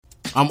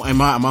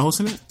Am I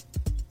hosting it?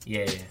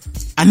 Yeah.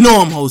 I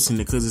know I'm hosting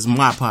it because it's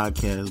my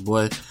podcast,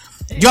 boy.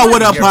 Yo,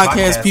 what up,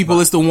 podcast people?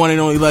 It's the one and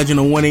only legend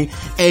of winning,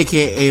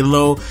 aka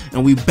Low,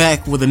 and we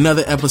back with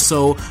another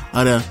episode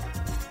of the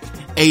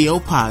AO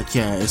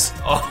podcast.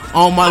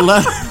 On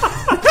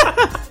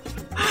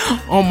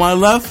my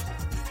left,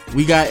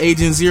 we got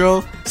Agent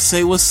Zero.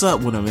 Say what's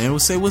up with him, man. We'll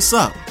say what's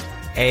up.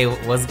 Hey,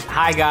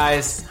 hi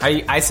guys.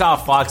 I saw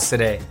Fox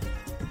today.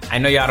 I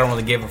know y'all don't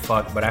really give a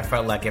fuck, but I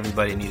felt like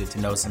everybody needed to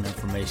know some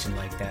information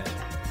like that.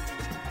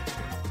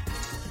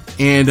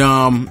 And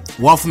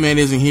Waffle Man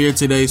isn't here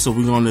today, so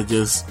we're gonna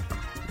just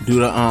do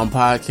the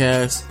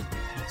podcast.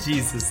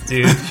 Jesus,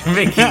 dude, you're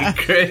making me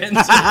cringe.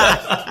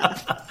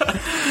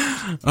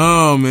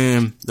 Oh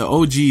man, the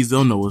OGs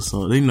don't know what's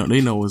up. They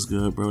know what's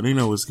good, bro. They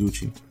know what's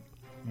Gucci.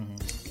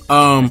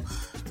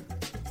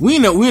 Mm-hmm. We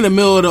in the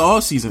middle of the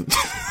off season.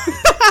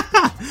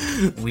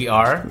 We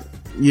are.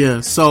 Yeah,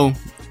 so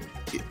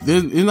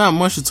there's not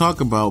much to talk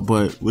about,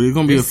 but there's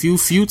gonna be a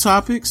few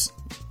topics,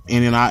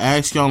 and then I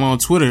asked y'all on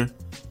Twitter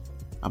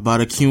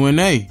about a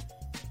Q&A.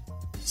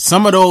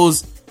 Some of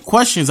those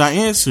questions I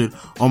answered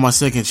on my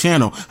second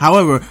channel.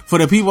 However, for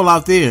the people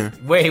out there,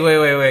 wait.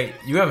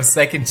 You have a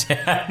second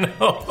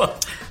channel?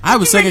 I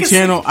have a second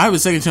channel. I have a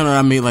second channel that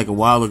I made like a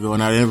while ago,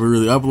 and I never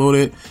really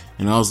uploaded it.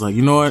 And I was like,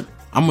 you know what?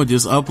 I'm gonna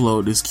just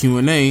upload this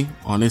Q&A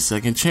on this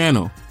second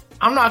channel.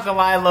 I'm not gonna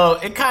lie, Lo.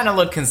 It kind of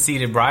looked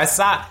conceited, bro.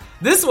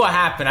 This is what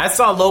happened. I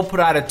saw Lo put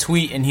out a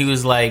tweet, and he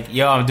was like,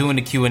 "Yo, I'm doing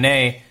the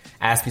Q&A.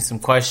 Ask me some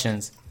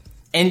questions."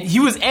 And he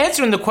was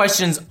answering the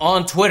questions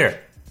on Twitter.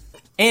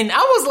 And I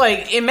was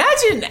like,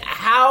 imagine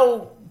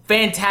how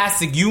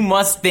fantastic you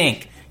must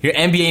think your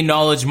NBA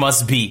knowledge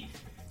must be.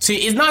 So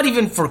it's not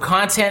even for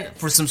content,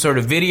 for some sort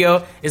of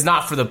video. It's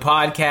not for the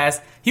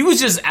podcast. He was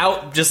just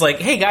out, just like,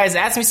 hey guys,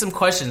 ask me some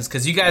questions,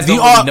 because you guys don't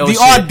really know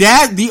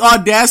shit. The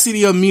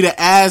audacity of me to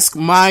ask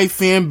my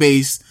fan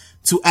base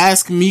to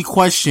ask me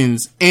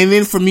questions, and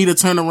then for me to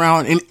turn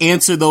around and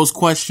answer those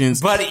questions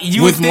but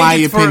you with my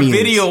opinions. For a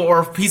video or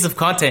a piece of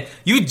content,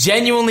 you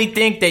genuinely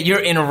think that you're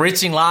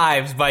enriching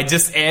lives by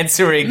just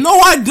answering. No,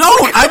 I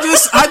don't.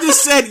 I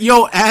just said,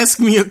 yo, ask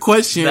me a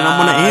question and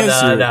I'm gonna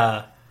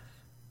answer.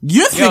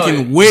 You're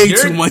thinking way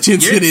too much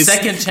into your this. Your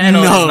second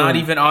channel is not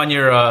even on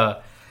your.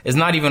 Is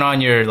not even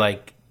on your,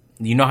 like.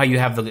 You know how you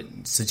have the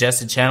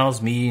suggested channels?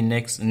 Me,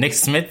 Nick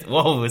Smith.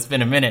 Whoa, it's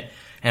been a minute.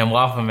 And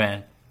Waffle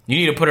Man. You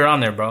need to put her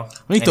on there, bro.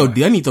 I need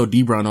to throw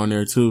D-Brown on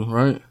there too,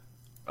 right?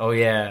 Oh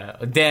yeah.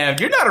 Damn,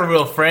 you're not a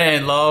real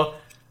friend, Lo.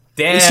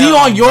 Damn. Is he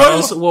on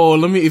yours? Bro.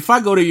 Well, if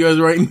I go to yours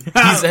right now.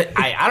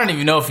 I don't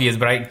even know if he is,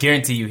 but I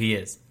guarantee you he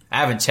is. I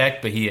haven't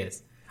checked, but he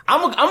is.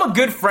 I'm a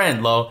good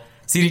friend, Lo.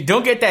 See,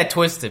 don't get that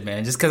twisted,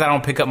 man. Just because I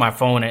don't pick up my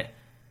phone at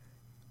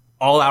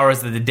all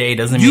hours of the day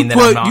doesn't mean that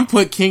I'm not. You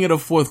put King of the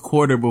Fourth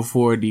Quarter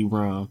before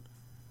D-Brown.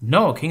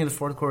 No, King of the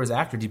Fourth Quarter is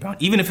after D-Brown.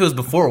 Even if it was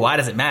before, why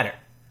does it matter?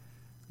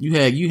 You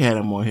had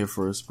him on here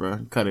first,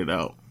 bro. Cut it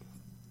out.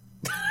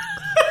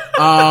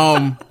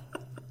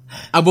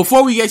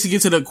 Before we actually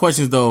get to the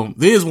questions, though,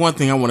 there is one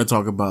thing I want to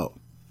talk about.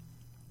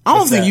 I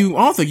don't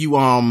think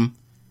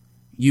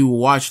you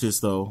watched this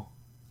though,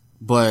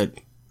 but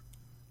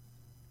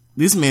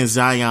this man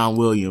Zion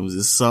Williams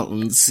is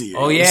something serious.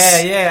 Oh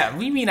yeah.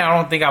 We mean I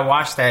don't think I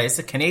watched that. It's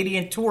a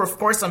Canadian tour. Of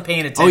course, I'm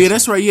paying attention. Oh yeah,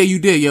 that's right. Yeah, you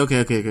did. Yeah, okay.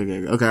 All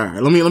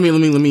right. Let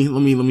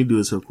me do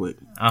this real quick.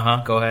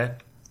 Go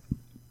ahead.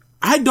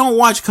 I don't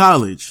watch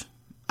college.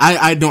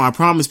 I don't. I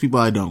promise people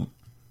I don't.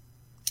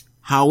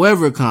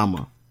 However,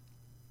 Zion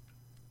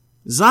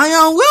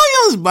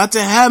Williams about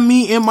to have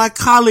me in my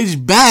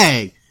college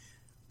bag.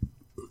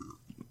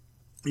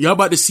 Y'all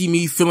about to see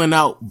me filling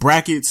out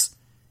brackets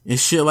and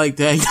shit like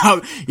that.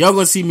 Y'all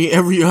gonna see me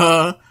every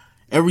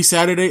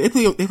Saturday.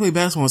 They play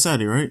basketball on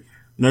Saturday, right?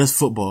 No, that's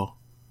football.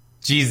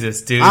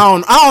 Jesus, dude. I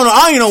don't know.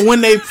 I don't even know when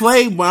they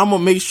play, but I'm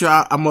gonna make sure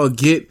I'm gonna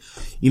get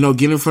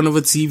in front of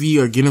a TV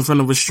or get in front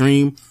of a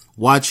stream.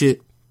 Watch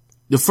it.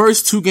 The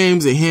first two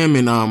games that him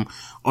and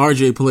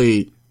RJ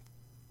played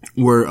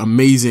were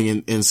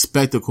amazing and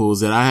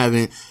spectacles that I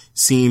haven't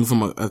seen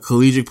from a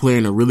collegiate player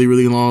in a really,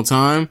 really long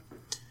time.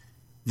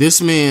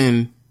 This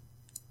man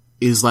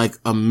is like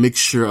a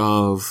mixture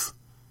of,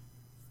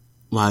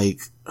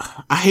 like,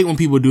 I hate when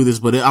people do this,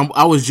 but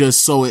I was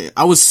so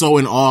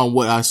in awe of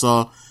what I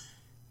saw.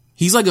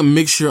 He's like a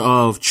mixture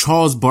of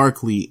Charles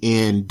Barkley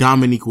and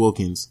Dominique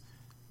Wilkins.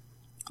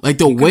 Like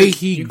the way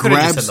he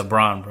grabs. You said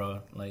LeBron,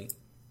 bro. Like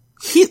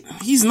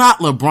he's not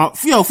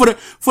LeBron. Yo, for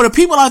the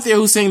people out there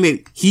who's saying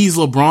that he's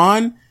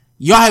LeBron,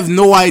 y'all have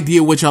no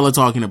idea what y'all are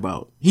talking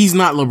about. He's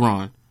not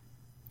LeBron.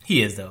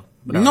 He is though.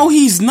 No,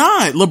 he's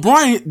not.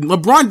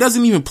 LeBron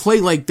doesn't even play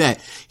like that.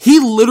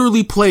 He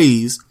literally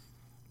plays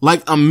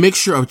like a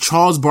mixture of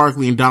Charles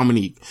Barkley and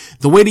Dominique.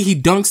 The way that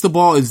he dunks the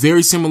ball is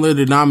very similar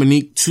to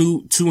Dominique.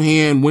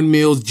 Two-hand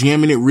windmills,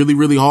 jamming it really,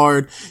 really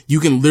hard. You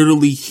can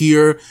literally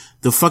hear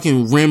the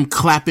fucking rim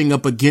clapping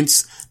up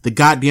against the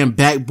goddamn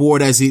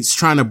backboard as it's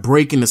trying to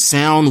break and the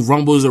sound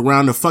rumbles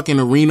around the fucking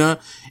arena.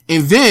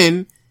 And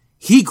then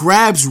he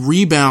grabs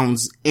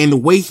rebounds, and the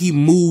way he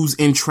moves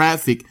in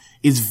traffic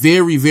is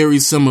very, very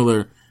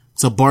similar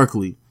to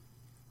Barkley.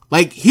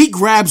 Like, he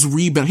grabs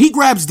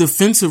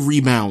defensive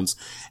rebounds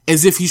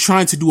as if he's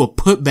trying to do a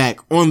putback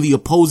on the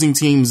opposing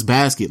team's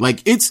basket.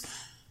 Like,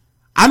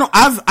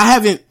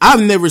 I've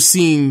never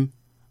seen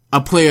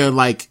a player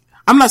like,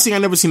 I'm not saying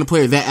I've never seen a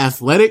player that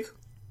athletic,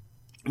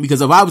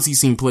 because I've obviously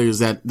seen players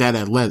that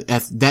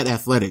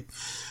athletic,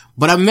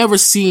 but I've never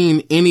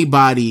seen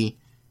anybody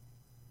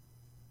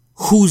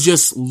who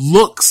just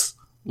looks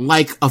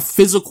like a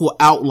physical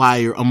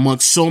outlier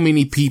amongst so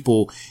many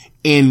people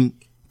and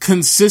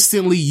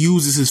consistently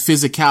uses his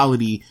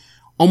physicality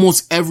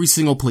almost every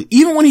single play.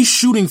 Even when he's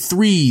shooting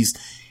threes,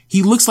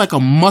 he looks like a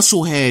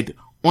musclehead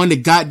on the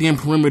goddamn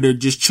perimeter,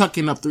 just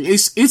chucking up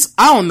threes.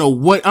 I don't know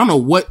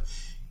what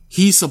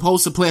he's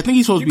supposed to play. I think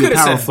he's supposed to be a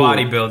power forward.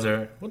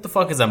 Bodybuilder. What the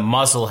fuck is a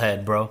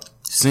musclehead, bro?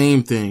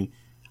 Same thing.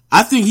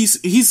 I think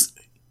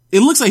it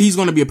looks like he's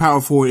going to be a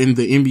power forward in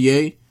the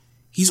NBA.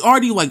 He's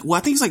already I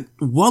think he's like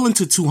well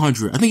into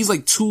 200. I think he's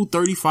like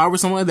 235 or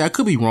something like that. I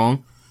could be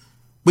wrong.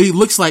 But he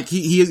looks like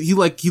he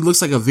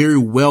looks like a very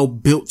well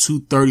built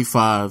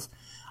 235.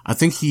 I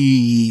think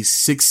he's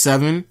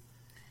 6'7",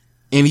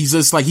 and he's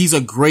just like, he's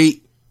a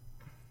great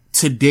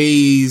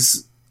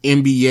today's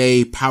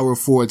NBA power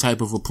forward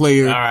type of a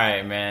player. All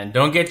right, man.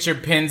 Don't get your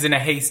pins in a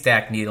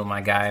haystack needle,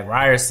 my guy.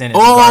 Ryerson is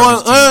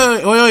garbage.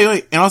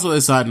 And also, a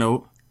side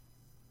note,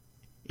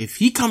 if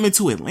he come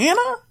into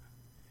Atlanta,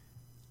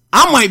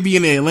 I might be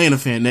an Atlanta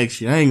fan next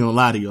year. I ain't gonna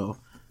lie to y'all.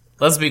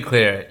 Let's be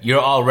clear. You're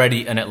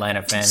already an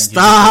Atlanta fan.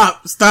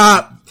 Stop.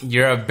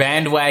 You're a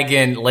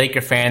bandwagon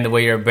Laker fan the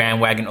way you're a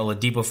bandwagon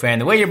Oladipo fan,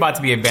 the way you're about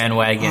to be a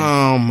bandwagon.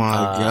 Oh my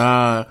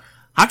God.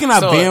 How can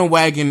I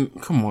bandwagon?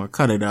 Come on,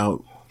 cut it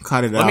out.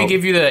 Let me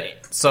give you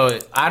so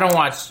I don't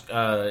watch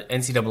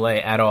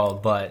NCAA at all,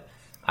 but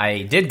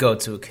I did go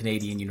to a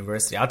Canadian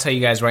university. I'll tell you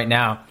guys right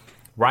now,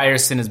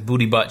 Ryerson is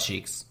booty butt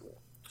cheeks.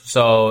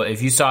 So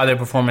if you saw their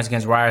performance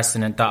against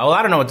Ryerson and thought,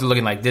 I don't know what they're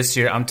looking like this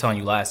year, I'm telling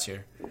you last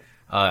year.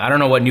 I don't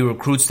know what new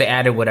recruits they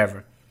added,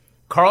 whatever.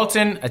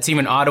 Carleton, a team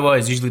in Ottawa,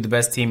 is usually the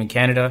best team in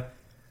Canada.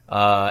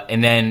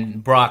 And then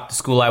Brock, the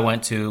school I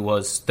went to,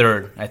 was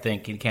third, I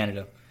think, in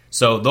Canada.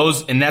 So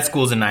that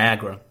school's in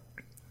Niagara.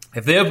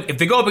 If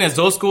they go up against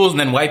those schools and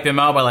then wipe him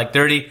out by like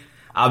 30,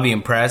 I'll be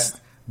impressed.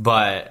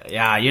 But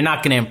yeah, you're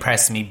not gonna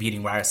impress me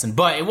beating Ryerson.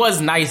 But it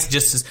was nice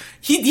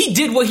he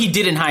did what he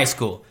did in high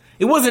school.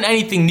 It wasn't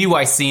anything new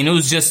I seen. It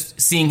was just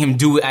seeing him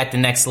do it at the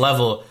next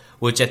level,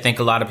 which I think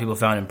a lot of people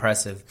found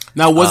impressive.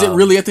 Now, was it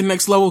really at the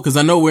next level? Because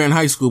I know we're in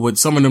high school, but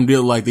some of them did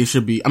like they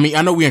should be. I mean,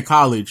 I know we're in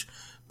college,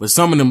 but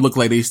some of them look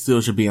like they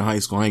still should be in high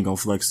school. I ain't gonna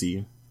flex to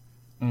you.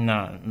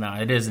 No,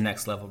 it is the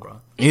next level,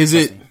 bro. Is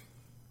it?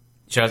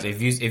 Trust me,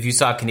 if you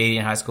saw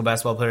Canadian high school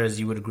basketball players,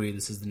 you would agree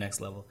this is the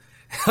next level.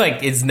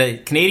 Like, it's the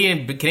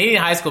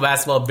Canadian high school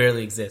basketball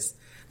barely exists.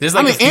 There's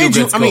like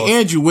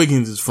Andrew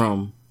Wiggins is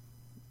from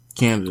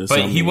Canada,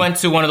 but he went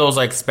to one of those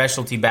like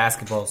specialty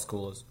basketball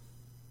schools.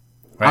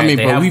 Right?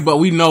 But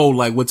we know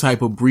like what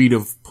type of breed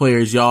of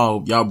players y'all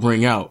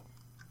bring out.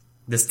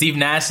 The Steve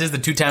Nashes, the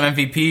 2-time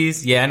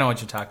MVPs. Yeah, I know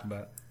what you're talking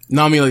about.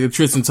 No, I mean like the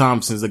Tristan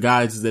Thompsons, the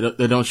guys that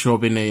don't show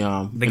up in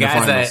the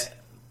guys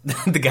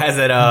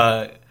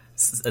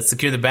that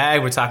secure the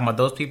bag. We're talking about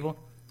those people.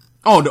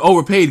 Oh, the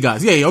overpaid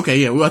guys. Yeah, okay,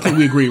 yeah. Well, I think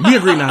we agree. We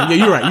agree now.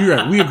 Yeah, you're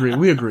right. We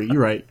agree.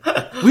 You're right.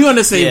 We on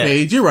the same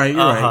page. You're right.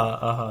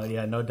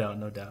 Yeah, no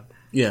doubt.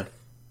 Yeah.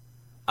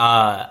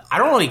 I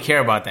don't really care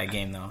about that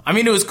game though. I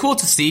mean, it was cool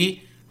to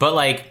see, but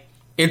like,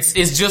 it's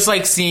just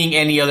like seeing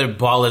any other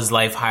Ball is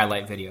Life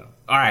highlight video.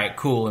 All right,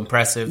 cool,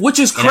 impressive. Which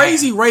is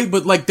crazy, right?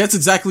 But like, that's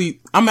exactly.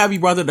 I'm happy,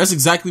 brother. That's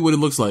exactly what it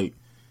looks like.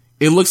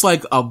 It looks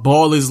like a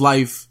Ball is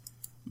Life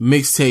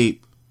mixtape.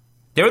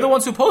 They were the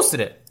ones who posted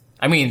it.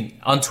 I mean,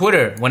 on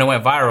Twitter when it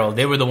went viral,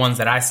 they were the ones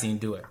that I seen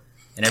do it.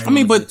 And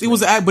it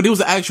was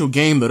an actual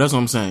game though. That's what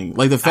I'm saying.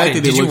 Like the fact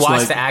that did you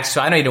watch the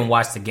actual? I know you didn't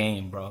watch the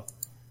game, bro.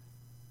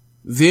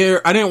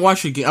 I didn't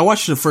watch the game. I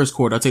watched the first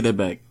quarter. I'll take that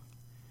back.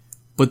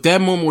 But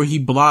that moment where he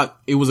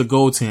blocked, it was a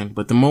goaltend.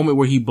 But the moment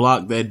where he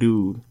blocked that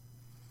dude,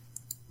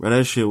 bro,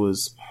 that shit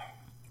was.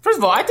 First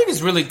of all, I think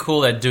it's really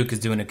cool that Duke is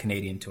doing a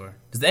Canadian tour.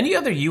 Does any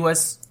other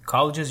U.S.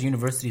 colleges,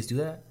 universities do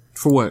that?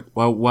 For what?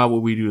 Why would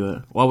we do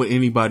that? Why would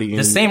anybody?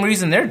 The same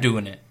reason they're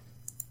doing it.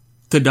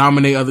 To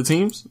dominate other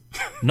teams?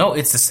 No,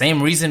 it's the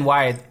same reason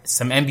why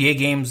some NBA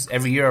games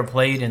every year are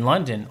played in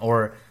London,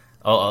 or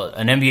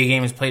an NBA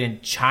game is played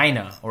in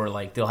China, or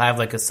like they'll have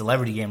like a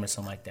celebrity game or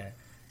something like that.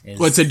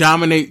 But to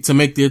dominate, to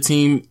make their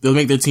team, they'll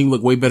make their team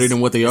look way better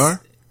than what they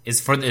are?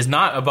 It's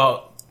not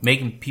about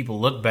making people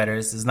look better.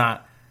 It's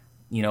not,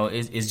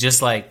 it's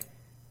just like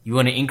you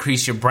want to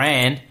increase your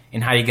brand,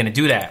 and how you're going to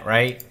do that,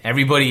 right?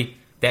 Everybody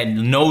that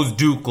knows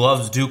Duke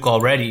loves Duke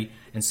already,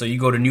 and so you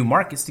go to new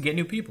markets to get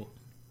new people.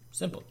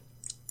 Simple.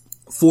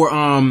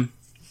 For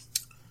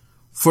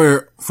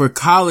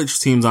college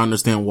teams, I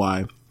understand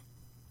why.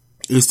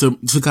 Is to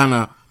kind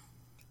of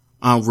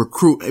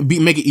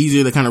make it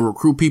easier to kind of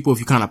recruit people if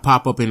you kind of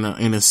pop up in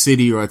a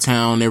city or a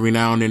town every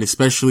now and then,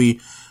 especially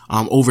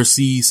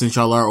overseas. Since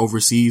y'all are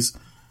overseas,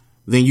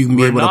 then you can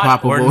be able to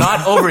pop up. We're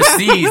not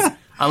overseas.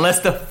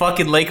 Unless the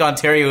fucking Lake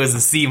Ontario is a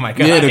sea, my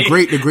guy. Yeah, the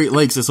Great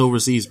Lakes is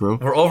overseas, bro.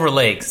 We're over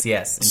lakes,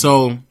 yes.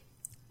 So,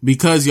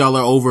 because y'all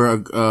are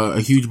over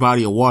a huge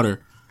body of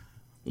water,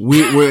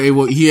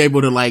 he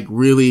able to like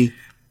really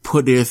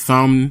put their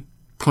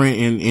thumbprint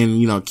in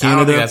Canada. I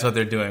don't think that's what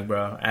they're doing,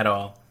 bro, at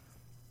all.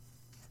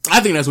 I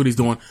think that's what he's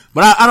doing,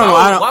 but I don't know.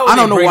 Why I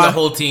don't know bring why the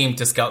whole team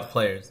to scout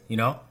players.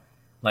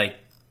 Like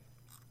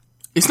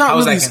it's not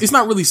really it's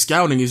not really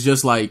scouting. It's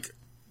just like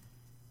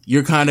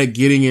you're kind of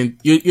getting in.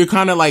 You're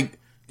kind of like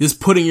just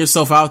putting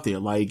yourself out there.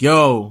 Like,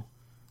 yo,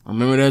 I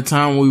remember that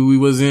time we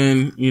was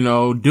in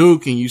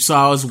Duke and you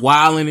saw us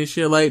wilding and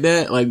shit like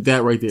that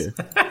right there.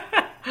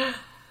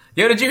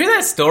 Yo, did you hear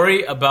that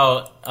story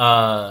about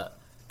that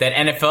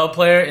NFL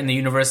player in the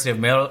University of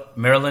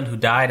Maryland who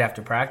died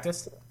after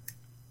practice?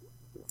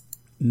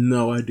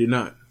 No, I did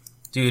not.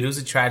 Dude, it was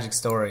a tragic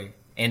story.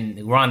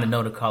 And we're on the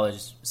note of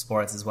college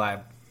sports is why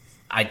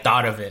I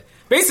thought of it.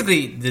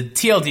 Basically, the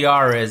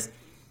TLDR is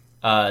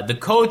the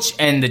coach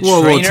and the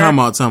trainer. Whoa, time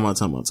out.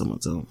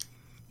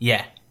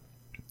 Yeah.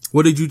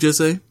 What did you just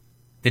say?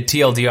 The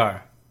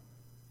TLDR.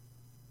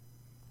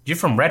 You're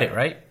from Reddit,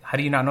 right? How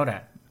do you not know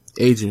that?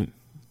 Agent.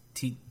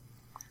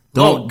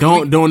 Don't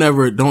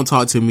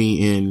talk to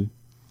me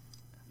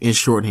in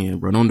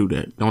shorthand, bro. Don't do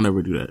that. Don't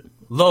ever do that.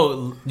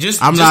 Lo,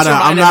 I'm not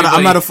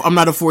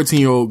a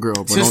 14-year-old girl,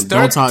 but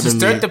don't talk to me. To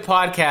start the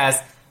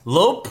podcast,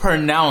 Lo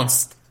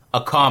pronounced a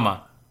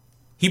comma.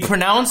 He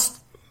pronounced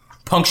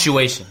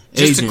punctuation.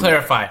 Just to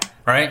clarify,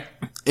 right?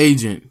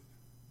 Agent.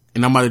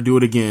 And I'm about to do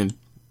it again.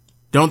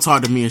 Don't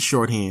talk to me in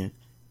shorthand.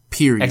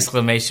 Period.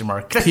 Exclamation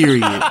mark.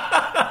 Period.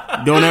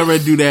 Don't ever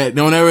do that.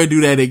 Don't ever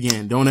do that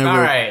again. Don't ever.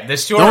 All right. The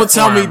short Don't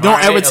tell form, me.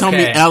 Don't ever tell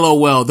okay. me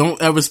LOL. Don't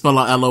ever spell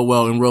out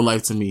LOL in real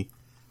life to me.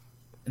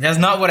 That's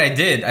not what I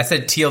did. I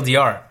said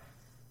TLDR.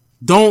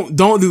 Don't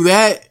do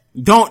that.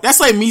 That's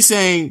like me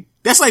saying,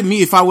 that's like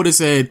me if I would have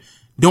said,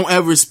 don't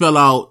ever spell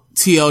out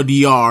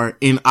TLDR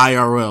in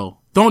IRL.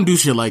 Don't do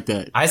shit like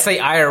that. I say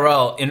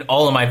IRL in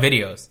all of my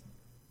videos.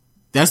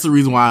 That's the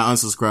reason why I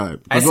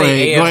unsubscribed. I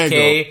say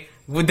AFK.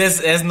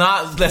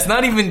 That's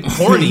not even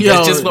corny. Yo,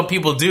 that's just what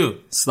people do.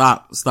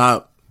 Stop.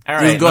 All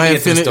right, go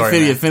ahead, finish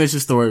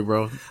your story,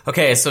 bro.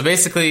 Okay, so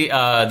basically,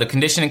 the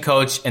conditioning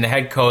coach and the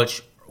head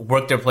coach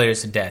work their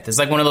players to death. It's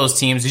like one of those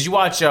teams. Did you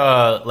watch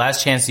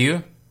Last Chance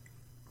U?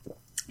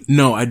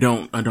 No, I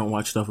don't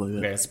watch stuff like that.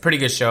 Okay, it's a pretty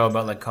good show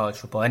about like college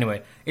football.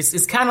 Anyway,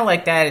 it's kind of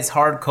like that. It's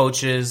hard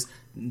coaches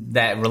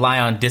that rely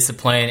on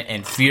discipline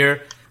and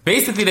fear.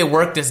 Basically, they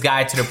worked this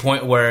guy to the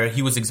point where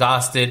he was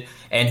exhausted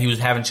and he was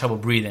having trouble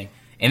breathing.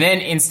 And then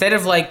instead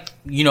of like,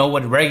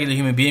 what a regular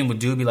human being would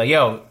do, be like,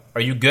 yo,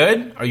 are you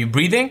good? Are you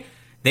breathing?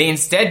 They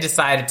instead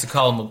decided to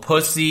call him a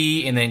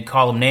pussy and then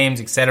call him names,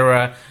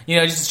 etc.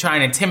 Just to try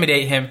and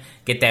intimidate him,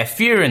 get that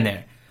fear in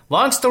there.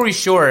 Long story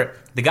short,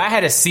 the guy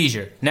had a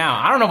seizure. Now,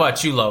 I don't know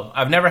about you, Lo.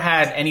 I've never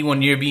had anyone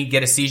near me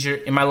get a seizure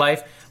in my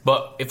life.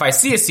 But if I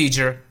see a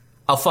seizure,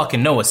 I'll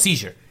fucking know a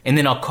seizure. And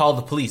then I'll call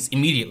the police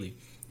immediately.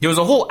 There was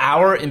a whole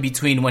hour in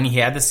between when he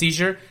had the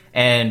seizure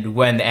and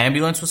when the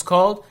ambulance was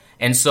called.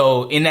 And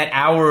so in that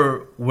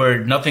hour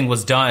where nothing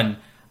was done,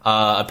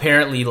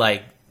 apparently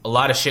like a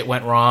lot of shit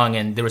went wrong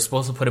and they were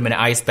supposed to put him in an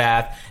ice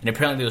bath. And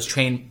apparently there was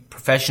trained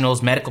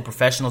professionals, medical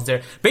professionals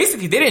there.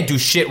 Basically, they didn't do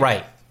shit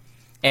right.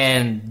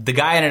 And the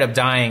guy ended up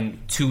dying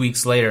 2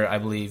 weeks later, I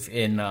believe,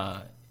 in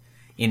the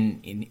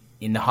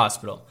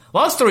hospital.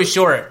 Long story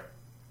short,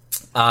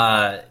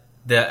 the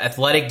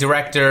athletic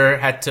director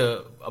had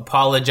to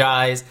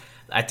apologize.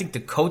 I think the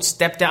coach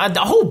stepped down.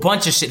 A whole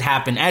bunch of shit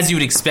happened, as you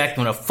would expect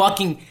when a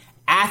fucking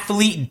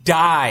athlete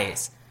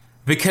dies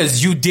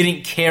because you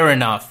didn't care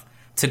enough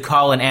to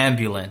call an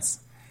ambulance.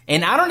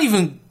 And I don't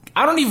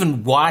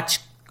even watch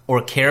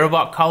or care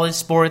about college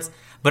sports,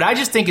 but I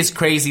just think it's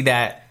crazy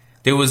that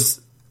there was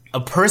a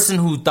person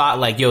who thought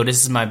like, yo,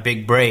 this is my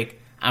big break.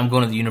 I'm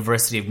going to the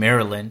University of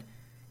Maryland.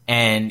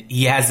 And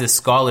he has this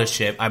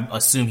scholarship. I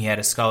assume he had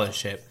a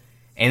scholarship.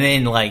 And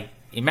then like,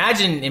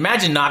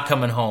 imagine not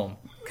coming home.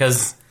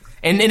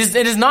 And it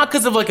is not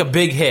because of like a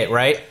big hit,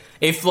 right?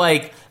 If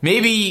like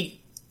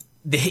maybe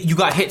you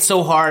got hit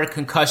so hard,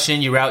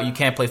 concussion, you're out, you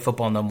can't play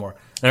football no more.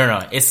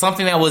 No. It's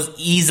something that was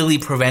easily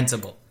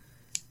preventable.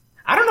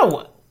 I don't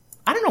know.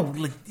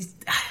 Like,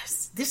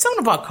 there's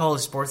something about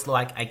college sports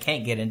like I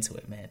can't get into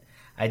it, man.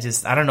 I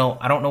don't know.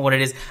 I don't know what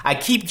it is. I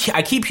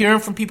keep hearing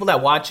from people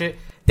that watch it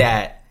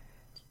that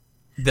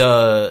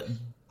the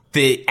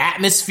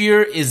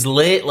atmosphere is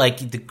lit, like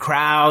the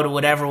crowd or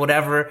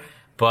whatever.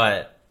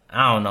 But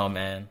I don't know,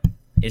 man.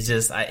 It's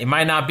just, it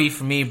might not be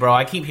for me, bro.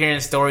 I keep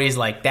hearing stories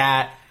like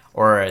that,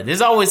 or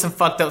there's always some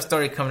fucked up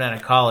story coming out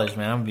of college,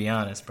 man. I'm gonna be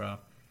honest, bro.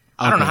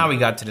 I don't know how we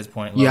got to this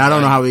point. Yeah, I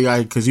don't know how we got,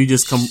 because you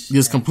just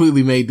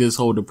completely made this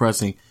whole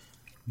depressing.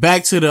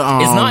 Back to the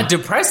it's not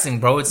depressing,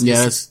 bro. It's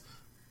just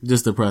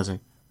depressing.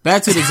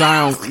 Back to the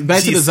Zion.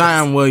 Back to the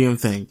Zion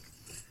Williams thing.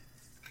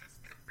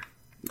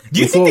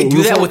 Do you think they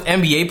do that with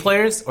NBA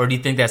players, or do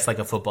you think that's like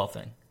a football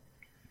thing?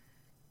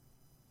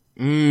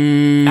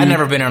 I've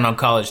never been on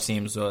college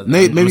teams, so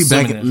maybe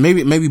back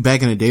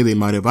in the day they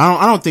might have.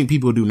 I don't think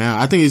people do now.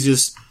 I think it's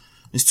just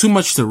It's too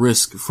much to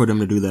risk for them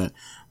to do that.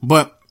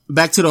 But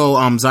back to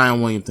the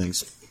Zion Williams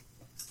things.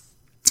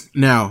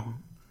 Now,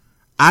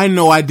 I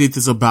know I did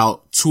this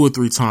about 2 or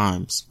 3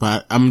 times,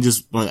 but I'm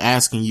just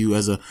asking you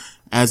as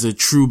a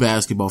true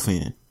basketball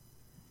fan.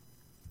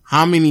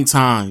 How many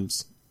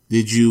times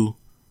did you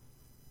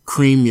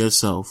cream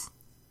yourself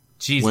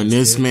when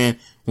this man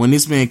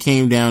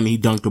came down and he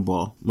dunked the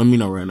ball? Let me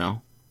know right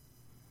now.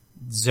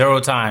 0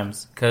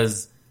 times,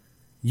 because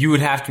you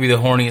would have to be the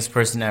horniest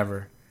person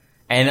ever.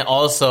 And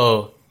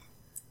also,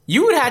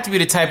 you would have to be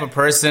the type of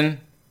person...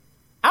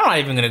 I'm not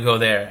even going to go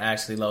there,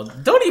 actually, Lo.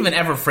 Don't even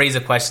ever phrase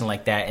a question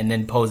like that and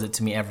then pose it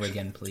to me ever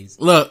again, please.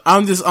 Look,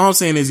 all I'm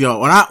saying is, yo,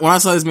 when I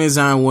saw this man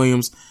Zion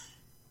Williams,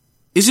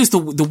 it's just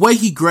the way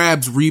he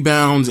grabs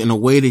rebounds and the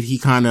way that he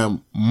kind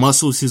of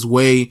muscles his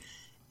way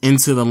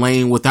into the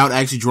lane without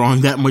actually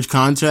drawing that much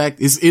contact.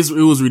 It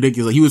was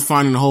ridiculous. He was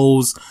finding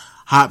holes,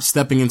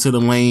 stepping into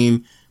the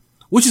lane,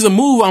 which is a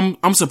move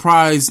I'm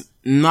surprised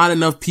not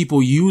enough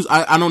people use.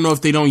 I don't know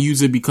if they don't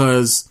use it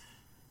because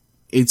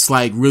it's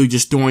like really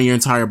just throwing your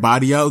entire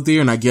body out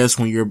there. And I guess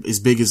when you're as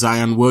big as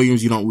Zion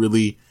Williams, you don't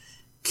really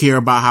care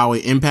about how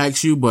it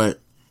impacts you. But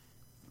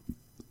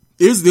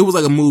there was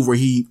like a move where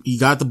he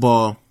got the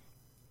ball.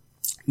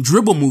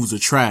 Dribble moves are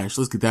trash.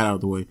 Let's get that out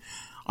of the way.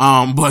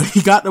 But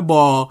he got the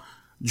ball,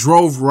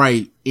 drove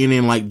right, and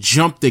then like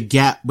jumped the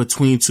gap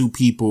between 2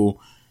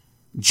 people,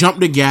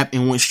 jumped the gap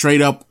and went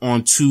straight up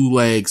on 2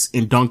 legs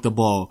and dunked the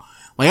ball.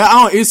 Like,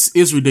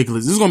 it's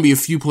ridiculous. There's going to be a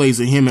few plays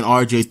of him and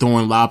RJ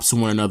throwing lobs to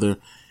one another.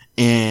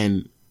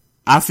 And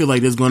I feel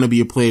like there's going to be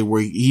a play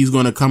where he's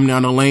going to come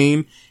down the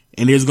lane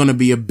and there's going to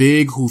be a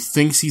big who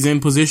thinks he's in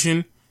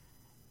position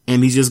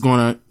and he's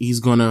going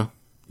to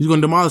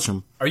demolish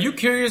him. Are you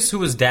curious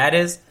who his dad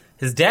is?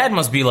 His dad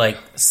must be like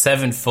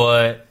 7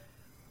 foot,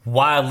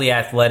 wildly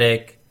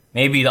athletic,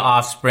 maybe the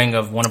offspring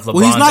of one of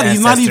LeBron's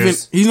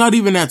ancestors. He's not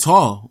even that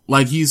tall.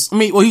 Like let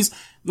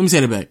me say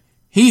that back.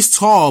 He's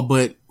tall,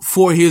 but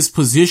for his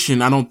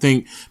position, I don't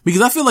think,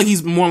 because I feel like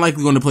he's more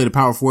likely going to play the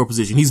power forward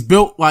position. He's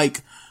built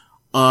like,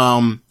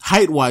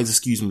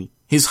 height-wise,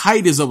 his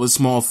height is of a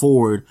small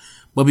forward,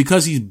 but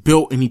because he's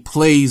built and he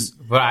plays...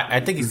 But I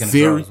think he's going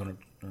to grow, is what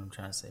I'm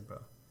trying to say, bro.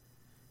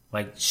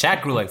 Like,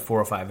 Shaq grew like 4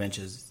 or 5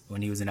 inches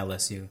when he was in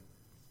LSU.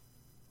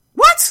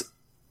 What?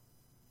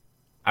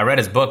 I read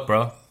his book,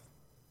 bro.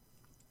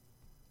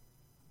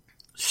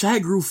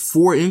 Shaq grew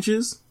 4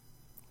 inches?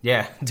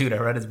 Yeah, dude, I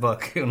read his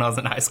book when I was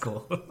in high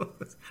school.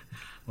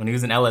 When he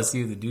was in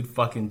LSU, the dude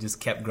fucking just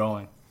kept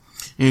growing.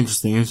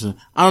 Interesting.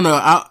 I don't know.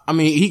 I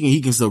mean,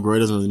 he can still grow. It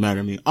doesn't really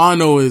matter to me. All I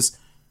know is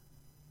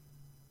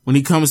when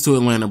he comes to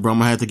Atlanta, bro, I'm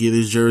gonna have to get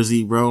his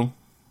jersey, bro.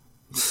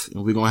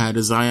 And we're gonna have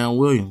the Zion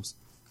Williams.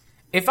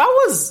 If I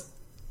was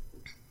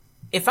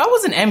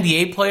an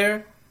NBA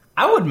player,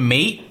 I would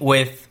mate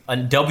with a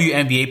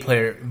WNBA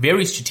player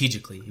very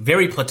strategically,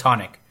 very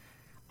platonic.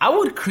 I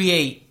would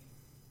create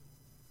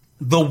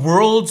the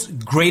world's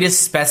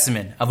greatest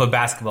specimen of a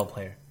basketball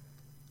player.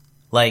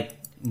 Like,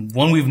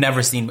 one we've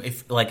never seen,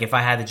 if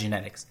I had the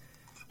genetics.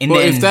 And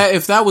then,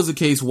 if that was the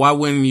case, why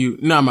wouldn't you?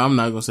 No, I'm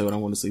not gonna say what I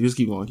want to say. Just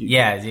keep going.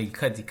 You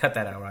cut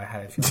that out. Right? I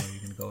had a feeling you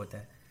were gonna go with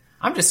that.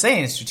 I'm just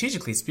saying,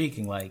 strategically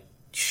speaking, like,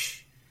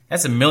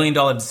 that's $1 million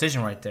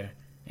decision right there.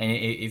 And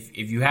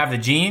if you have the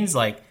genes,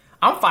 like,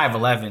 I'm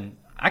 5'11",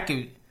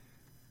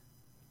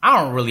 I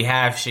don't really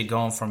have shit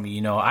going for me,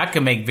 you know. I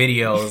could make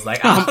videos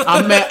like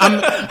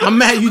I'm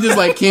mad you just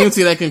like came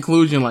to that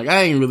conclusion, like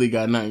I ain't really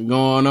got nothing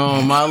going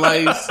on in my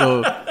life, so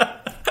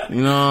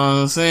you know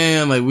what I'm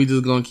saying? Like we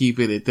just gonna keep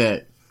it at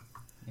that.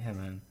 Yeah,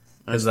 man.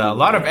 Because a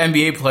lot of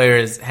NBA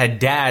players had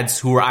dads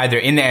who were either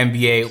in the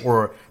NBA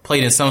or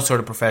played in some sort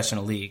of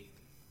professional league.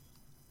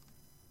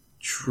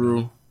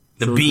 True.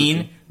 The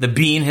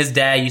Bean, his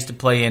dad used to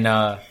play in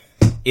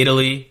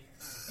Italy.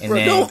 And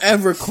bro, don't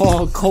ever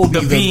call Kobe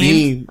the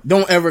Bean.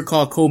 Don't ever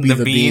call Kobe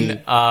the Bean.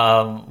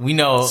 We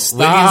know Wiggins'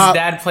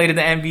 dad played in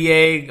the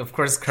NBA. Of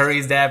course,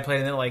 Curry's dad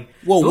played in it. Like,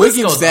 well,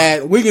 Wiggins'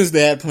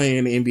 dad playing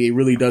in the NBA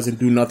really doesn't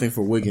do nothing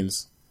for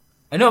Wiggins.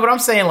 I know, but I'm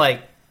saying,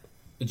 like,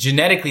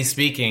 genetically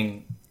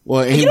speaking.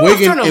 Well, and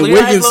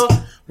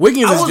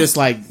Wiggins is just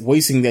like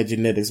wasting that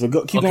genetics.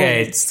 But keep going.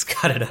 Okay, just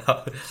cut it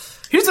out.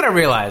 Here's what I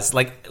realized.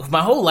 Like,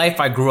 my whole life,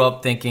 I grew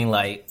up thinking,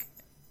 like,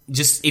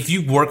 just if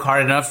you work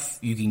hard enough,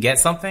 you can get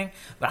something.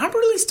 But I'm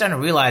really starting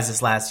to realize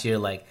this last year,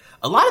 like,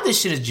 a lot of this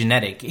shit is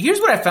genetic. Here's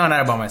what I found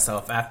out about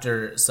myself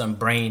after some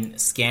brain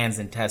scans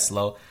and tests,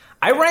 Lo.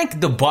 I rank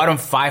the bottom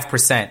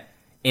 5%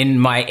 in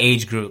my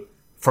age group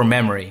for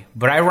memory,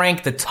 but I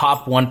rank the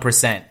top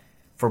 1%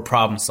 for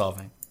problem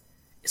solving.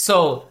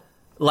 So,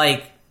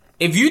 like,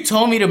 if you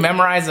told me to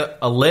memorize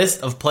a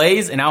list of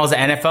plays and I was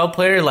an NFL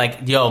player,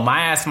 like, yo, my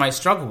ass might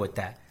struggle with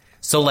that.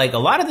 So, like, a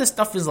lot of this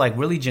stuff is, like,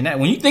 really genetic.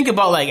 When you think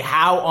about, like,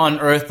 how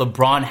on earth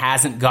LeBron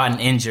hasn't gotten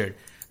injured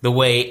the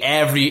way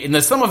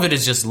and some of it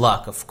is just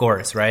luck, of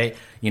course, right?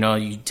 You know,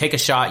 you take a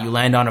shot, you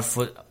land on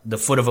the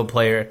foot of a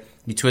player,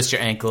 you twist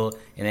your ankle,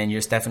 and then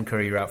you're Stephen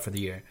Curry, you're out for the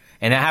year.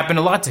 And that happened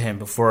a lot to him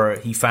before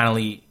he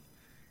finally,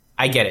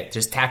 I get it,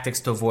 just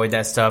tactics to avoid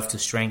that stuff, to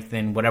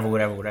strengthen,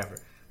 whatever.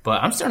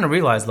 But I'm starting to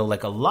realize, though,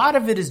 like, a lot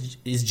of it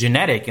is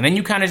genetic. And then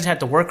you kind of just have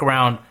to work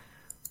around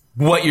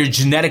what you're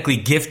genetically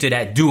gifted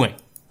at doing,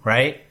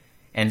 right?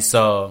 And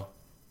so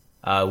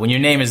when your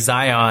name is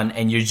Zion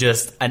and you're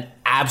just an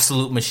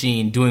absolute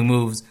machine doing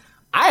moves,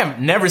 I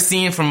have never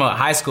seen from a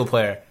high school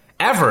player,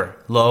 ever,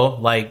 Lo,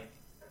 like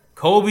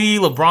Kobe,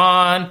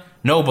 LeBron,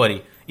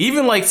 nobody.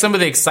 Even, like, some of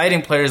the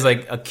exciting players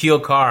like Akil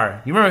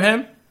Carr. You remember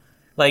him?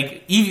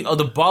 Like, even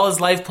the Ball is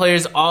Life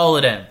players, all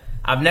of them.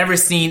 I've never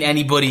seen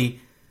anybody...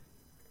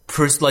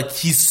 like,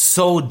 he's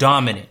so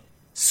dominant,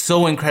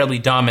 so incredibly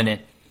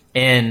dominant,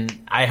 and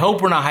I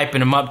hope we're not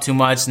hyping him up too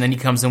much, and then he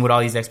comes in with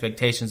all these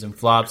expectations and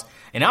flops,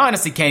 and I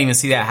honestly can't even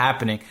see that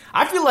happening.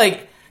 I feel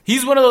like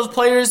he's one of those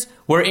players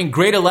where in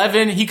grade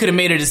 11, he could have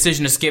made a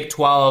decision to skip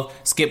 12,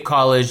 skip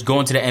college, go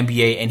into the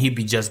NBA, and he'd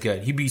be just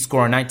good. He'd be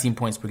scoring 19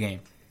 points per game.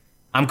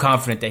 I'm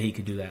confident that he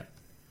could do that.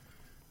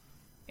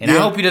 And I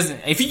hope he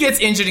doesn't. If he gets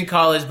injured in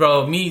college,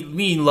 bro, me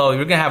and Lo, we're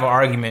going to have an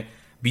argument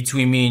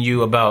between me and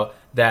you about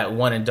that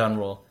one and done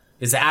rule.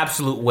 It's an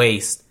absolute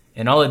waste.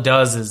 And all it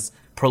does is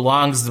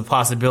prolongs the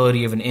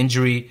possibility of an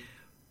injury,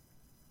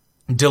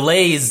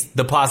 delays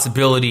the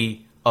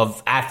possibility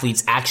of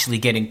athletes actually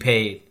getting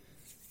paid.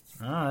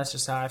 Oh, that's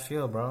just how I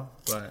feel, bro.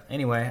 But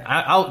anyway,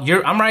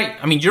 I'm right.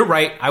 I mean, you're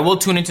right. I will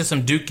tune into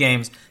some Duke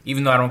games,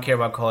 even though I don't care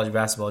about college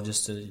basketball,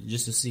 just to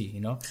see,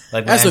 you know,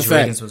 like when Andrew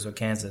Wiggins was with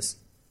Kansas.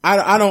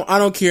 I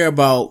don't care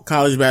about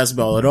college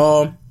basketball at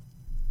all,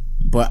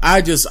 but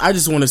I just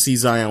want to see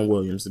Zion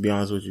Williams, to be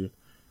honest with you.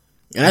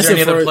 And Is there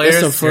any other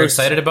players you're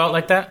excited about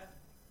like that?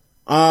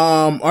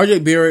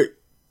 RJ Barrett,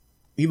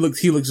 he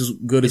looks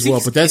good as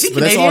well, but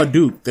that's all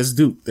Duke. That's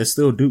Duke. That's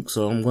still Duke.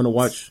 So I'm gonna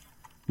we're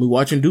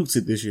watching Duke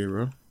sit this year,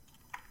 bro.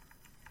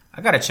 I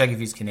gotta check if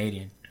he's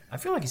Canadian. I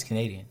feel like he's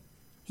Canadian.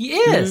 He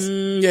is.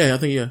 Yeah, I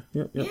think yeah.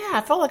 Yep. Yeah,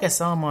 I felt like I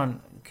saw him on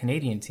a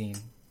Canadian team.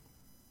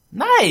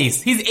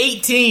 Nice. He's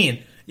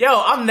 18.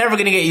 Yo, I'm never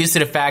gonna get used to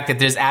the fact that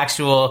there's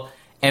actual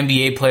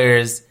NBA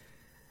players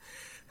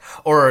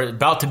or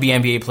about to be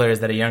NBA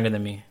players that are younger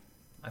than me.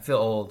 I feel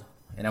old,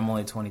 and I'm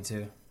only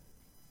 22.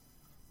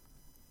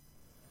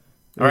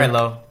 All right,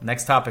 Lo.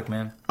 Next topic,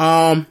 man.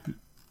 RJ,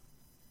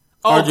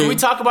 can we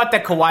talk about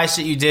that Kawhi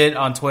shit you did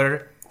on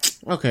Twitter?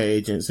 Okay,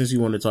 Agent, since you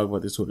want to talk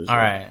about this Twitter shit. All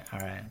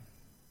right.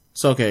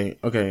 It's okay.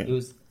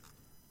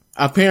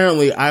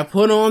 Apparently, I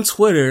put on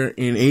Twitter,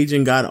 and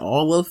Agent got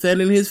all upset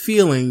in his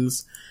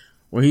feelings,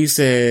 where he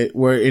said,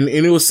 and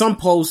it was some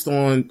post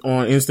on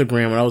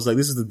Instagram, and I was like,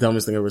 this is the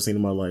dumbest thing I've ever seen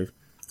in my life.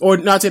 Or,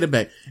 not take it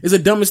back. It's the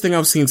dumbest thing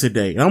I've seen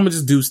today. And I'm gonna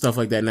just do stuff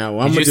like that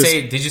now.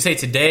 Did you say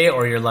today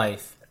or your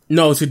life?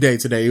 No, today.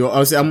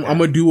 I'm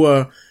gonna do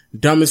a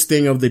dumbest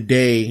thing of the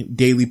day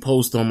daily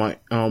post on my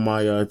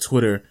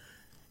Twitter.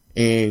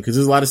 And, cause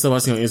there's a lot of stuff I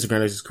see on Instagram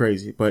that's just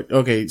crazy. But,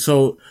 okay,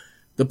 so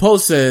the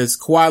post says,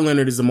 Kawhi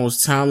Leonard is the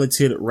most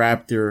talented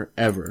Raptor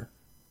ever.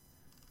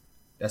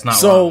 That's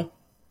not wrong.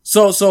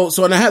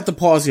 So, and I have to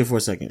pause here for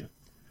a second.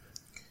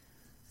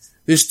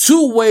 There's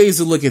two ways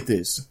to look at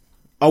this.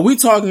 Are we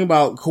talking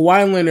about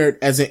Kawhi Leonard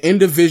as an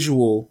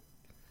individual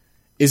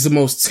is the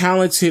most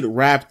talented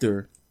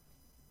Raptor?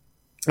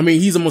 I mean,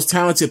 he's the most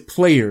talented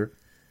player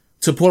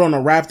to put on a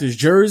Raptors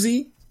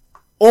jersey?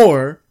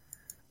 Or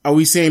are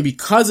we saying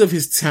because of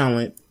his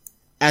talent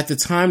at the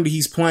time that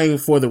he's playing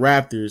for the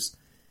Raptors,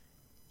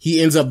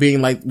 he ends up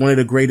being like one of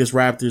the greatest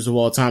Raptors of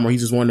all time, or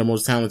he's just one of the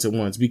most talented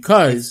ones?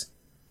 Because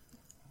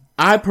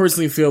I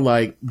personally feel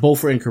like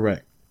both are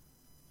incorrect.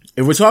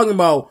 If we're talking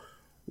about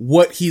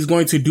what he's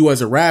going to do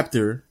as a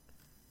Raptor,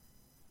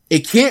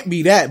 it can't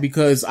be that,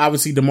 because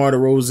obviously DeMar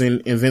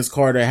DeRozan and Vince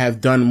Carter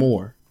have done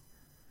more.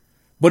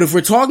 But if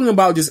we're talking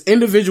about just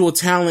individual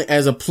talent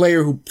as a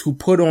player who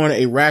put on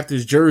a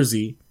Raptors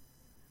jersey,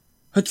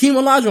 Hakeem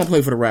Olajuwon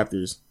played for the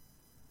Raptors.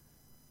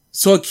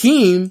 So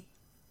Hakeem,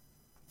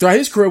 throughout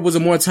his career, was a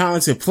more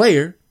talented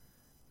player.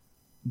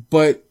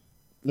 But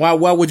why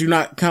would you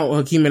not count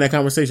Hakeem in that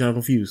conversation? I'm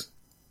confused.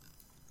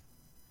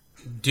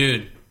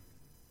 Dude,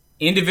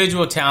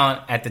 individual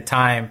talent at the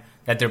time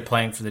that they're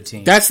playing for the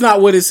team. That's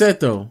not what it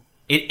said, though.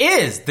 It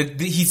is.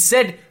 He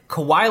said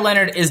Kawhi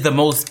Leonard is the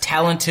most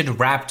talented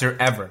Raptor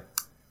ever.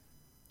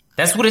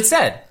 That's what it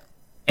said.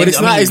 But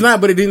it's not,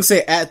 but it didn't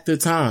say at the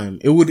time.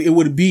 It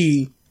would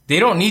be. They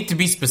don't need to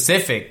be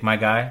specific, my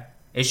guy.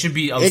 It should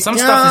be, some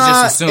stuff is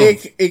just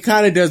assumed. It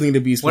kind of does need to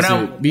be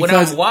specific. When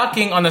I'm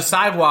walking on the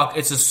sidewalk,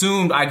 it's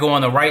assumed I go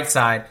on the right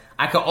side.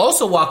 I could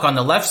also walk on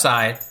the left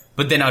side,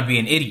 but then I'd be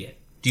an idiot.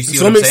 Do you see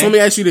what I'm saying? So let me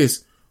ask you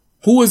this.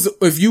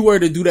 If you were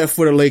to do that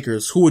for the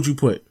Lakers, who would you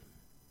put?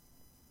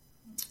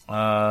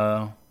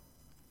 Either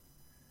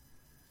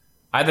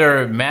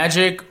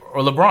Magic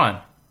or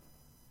LeBron.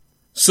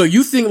 So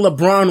you think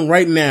LeBron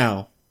right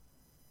now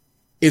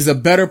is a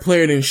better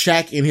player than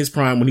Shaq in his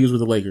prime when he was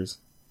with the Lakers?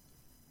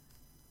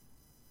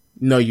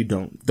 No, you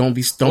don't. Don't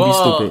be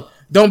stupid.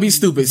 Don't be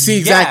stupid. See,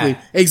 exactly.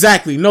 Yeah.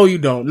 Exactly. No, you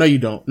don't. No, you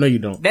don't.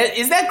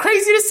 Is that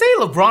crazy to say?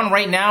 LeBron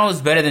right now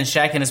is better than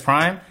Shaq in his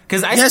prime?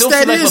 Because I still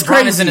feel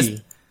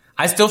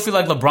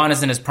like LeBron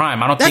is in his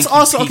prime. I don't think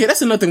okay.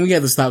 That's another thing we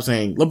have to stop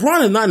saying.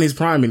 LeBron is not in his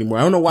prime anymore.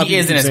 I don't know why he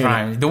is in his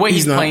prime. The way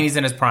he's playing, he's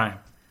in his prime.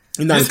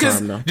 Not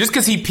prime, no. Just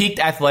because he peaked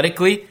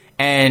athletically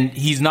and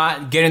he's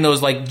not getting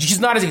those, like, he's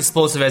not as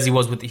explosive as he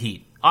was with the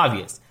Heat.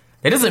 Obvious.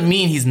 That doesn't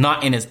mean he's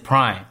not in his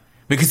prime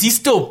because he's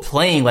still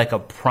playing like a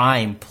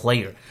prime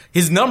player.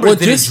 His numbers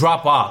didn't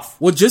drop off.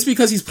 Well, just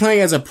because he's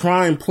playing as a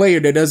prime player,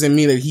 that doesn't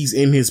mean that he's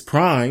in his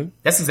prime.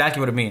 That's exactly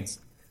what it means.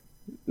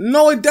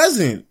 No, it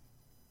doesn't.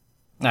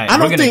 Right, I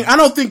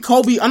don't think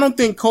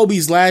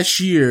Kobe's last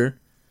year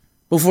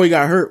before he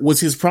got hurt was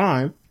his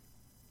prime.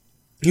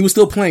 He was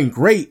still playing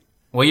great.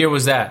 What year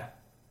was that?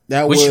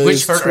 That was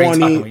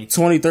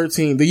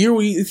 2013. The year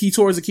he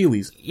tore his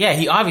Achilles. Yeah,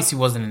 he obviously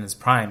wasn't in his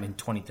prime in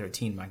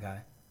 2013, my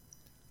guy.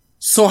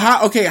 So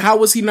how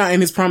was he not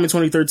in his prime in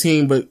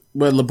 2013, but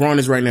LeBron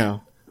is right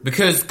now?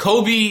 Because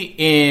Kobe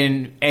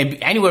in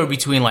anywhere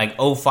between like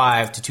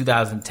 2005 to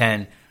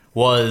 2010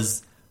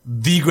 was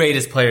the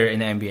greatest player in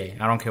the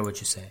NBA. I don't care what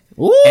you say.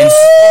 Ooh,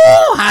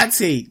 hot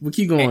take. We'll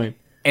keep going.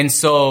 And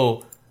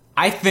so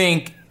I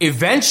think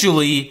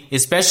eventually,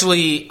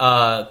 especially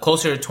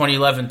closer to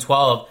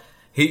 2011-12,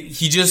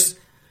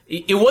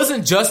 it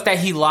wasn't just that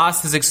he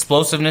lost his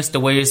explosiveness the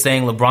way you're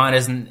saying LeBron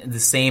isn't the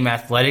same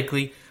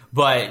athletically,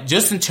 but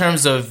just in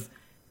terms of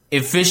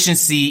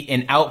efficiency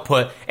and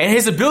output and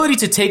his ability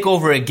to take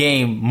over a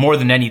game more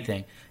than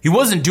anything. He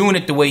wasn't doing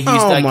it the way he's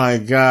Oh my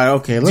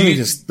God. Okay. Let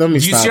me stop. Do you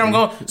see where I'm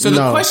going? So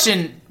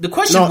the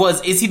question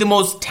was, is he the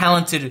most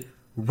talented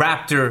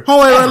Raptor?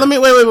 Oh,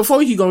 wait, before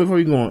we keep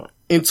going.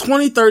 In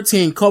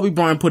 2013, Kobe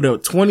Bryant put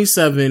up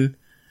 27,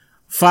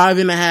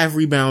 5.5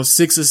 rebounds,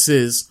 6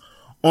 assists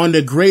on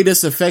the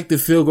greatest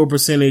effective field goal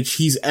percentage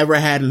he's ever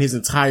had in his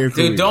entire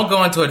career. Dude, don't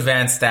go into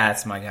advanced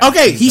stats, my guy.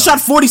 Okay, he shot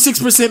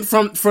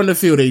 46% from the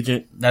field,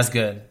 Agent. That's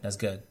good.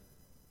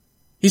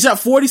 He shot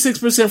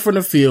 46% from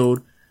the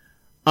field,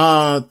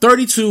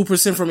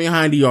 32% from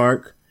behind the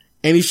arc,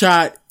 and he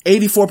shot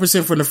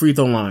 84% from the free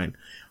throw line.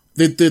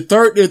 The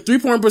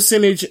 3-point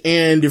percentage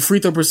and the free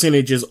throw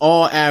percentage is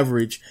all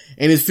average,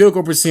 and his field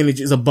goal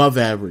percentage is above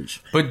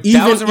average. But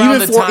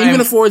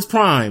even for his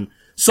prime.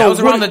 So that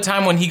was around the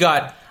time when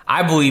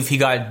I believe he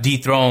got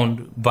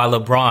dethroned by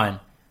LeBron.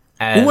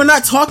 But we're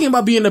not talking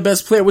about being the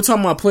best player. We're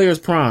talking about player's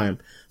prime.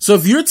 So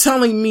if you're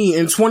telling me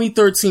in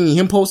 2013,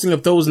 him posting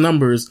up those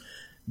numbers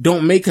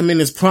don't make him in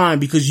his prime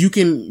because you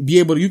can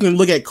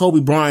look at Kobe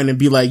Bryant and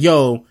be like,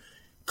 yo,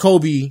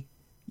 Kobe,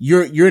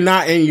 you're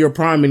not in your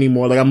prime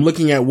anymore. Like, I'm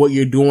looking at what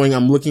you're doing.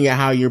 I'm looking at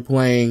how you're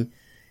playing,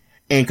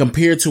 and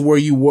compared to where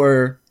you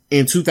were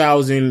in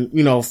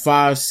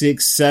 2005,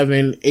 6,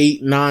 7,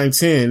 8, 9,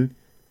 10,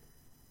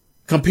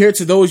 compared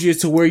to those years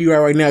to where you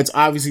are right now, it's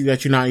obviously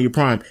that you're not in your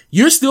prime.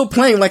 You're still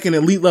playing like an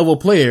elite level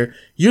player.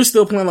 You're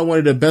still playing like one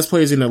of the best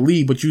players in the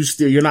league, but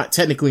you're not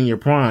technically in your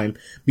prime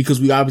because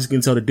we obviously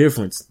can tell the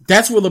difference.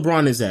 That's where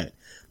LeBron is at.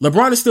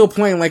 LeBron is still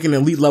playing like an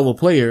elite level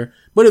player,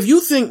 but if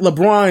you think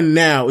LeBron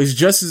now is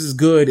just as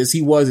good as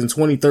he was in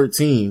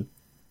 2013,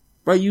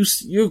 bro,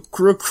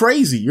 you're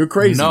crazy. You're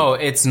crazy. No,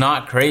 it's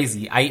not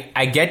crazy.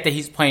 I get that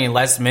he's playing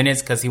less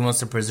minutes because he wants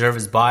to preserve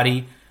his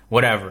body,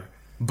 whatever.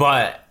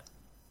 But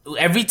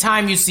every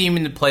time you see him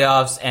in the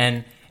playoffs,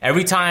 and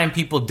every time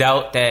people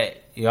doubt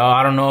that,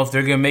 I don't know if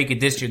they're going to make it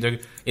this year.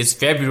 It's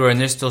February and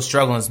they're still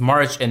struggling. It's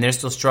March and they're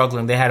still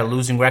struggling. They had a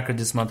losing record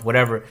this month,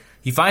 whatever.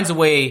 He finds a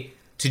way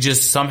to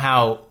just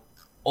somehow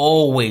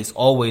always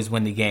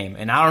win the game.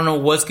 And I don't know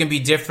what's going to be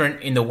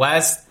different in the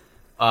West.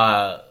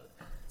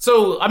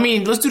 So, I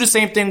mean, let's do the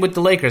same thing with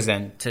the Lakers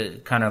then, to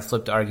kind of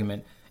flip the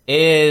argument.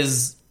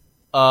 Is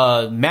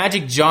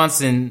Magic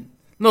Johnson...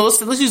 No,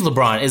 let's use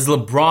LeBron. Is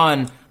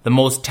LeBron the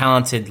most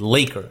talented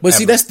Laker? But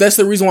see, that's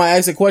the reason why I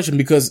asked the question,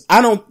 because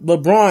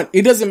LeBron,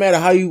 it doesn't matter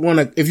how you want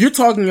to... If you're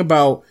talking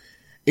about,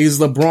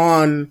 is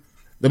LeBron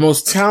the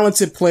most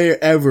talented player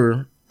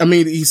ever... I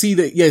mean, is he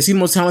the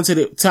most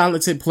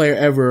talented player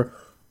ever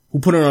who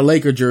put on a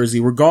Laker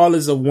jersey,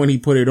 regardless of when he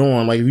put it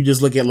on. Like, if you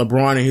just look at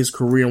LeBron and his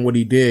career and what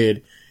he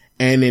did,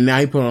 and then now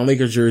he put on a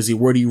Lakers jersey,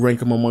 where do you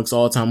rank him amongst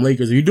all-time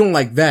Lakers? If you're doing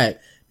like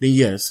that, then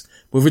yes.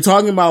 But if we're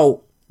talking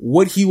about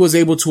what he was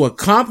able to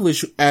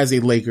accomplish as a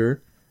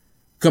Laker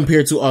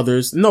compared to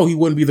others, no, he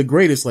wouldn't be the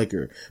greatest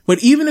Laker.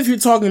 But even if you're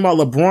talking about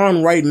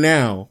LeBron right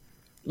now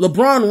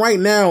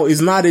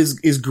is not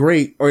as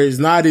great, or is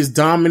not as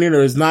dominant,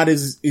 or he's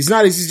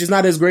just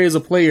not as great as a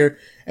player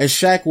as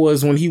Shaq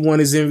was when he won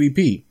his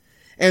MVP.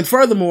 And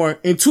furthermore,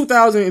 in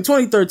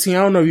 2013, I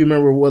don't know if you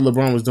remember what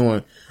LeBron was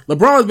doing.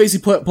 LeBron was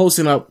basically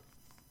posting up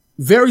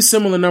very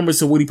similar numbers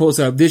to what he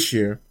posted up this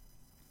year.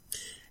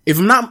 If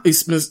I'm not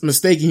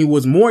mistaken, he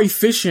was more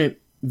efficient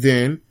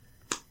then.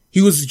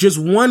 He was just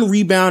 1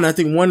 rebound, I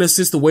think 1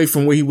 assist away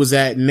from where he was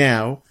at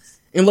now.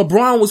 And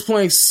LeBron was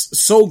playing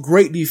so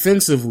great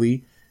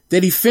defensively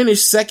that he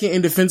finished second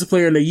in Defensive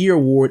Player of the Year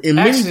award. And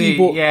many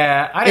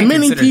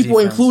people,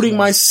 including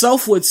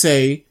myself, would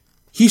say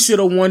he should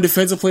have won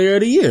Defensive Player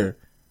of the Year.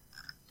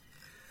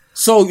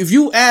 So if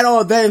you add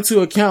all that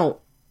into account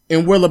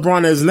and where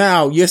LeBron is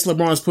now, yes,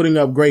 LeBron's putting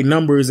up great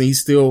numbers and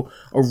he's still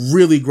a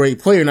really great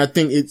player. And I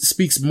think it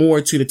speaks more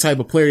to the type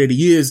of player that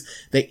he is,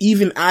 that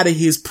even out of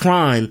his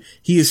prime,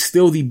 he is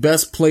still the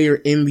best player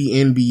in the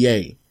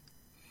NBA.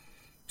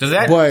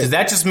 Does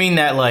that just mean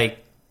that like?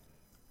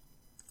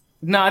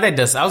 No, that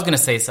does. I was gonna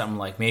say something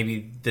like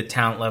maybe the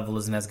talent level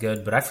isn't as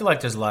good, but I feel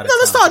like there's a lot of. No,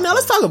 let's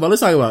talk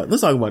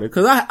about it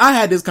because I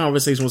had this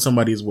conversation with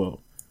somebody as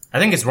well. I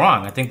think it's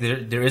wrong. I think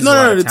there is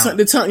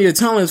the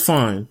talent is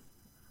fine.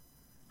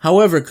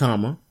 However,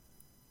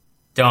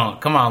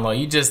 don't come on, Lo.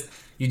 You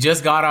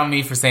just got on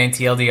me for saying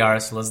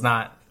TLDR, so let's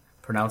not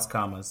pronounce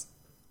commas.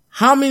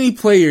 How many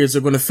players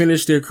are going to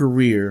finish their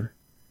career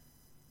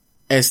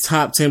as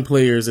top 10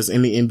 players that's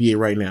in the NBA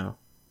right now?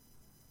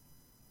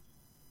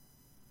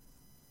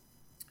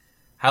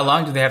 How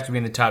long do they have to be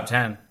in the top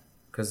 10?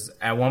 Because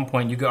at one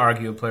point you could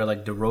argue a player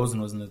like DeRozan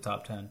was in the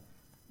top 10.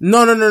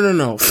 No.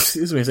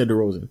 This man said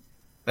DeRozan.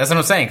 That's what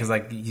I'm saying. Because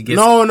like you get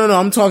no.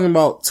 I'm talking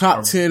about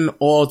top 10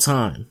 all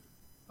time.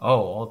 Oh,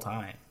 all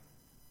time.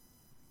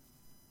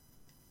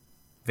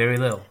 Very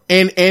little.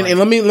 And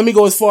let me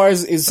go as far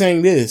as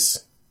saying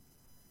this.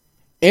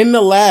 In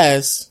the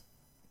last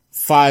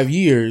 5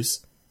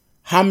 years,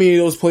 how many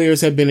of those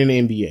players have been in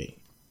the NBA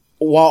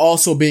while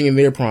also being in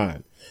their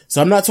prime?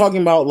 So I'm not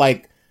talking about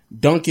like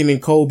Duncan and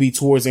Kobe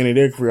towards the end of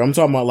their career. I'm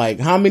talking about like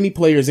how many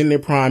players in their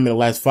prime in the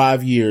last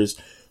 5 years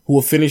who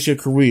will finish their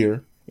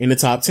career in the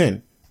top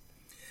 10.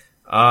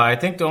 I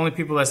think the only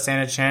people that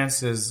stand a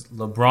chance is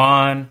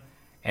LeBron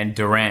and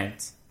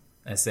Durant.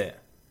 That's it.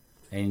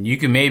 And you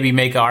can maybe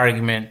make an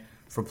argument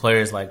for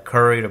players like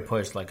Curry to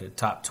push like a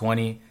top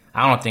 20.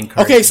 I don't think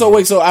Curry. Okay, so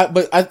wait,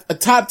 but a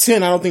top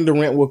 10, I don't think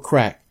Durant will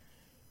crack.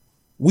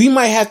 We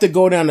might have to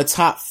go down to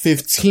top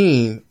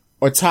 15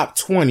 or top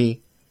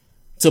 20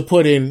 to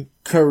put in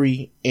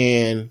Curry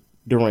and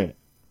Durant,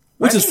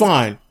 which is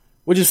fine.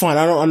 It's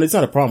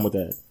not a problem with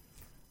that.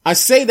 I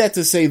say that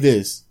to say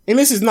this, and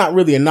this is not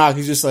really a knock.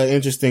 It's just an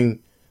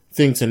interesting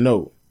thing to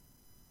note.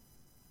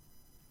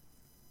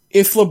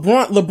 If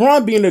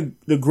LeBron being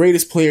the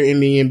greatest player in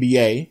the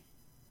NBA,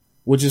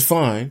 which is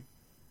fine.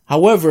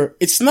 However,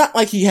 it's not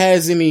like he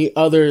has any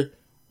other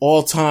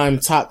all-time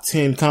top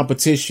 10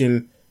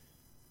 competition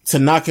to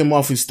knock him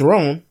off his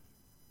throne.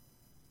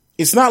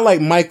 It's not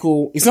like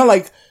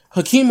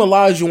Hakeem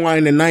Olajuwon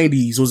in the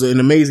 90s was an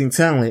amazing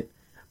talent,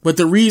 but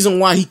the reason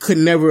why he could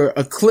never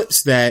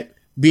eclipse that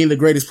being the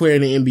greatest player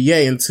in the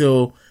NBA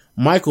until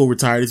Michael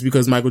retired is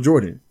because Michael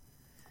Jordan.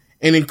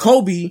 And then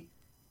Kobe,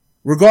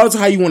 regardless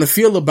of how you want to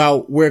feel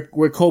about where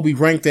Kobe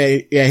ranked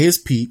at his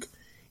peak,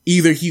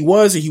 either he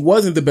was or he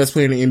wasn't the best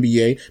player in the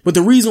NBA. But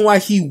the reason why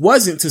he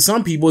wasn't to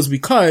some people is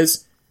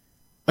because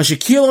of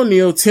Shaquille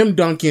O'Neal, Tim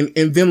Duncan,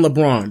 and then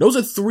LeBron. Those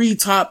are 3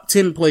 top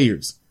 10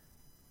 players.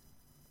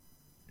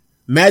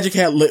 Magic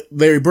had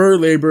Larry Bird.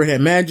 Larry Bird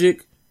had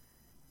Magic.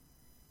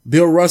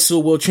 Bill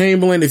Russell, Will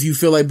Chamberlain, if you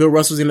feel like Bill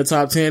Russell's in the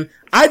top 10.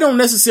 I don't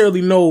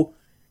necessarily know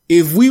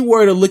if we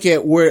were to look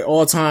at where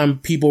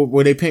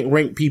they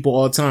rank people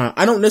all time.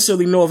 I don't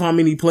necessarily know of how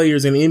many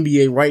players in the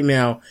NBA right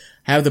now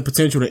have the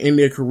potential to end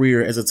their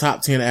career as a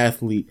top 10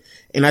 athlete.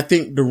 And I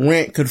think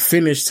Durant could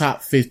finish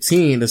top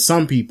 15 to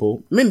some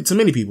people, to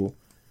many people.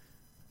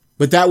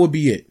 But that would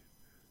be it.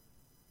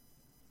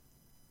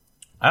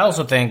 I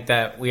also think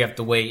that we have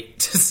to wait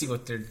to see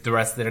what the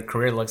rest of their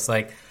career looks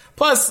like.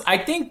 Plus, I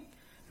think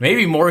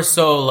maybe more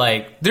so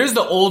like there's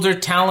the older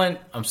talent.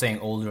 I'm saying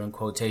older in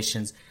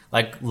quotations,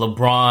 like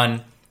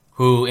LeBron,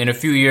 who in a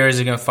few years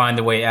are going to find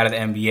their way out of the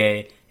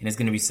NBA and it's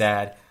going to be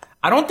sad.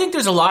 I don't think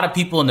there's a lot of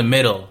people in the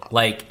middle,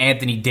 like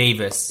Anthony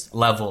Davis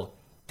level,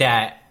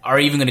 that are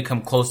even going to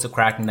come close to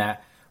cracking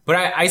that. But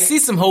I see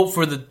some hope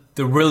for the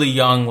really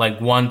young, like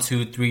 1,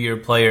 2, 3 year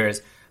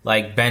players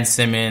like Ben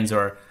Simmons,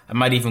 or I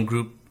might even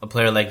group a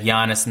player like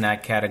Giannis in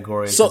that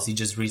category because he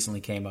just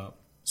recently came up.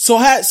 So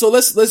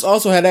let's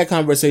also have that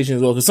conversation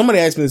as well, because somebody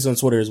asked me this on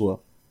Twitter as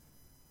well.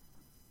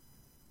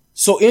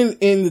 So in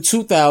the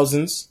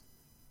 2000s,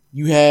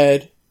 you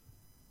had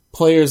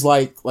players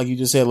like you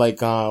just said,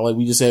 like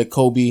we just said,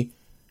 Kobe,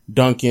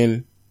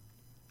 Duncan,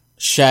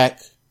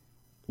 Shaq,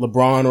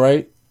 LeBron,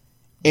 right?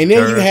 And then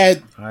Dirk, you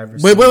had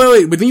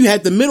wait, but then you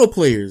had the middle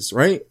players,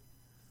 right?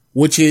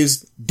 Which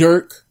is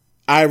Dirk,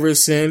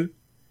 Iverson,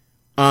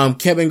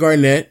 Kevin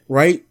Garnett,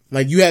 right?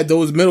 Like you had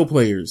those middle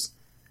players.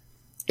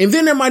 And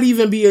then there might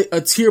even be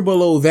a tier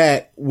below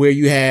that where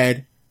you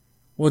had,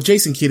 well,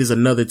 Jason Kidd is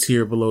another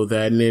tier below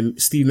that, and then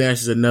Steve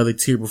Nash is another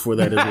tier before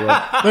that as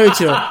well. Let me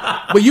chill.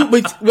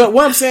 But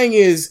what I'm saying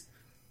is,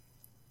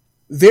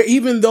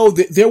 even though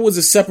there was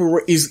a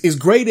separate, as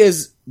great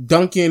as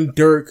Duncan,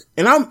 Dirk,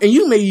 and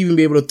you may even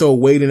be able to throw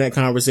Wade in that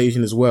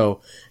conversation as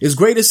well. As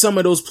great as some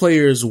of those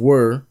players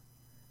were,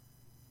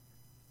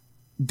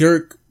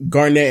 Dirk,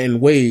 Garnett, and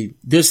Wade,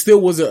 there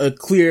still was a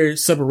clear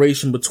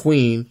separation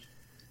between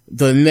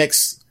the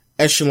next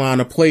echelon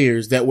of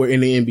players that were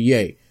in the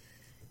NBA.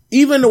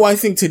 Even though I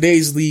think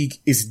today's league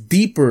is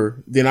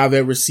deeper than I've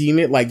ever seen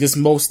it, like just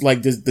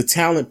the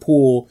talent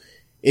pool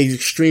is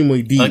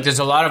extremely deep. Like there's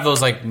a lot of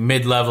those like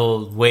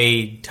mid-level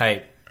Wade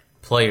type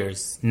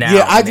players now.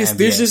 Yeah,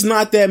 there's just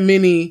not that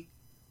many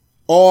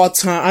all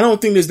time. I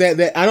don't think there's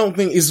that I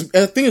think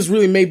it's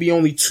really maybe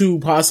only 2,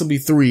 possibly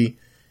 3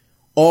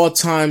 all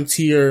time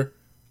tier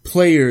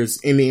players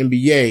in the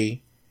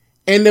NBA.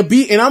 And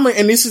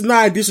this is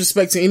not a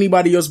disrespect to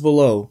anybody else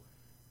below,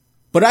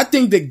 but I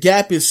think the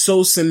gap is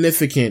so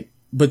significant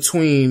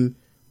between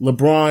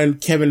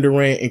LeBron, Kevin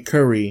Durant, and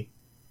Curry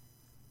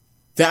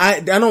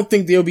that I don't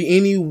think there'll be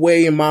any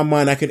way in my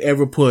mind I could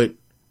ever put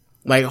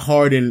like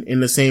Harden in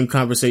the same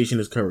conversation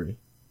as Curry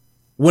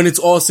when it's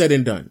all said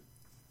and done.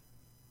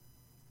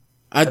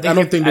 I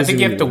don't think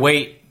you have to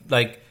wait.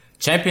 Like,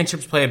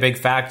 championships play a big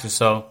factor,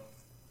 so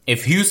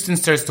if Houston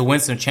starts to win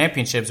some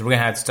championships, we're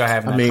gonna have to start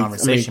having that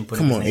conversation.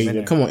 Come on,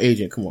 Agent. Come on.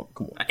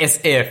 It's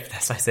if.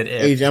 That's why I said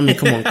if. Agent,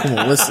 come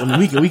on.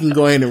 We can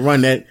go ahead and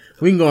run that.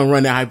 We can go and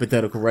run that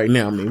hypothetical right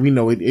now. We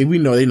know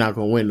they're not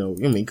gonna win though.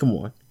 Come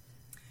on.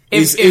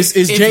 It's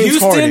James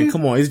Harden.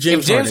 Come on, it's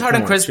James Harden. If James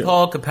Harden, Chris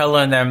Paul,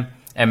 Capella, and them,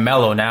 and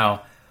Melo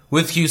now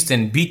with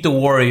Houston beat the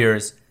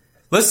Warriors.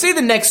 Let's say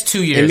the next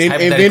 2 years,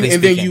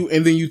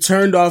 and then you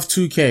turned off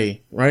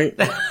 2K, right?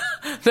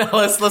 No,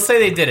 let's say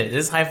they did it.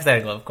 This is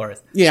hypothetical, of course.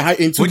 Yeah,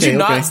 in 2K, would you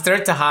not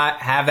start to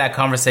have that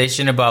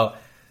conversation about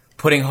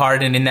putting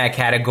Harden in that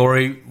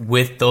category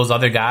with those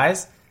other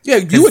guys? Yeah,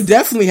 you would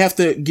definitely have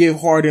to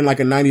give Harden like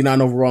a 99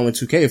 overall in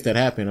 2K if that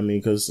happened.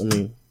 Because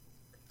that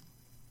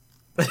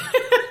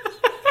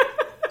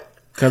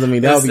would be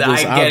just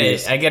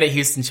obvious. I get it.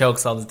 Houston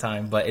chokes all the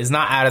time, but it's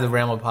not out of the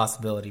realm of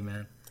possibility,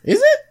 man. Is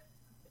it?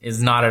 It's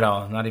not at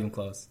all. Not even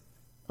close.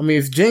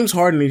 If James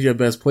Harden is your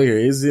best player,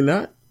 is it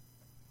not?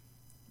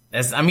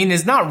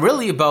 It's not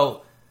really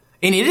about,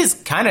 and it is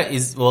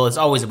it's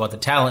always about the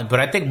talent, but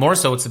I think more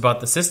so it's about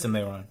the system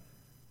they run.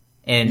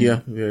 And yeah,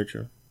 very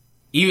true.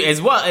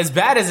 As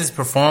bad as it's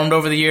performed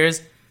over the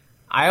years,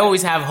 I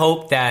always have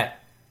hope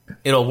that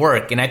it'll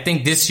work. And I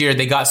think this year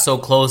they got so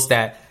close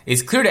that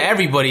it's clear to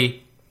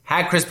everybody,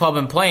 had Chris Paul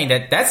been playing,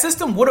 that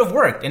system would have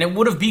worked and it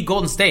would have beat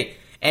Golden State.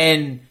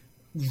 And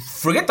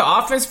forget the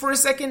offense for a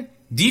second.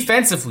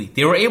 Defensively,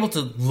 they were able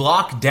to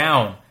lock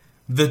down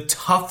the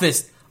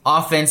toughest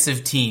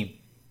offensive team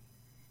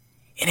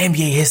in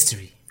NBA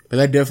history. But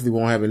that definitely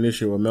won't have an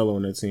issue with Melo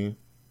on that team.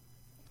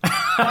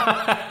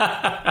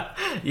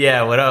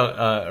 Yeah,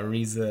 without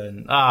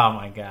Ariza. Oh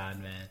my God,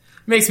 man.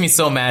 Makes me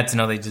so mad to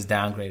know they just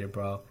downgraded,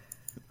 bro.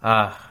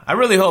 I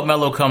really hope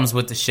Melo comes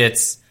with the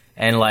shits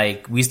and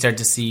we start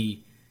to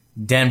see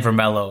Denver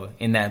Melo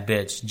in that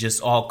bitch.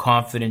 Just all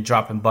confident,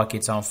 dropping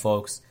buckets on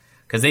folks.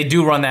 Because they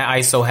do run that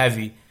ISO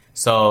heavy.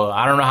 So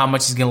I don't know how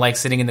much he's going to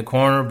sitting in the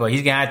corner, but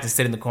he's going to have to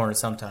sit in the corner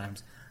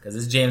sometimes. Because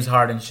it's James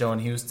Harden show in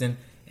Houston,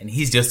 and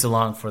he's just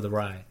along for the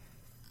ride.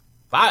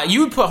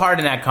 You would put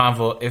Harden in that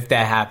convo if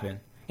that happened.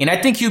 And I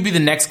think he would be the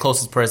next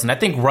closest person. I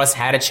think Russ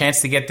had a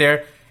chance to get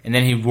there, and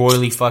then he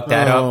royally fucked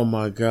that up. Oh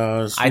my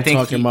gosh.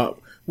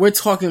 We're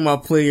talking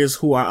about players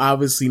who are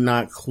obviously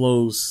not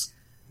close.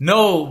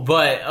 No,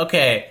 but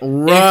okay.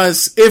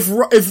 Russ, if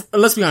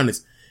let's be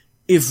honest.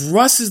 If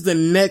Russ is the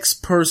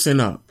next person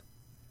up,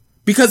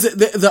 because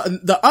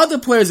the other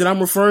players that I'm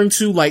referring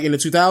to, in the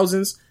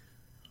 2000s,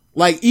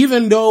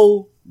 even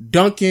though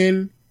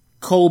Duncan,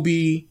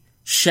 Kobe,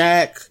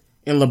 Shaq,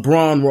 and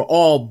LeBron were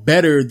all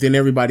better than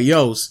everybody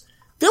else,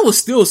 there was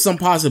still some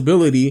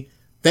possibility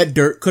that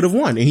Dirk could have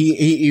won, and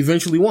he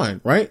eventually won,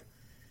 right?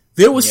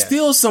 There was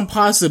still some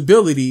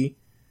possibility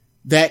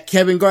that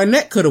Kevin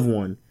Garnett could have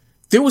won.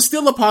 There was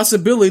still a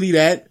possibility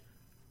that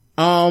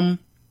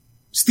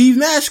Steve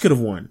Nash could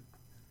have won.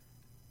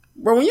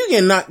 Bro, when you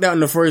get knocked out in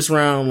the first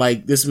round,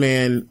 this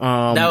man,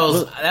 that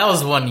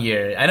was 1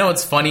 year. I know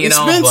it's funny and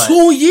all, but it's been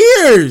 2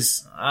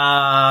 years.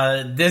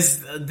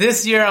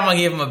 This year I'm gonna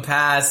give him a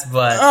pass,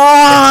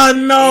 but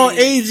no,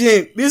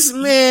 Agent, this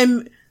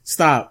man,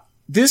 stop.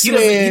 He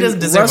doesn't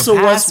deserve a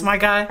pass, my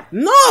guy.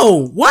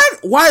 No, what?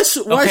 Why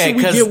should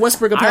we give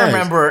Westbrook a pass?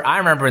 I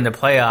remember in the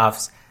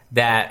playoffs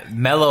that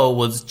Melo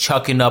was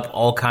chucking up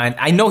all kinds.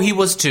 I know he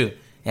was too,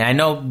 and I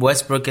know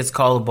Westbrook gets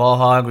called a ball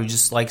hog or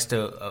just likes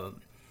to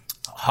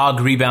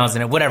hog rebounds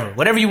and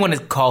whatever you want to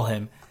call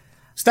him.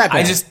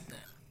 I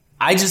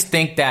just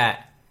think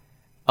that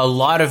a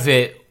lot of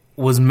it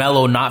was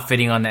Melo not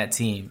fitting on that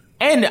team.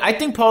 And I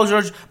think Paul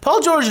George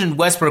and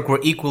Westbrook were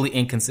equally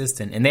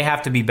inconsistent, and they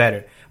have to be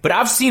better. But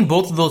I've seen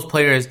both of those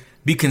players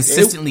be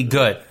consistently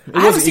good. I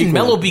haven't seen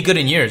Melo be good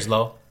in years,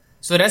 Lo.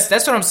 So that's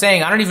what I'm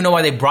saying. I don't even know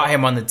why they brought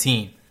him on the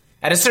team.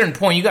 At a certain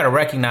point, you got to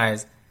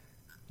recognize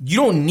you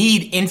don't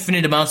need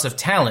infinite amounts of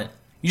talent.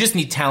 You just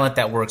need talent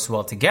that works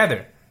well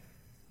together.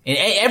 And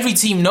every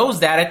team knows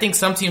that. I think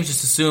some teams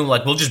just assume,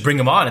 we'll just bring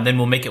him on and then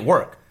we'll make it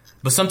work.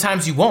 But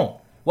sometimes you won't.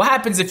 What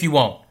happens if you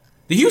won't?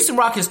 The Houston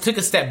Rockets took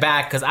a step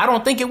back because I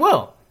don't think it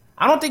will.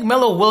 I don't think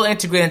Melo will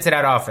integrate into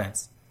that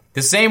offense.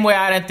 The same way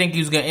I didn't think he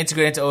was going to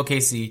integrate into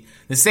OKC.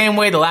 The same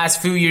way the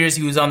last few years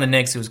he was on the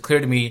Knicks, it was clear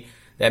to me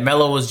that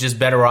Melo was just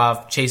better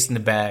off chasing the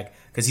bag.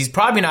 Because he's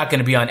probably not going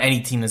to be on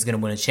any team that's going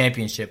to win a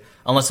championship.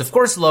 Unless, of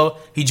course, Lo,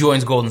 he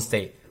joins Golden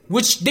State.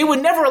 Which they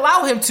would never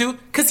allow him to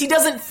because he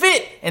doesn't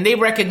fit. And they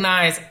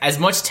recognize as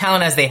much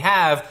talent as they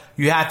have,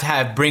 you have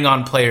to bring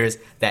on players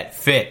that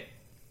fit.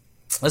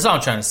 That's all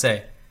I'm trying to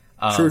say.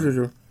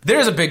 True.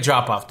 There's a big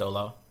drop-off, though,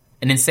 Lo.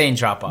 An insane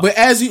drop-off. But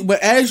as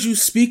you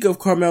speak of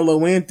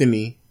Carmelo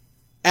Anthony,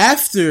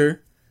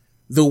 after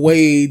the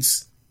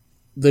Wades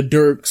the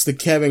Dirks, the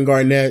Kevin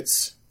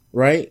Garnetts,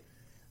 right?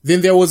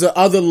 Then there was a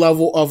other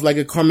level of like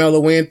a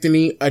Carmelo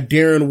Anthony, a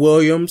Darren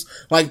Williams,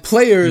 like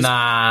players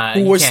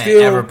who were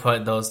still ever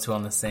put those two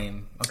on the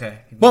same. Okay,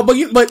 but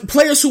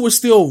players who were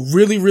still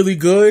really, really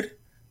good.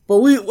 But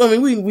we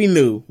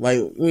knew, like,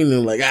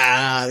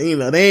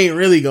 they ain't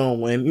really gonna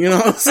win. You know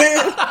what I'm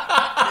saying?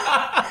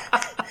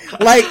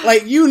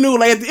 like you knew,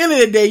 like at the end of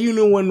the day, you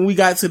knew when we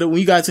got to the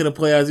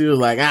playoffs, you was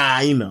like,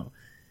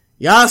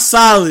 y'all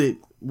solid,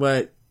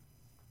 but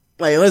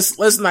like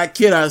let's not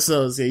kid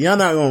ourselves here. Y'all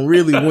not gonna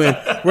really win,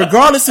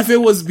 regardless if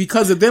it was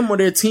because of them or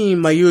their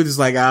team. Like you were just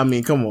like,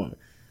 come on.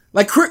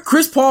 Like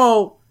Chris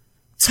Paul,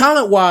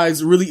 talent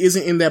wise, really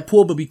isn't in that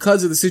pool, but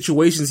because of the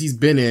situations he's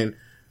been in,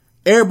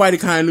 everybody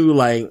kind of knew,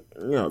 like,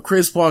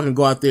 Chris Paul can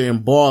go out there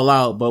and ball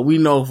out, but we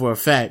know for a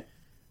fact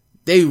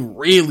they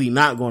really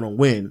not gonna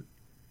win.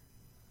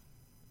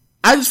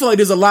 I just feel like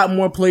there's a lot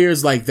more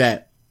players like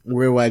that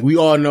where like we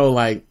all know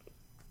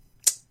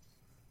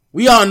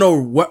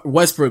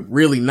Westbrook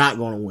really not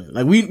gonna win.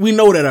 Like we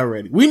know that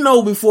already. We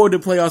know before the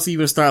playoffs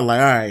even start, like,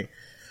 all right,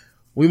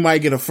 we might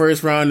get a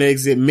first round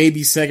exit,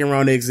 maybe second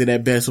round exit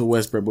at best with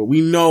Westbrook, but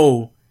we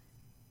know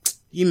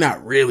he's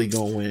not really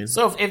gonna win.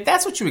 So if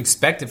that's what you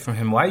expected from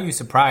him, why are you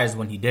surprised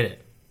when he did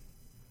it?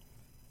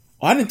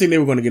 I didn't think they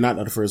were gonna get knocked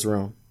out of the first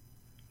round.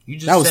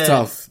 That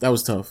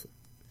was tough.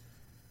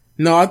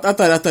 No, I thought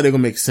they were gonna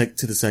make it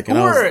to the second.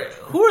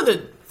 Who are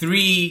the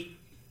three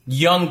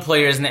young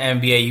players in the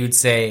NBA you'd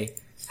say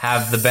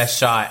have the best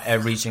shot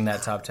at reaching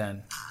that top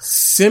 10?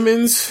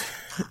 Simmons,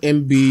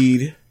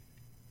 Embiid.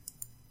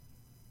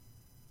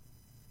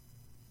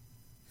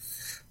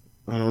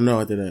 I don't know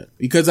after that,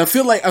 because I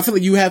feel like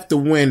you have to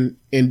win,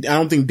 and I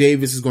don't think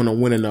Davis is going to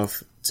win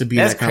enough to be.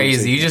 That's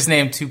crazy. You just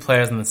named two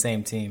players on the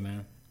same team,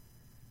 man.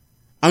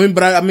 I didn't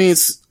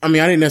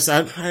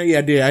necessarily.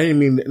 I didn't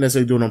mean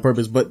necessarily do it on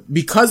purpose, but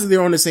because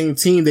they're on the same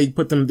team, they're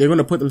going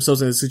to put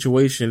themselves in a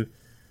situation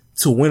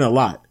to win a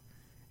lot,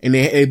 and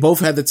they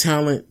both have the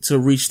talent to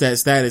reach that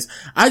status.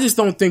 I just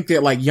don't think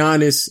that like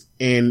Giannis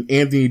and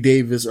Anthony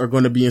Davis are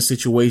going to be in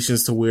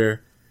situations to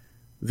where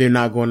they're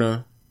not going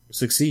to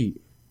succeed.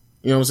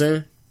 You know what I'm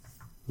saying?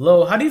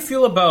 Lo, how do you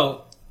feel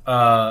about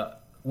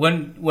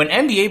when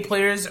NBA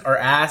players are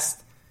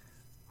asked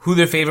who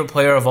their favorite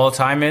player of all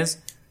time is?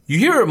 You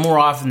hear it more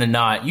often than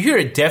not. You hear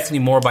it definitely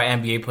more by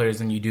NBA players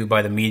than you do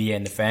by the media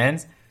and the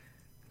fans.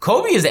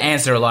 Kobe is the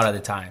answer a lot of the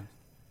time.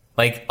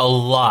 Like a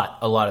lot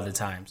of the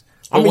times.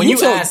 But you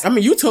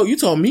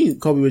told me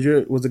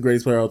Kobe was the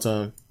greatest player of all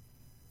time.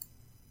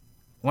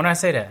 When I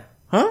say that?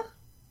 Huh?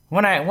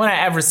 When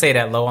I ever say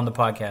that, Lo, on the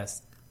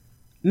podcast?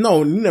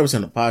 No, you never said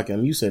on the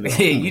podcast. You said it.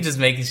 You just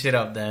making shit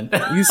up then.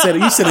 You said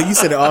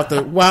it off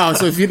the... Wow,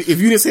 so if you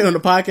didn't say it on the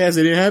podcast,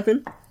 it didn't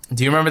happen?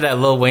 Do you remember that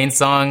Lil Wayne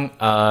song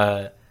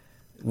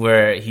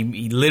where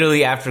he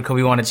literally, after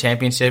Kobe won a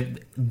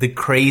championship,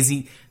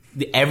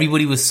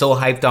 everybody was so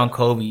hyped on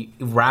Kobe.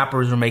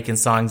 Rappers were making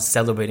songs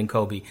celebrating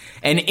Kobe.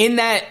 And in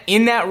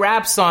that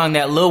rap song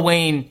that Lil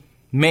Wayne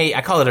made,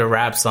 I call it a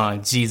rap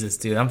song. Jesus,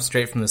 dude, I'm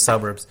straight from the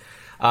suburbs.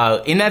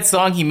 In that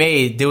song he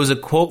made, there was a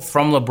quote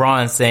from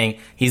LeBron saying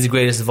he's the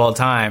greatest of all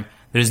time.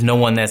 There's no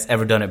one that's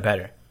ever done it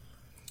better.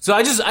 So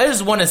I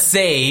just want to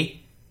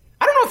say,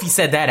 I don't know if he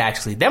said that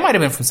actually. That might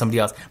have been from somebody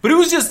else. But it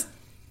was just,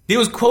 there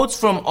was quotes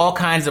from all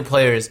kinds of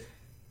players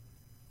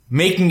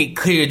making it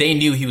clear they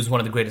knew he was one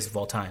of the greatest of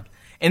all time.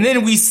 And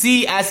then we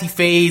see as he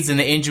fades and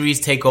the injuries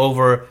take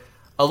over,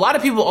 a lot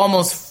of people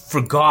almost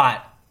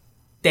forgot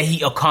that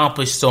he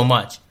accomplished so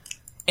much.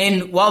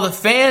 And while the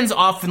fans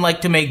often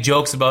like to make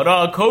jokes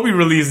about, Kobe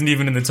really isn't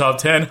even in the top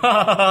 10.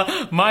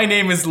 My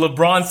name is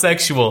LeBron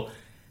Sexual.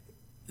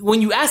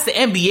 When you ask the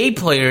NBA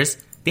players,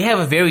 they have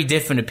a very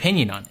different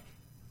opinion on it.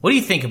 What do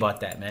you think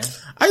about that, man?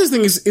 I just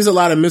think it's a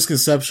lot of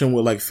misconception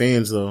with like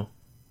fans, though.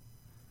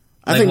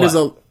 I think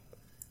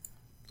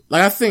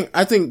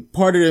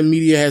part of the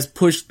media has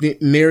pushed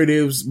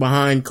narratives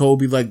behind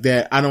Kobe like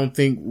that I don't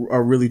think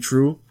are really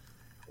true,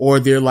 or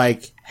they're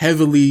like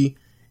heavily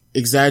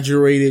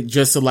exaggerated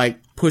just to like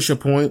push a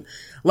point.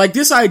 Like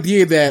this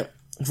idea that,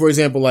 for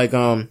example, like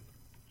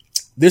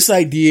this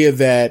idea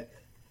that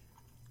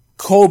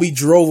Kobe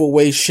drove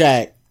away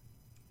Shaq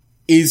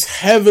is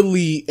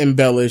heavily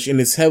embellished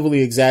and it's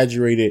heavily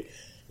exaggerated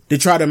to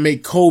try to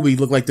make Kobe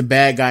look like the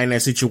bad guy in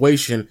that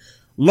situation,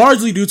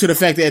 largely due to the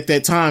fact that at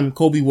that time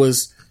Kobe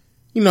was,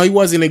 he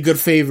wasn't in good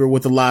favor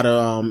with a lot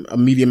of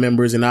media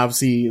members and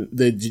obviously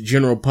the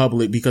general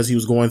public because he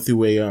was going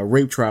through a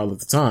rape trial at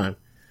the time.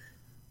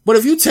 But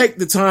if you take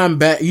the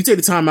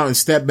time out and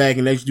step back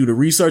and actually do the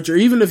research, or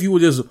even if you were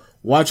just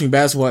watching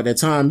basketball at that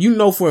time, you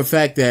know for a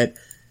fact that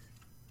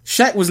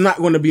Shaq was not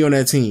going to be on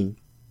that team.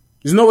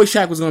 There's no way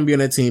Shaq was going to be on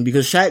that team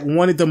because Shaq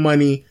wanted the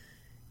money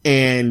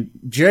and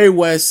Jerry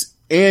West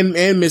and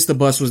Mr.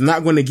 Bus was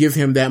not going to give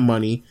him that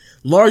money,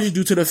 largely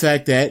due to the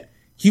fact that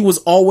he was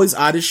always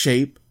out of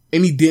shape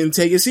and he didn't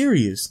take it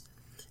serious.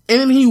 And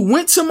then he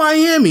went to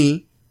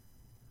Miami,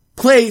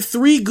 played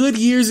 3 good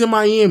years in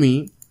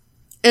Miami,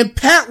 and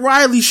Pat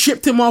Riley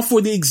shipped him off for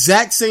the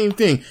exact same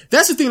thing.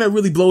 That's the thing that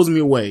really blows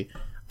me away.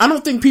 I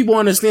don't think people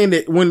understand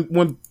that when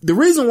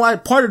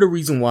part of the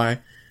reason why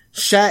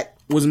Shaq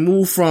was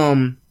moved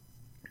from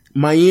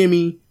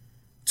Miami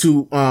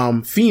to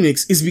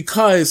Phoenix is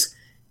because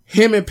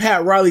him and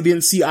Pat Riley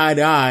didn't see eye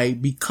to eye,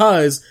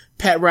 because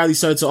Pat Riley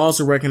started to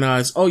also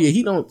recognize, oh yeah,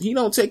 he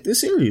don't take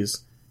this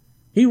serious.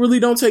 He really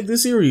don't take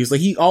this serious.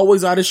 Like, he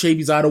always out of shape,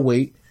 he's out of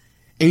weight.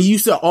 And he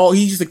used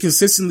to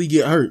consistently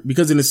get hurt,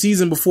 because in the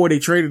season before they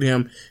traded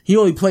him, he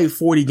only played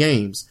 40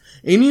 games.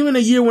 And even a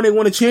year when they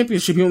won a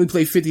championship, he only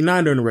played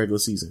 59 during the regular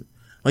season.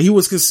 Like, he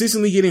was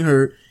consistently getting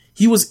hurt.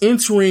 He was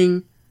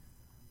entering,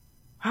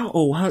 I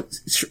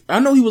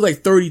know he was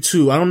like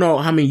 32. I don't know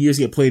how many years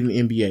he had played in the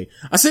NBA.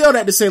 I say all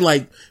that to say,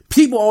 like,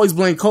 people always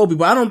blame Kobe,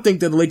 but I don't think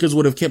that the Lakers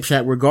would have kept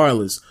Shaq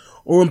regardless.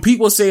 Or when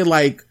people say,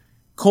 like,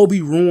 Kobe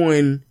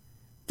ruined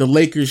the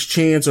Lakers'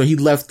 chance, or he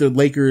left the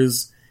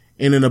Lakers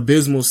in an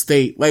abysmal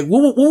state. Like,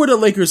 what were the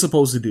Lakers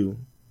supposed to do?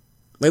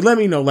 Like, let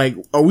me know. Like,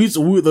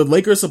 were the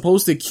Lakers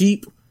supposed to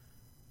keep,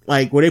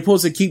 like, were they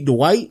supposed to keep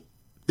Dwight?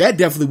 That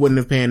definitely wouldn't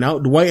have panned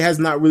out. Dwight has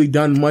not really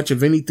done much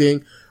of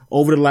anything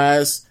over the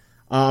last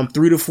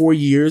 3 to 4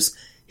 years.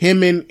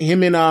 Him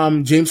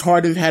and James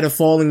Harden had a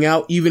falling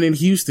out, even in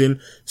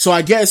Houston. So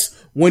I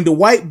guess when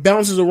Dwight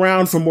bounces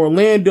around from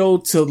Orlando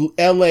to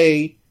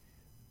LA,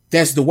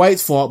 that's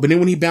Dwight's fault. But then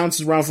when he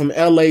bounces around from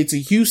LA to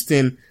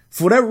Houston,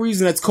 for whatever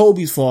reason, that's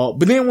Kobe's fault.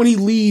 But then when he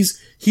leaves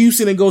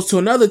Houston and goes to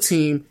another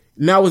team,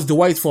 now it's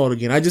Dwight's fault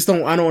again. I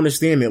don't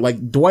understand it.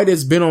 Like, Dwight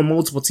has been on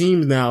multiple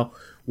teams now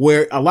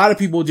where a lot of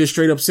people just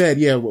straight up said,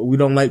 yeah, we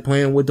don't like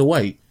playing with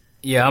Dwight.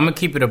 Yeah, I'm going to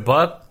keep it a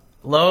buck.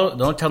 Lo,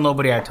 don't tell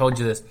nobody I told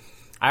you this.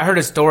 I heard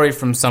a story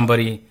from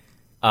somebody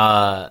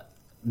that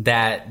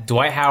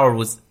Dwight Howard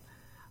was...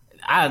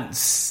 let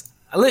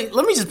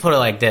me just put it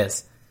like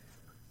this.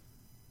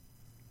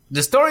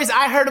 The stories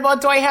I heard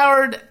about Dwight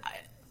Howard,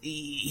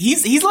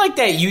 he's like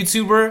that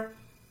YouTuber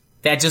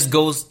that just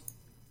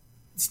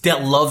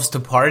that loves to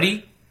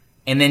party,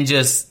 and then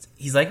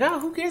he's like, oh,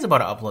 who cares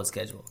about an upload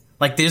schedule?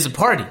 Like, there's a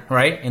party,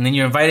 right? And then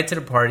you're invited to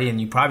the party, and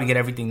you probably get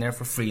everything there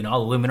for free, and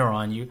all the women are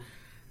on you.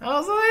 I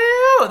was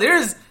like,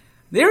 yo,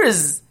 there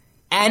is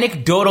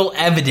anecdotal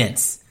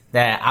evidence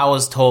that I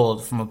was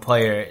told from a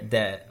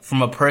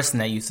person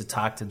that used to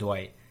talk to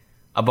Dwight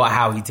about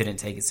how he didn't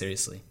take it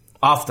seriously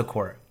off the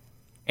court.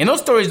 And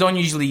those stories don't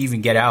usually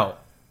even get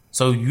out.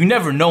 So you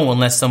never know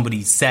unless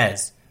somebody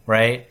says,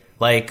 right?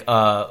 Like,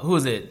 who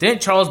is it?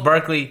 Didn't Charles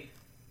Barkley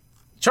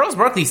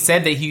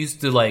said that he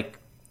used to, like,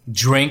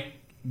 drink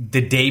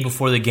the day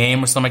before the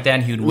game or something like that,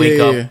 and he would wake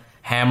up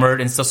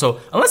hammered and stuff. So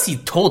unless he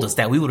told us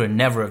that, we would have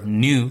never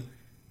knew.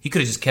 He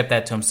could have just kept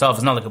that to himself.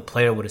 It's not like a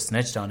player would have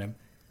snitched on him.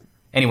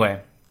 Anyway,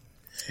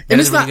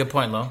 that's a really good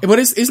point, Lo. But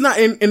it's not.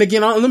 And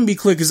again, let me be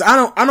clear, because I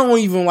don't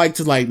even like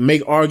to, like,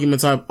 make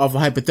arguments off a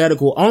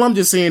hypothetical. All I'm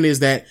just saying is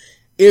that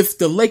if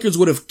the Lakers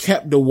would have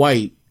kept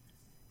Dwight,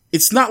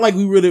 it's not like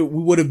we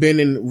would have been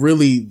in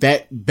really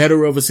that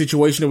better of a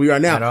situation than we are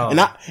now. At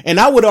all. And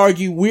I would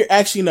argue we're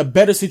actually in a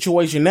better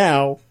situation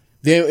now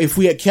than if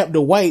we had kept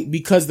Dwight,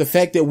 because the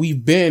fact that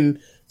we've been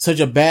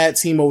such a bad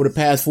team over the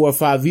past 4 or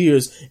 5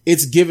 years,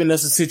 it's given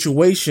us a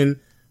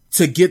situation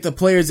to get the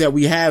players that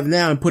we have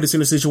now and put us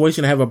in a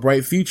situation to have a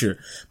bright future.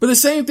 But the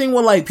same thing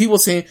with, like, people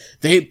saying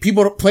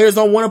players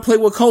don't want to play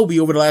with Kobe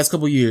over the last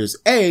couple of years.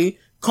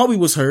 Kobe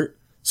was hurt.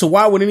 So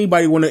why would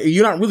anybody want to,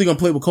 you're not really going to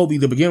play with Kobe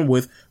to begin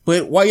with,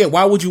 but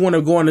why would you want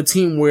to go on a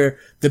team where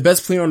the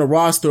best player on the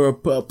roster, or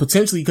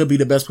potentially could be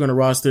the best player on the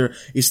roster,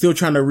 is still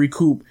trying to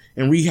recoup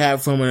and rehab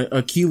from an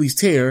Achilles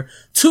tear?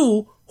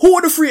 2, who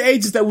are the free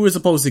agents that we were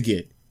supposed to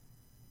get?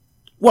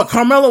 What,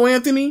 Carmelo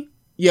Anthony?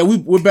 Yeah,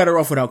 we're better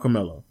off without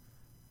Carmelo.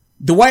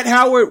 Dwight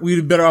Howard, we'd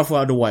be better off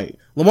without Dwight.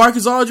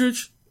 LaMarcus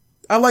Aldridge,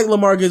 I like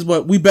LaMarcus,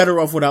 but we better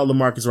off without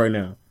LaMarcus right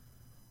now.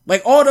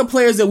 Like, all the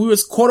players that we were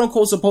quote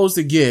unquote supposed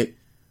to get,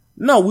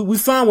 no, we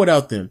fine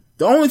without them.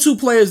 The only 2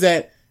 players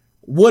that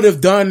would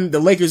have done the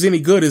Lakers any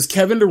good is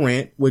Kevin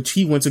Durant, which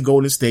he went to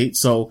Golden State,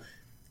 so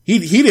he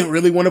didn't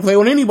really want to play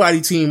on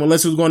anybody's team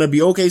unless it was going to be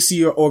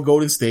OKC or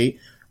Golden State,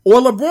 or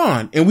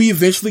LeBron, and we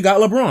eventually got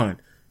LeBron.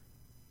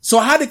 So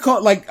how to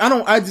call, like, I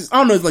don't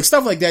know, like,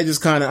 stuff like that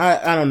just kind of,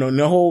 I don't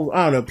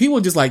know, people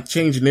just, like,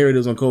 change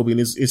narratives on Kobe, and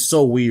it's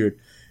so weird.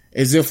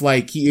 As if,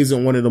 like, he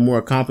isn't one of the more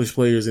accomplished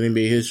players in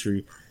NBA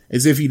history.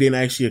 As if he didn't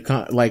actually,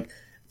 like,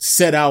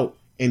 set out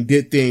and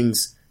did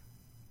things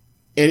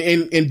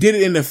and did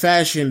it in a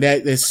fashion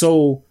that's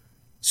so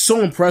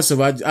impressive.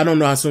 I don't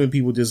know how so many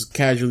people just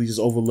casually just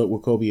overlook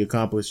what Kobe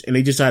accomplished, and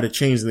they just try to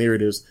change the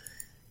narratives.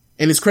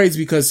 And it's crazy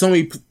because so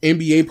many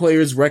NBA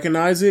players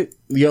recognize it.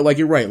 Yeah, like,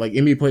 you're right. Like,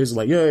 NBA players are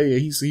like, yeah,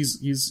 he's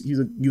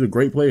a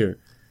great player.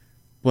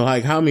 But,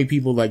 like, how many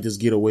people, like, just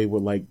get away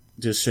with, like,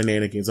 just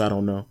shenanigans? I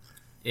don't know.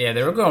 Yeah,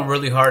 they were going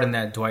really hard in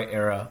that Dwight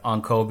era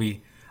on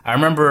Kobe. I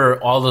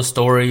remember all those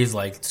stories,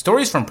 like,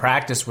 stories from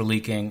practice were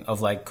leaking of,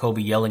 like,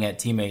 Kobe yelling at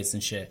teammates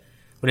and shit.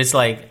 But it's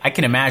like, I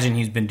can imagine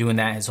he's been doing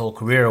that his whole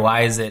career.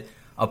 Why is it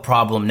a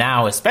problem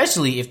now?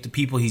 Especially if the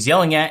people he's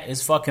yelling at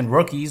is fucking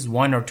rookies,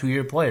 1 or 2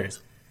 year players.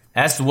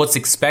 That's what's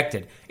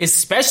expected,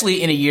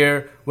 especially in a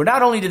year where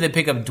not only did they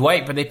pick up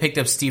Dwight, but they picked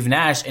up Steve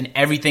Nash, and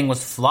everything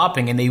was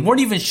flopping, and they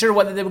weren't even sure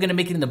whether they were going to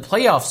make it in the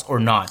playoffs or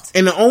not.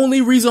 And the only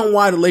reason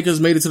why the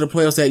Lakers made it to the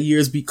playoffs that year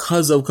is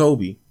because of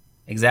Kobe.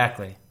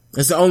 Exactly.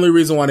 That's the only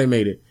reason why they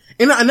made it.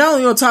 And not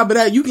only on top of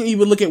that, you can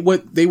even look at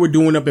what they were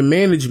doing up in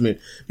management,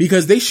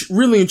 because they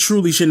really and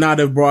truly should not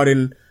have brought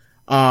in,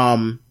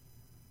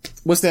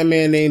 what's that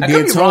man named?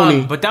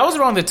 D'Antoni. But that was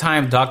around the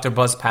time Dr.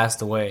 Buzz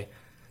passed away.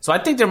 So I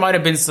think there might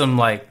have been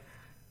some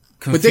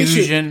confusion. But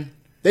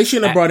they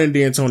shouldn't have brought in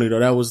D'Antoni though.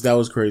 That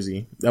was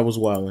crazy. That was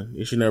wilding.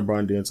 They should never brought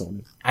in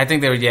D'Antoni. I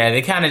think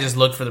they kind of just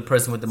looked for the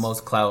person with the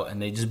most clout,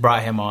 and they just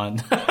brought him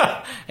on.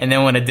 And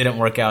then when it didn't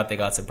work out, they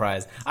got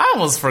surprised. I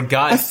almost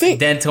forgot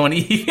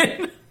D'Antoni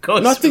even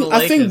coached for the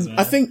Lakers.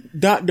 I think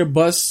Dr.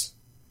 Bus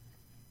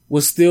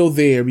was still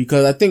there,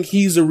 because I think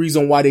he's the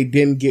reason why they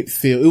didn't get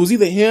Phil. It was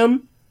either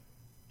him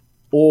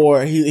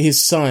or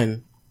his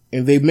son,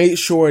 and they made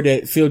sure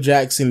that Phil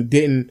Jackson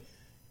didn't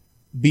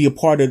be a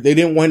part of. They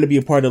didn't want him to be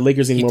a part of the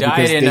Lakers anymore. He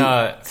died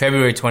in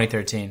February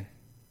 2013.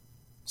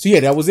 So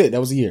yeah, that was it. That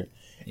was a year,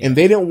 and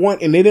they didn't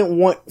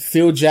want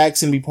Phil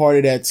Jackson to be part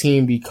of that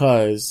team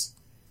because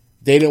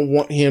they didn't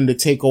want him to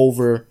take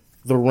over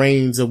the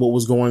reins of what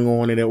was going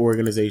on in that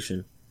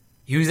organization.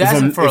 He was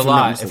asking for a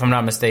lot, if I'm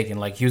not mistaken.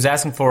 Like, he was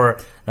asking for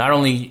not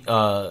only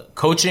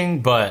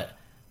coaching, but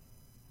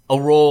a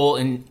role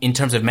in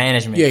terms of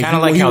management. Yeah, kind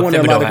of like how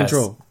Thibodeau has.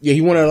 Control. Yeah,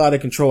 he wanted a lot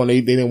of control, and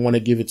they didn't want to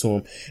give it to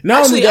him.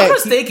 Actually, I'm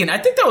mistaken. I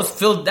think that was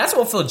Phil. That's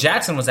what Phil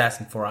Jackson was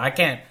asking for. I'm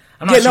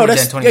not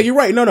sure. Yeah, you're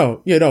right.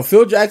 No.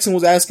 Phil Jackson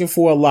was asking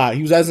for a lot.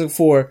 He was asking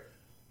for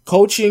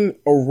coaching,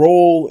 a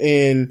role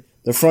in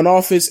the front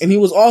office, and he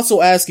was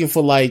also asking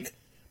for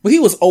but he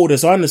was older,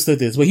 so I understood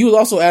this. But he was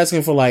also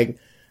asking for I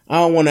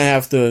don't want to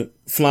have to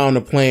fly on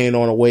the plane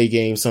on away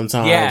games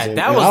sometimes. Yeah,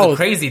 that was the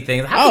crazy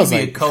thing. How can you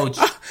be a coach?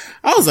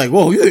 I was like,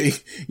 whoa,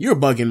 you're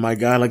bugging, my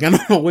guy. I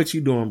don't know what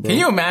you're doing, bro. Can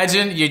you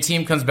imagine your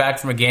team comes back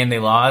from a game they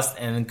lost,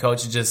 and the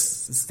coach is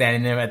just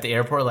standing there at the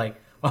airport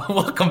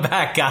welcome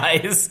back,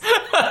 guys.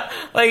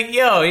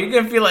 You're going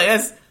to feel like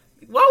that's...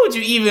 Why would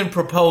you even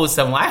propose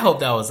something? I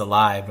hope that was a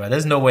lie, bro.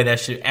 There's no way that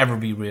should ever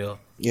be real.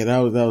 Yeah, that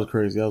was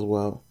crazy. That was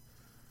wild.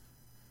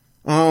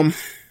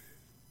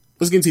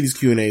 Let's get into these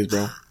Q&As,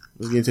 bro.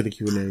 Let's get into the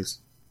Q&As.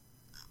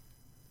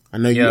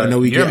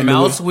 Your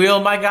mouse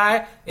wheel, my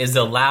guy, is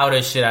the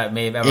loudest shit I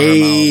may have ever heard in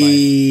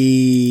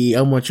my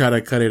life. I'm gonna try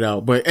to cut it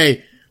out. But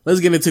hey, let's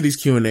get into these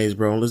Q&As,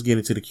 bro. Let's get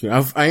into the Q.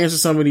 I answered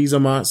some of these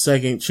on my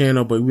second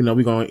channel, but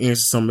we're gonna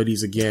answer some of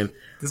these again.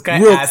 This guy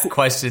asked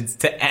questions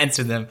to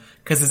answer them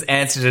because his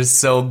answers are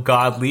so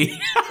godly.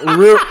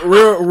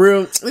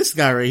 real. This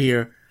guy right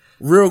here,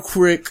 real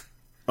quick,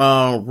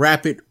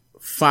 rapid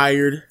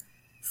fire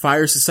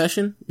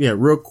succession. Yeah,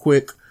 real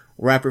quick,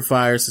 rapid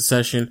fire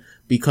succession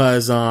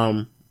because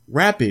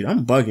rapid.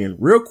 I'm bugging.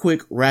 Real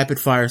quick, rapid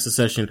fire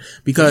succession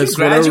because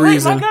for whatever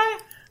reason, my guy?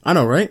 I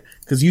know, right?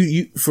 Because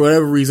you for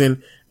whatever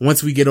reason,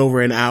 once we get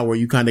over an hour,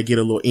 you kind of get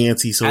a little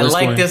antsy. So I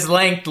like this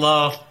length,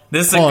 Lo.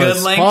 This is a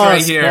good length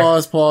right here.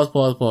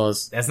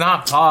 Pause. That's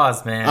not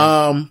pause,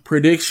 man.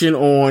 Prediction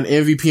on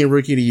MVP and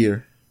Rookie of the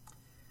Year.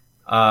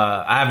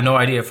 I have no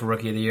idea for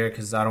Rookie of the Year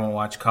because I don't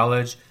watch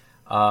college.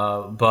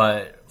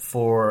 But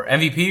for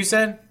MVP, you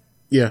said?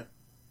 Yeah.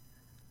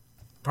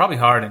 Probably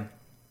Harden.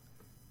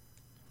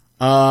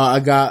 I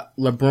got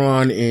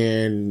LeBron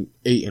and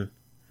Ayton.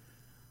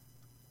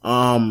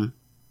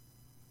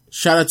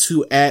 Shout out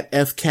to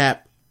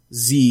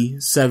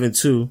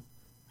 @FCapZ72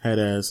 head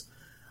as.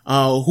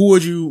 Who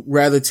would you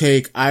rather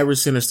take,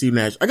 Iverson or Steve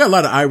Nash? I got a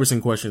lot of Iverson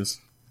questions.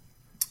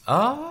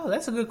 Oh,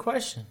 that's a good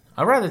question.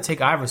 I'd rather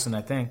take Iverson,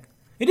 I think.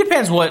 It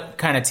depends what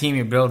kind of team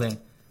you're building.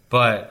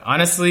 But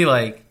honestly,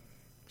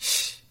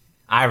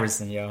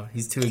 Iverson, yo.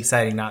 He's too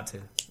exciting not to.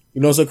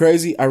 You know what's so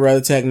crazy? I'd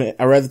rather take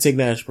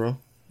Nash, bro.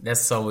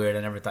 That's so weird.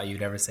 I never thought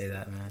you'd ever say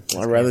that, man.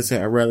 I'd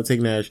rather take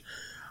Nash.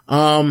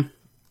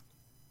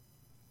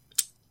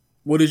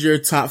 What is your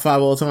top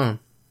 5 all time?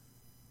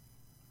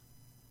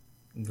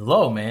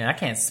 Low, man. I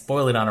can't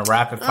spoil it on a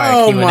rapid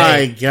fire Q&A. Oh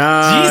my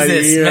god.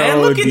 Jesus,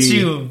 man. Look at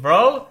you,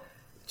 bro.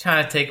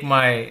 Trying to take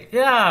my...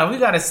 Yeah, we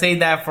got to save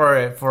that for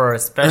a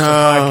special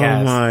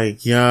podcast. Oh my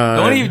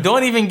god.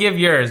 Don't even give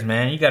yours,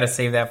 man. You got to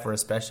save that for a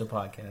special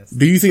podcast.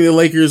 Do you think the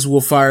Lakers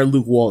will fire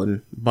Luke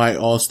Walton by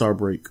All-Star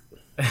break?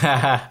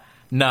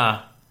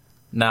 Nah.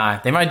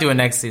 They might do it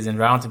next season,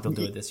 but I don't think they'll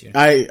do it this year.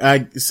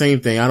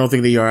 Same thing. I don't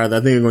think they are either. I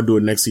think they're going to do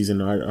it next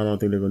season. I don't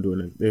think they're going to do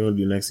it. They're going to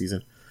do it next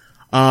season.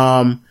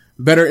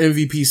 Better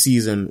MVP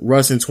season,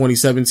 Russ in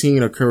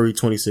 2017 or Curry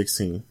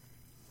 2016?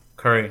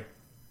 Curry.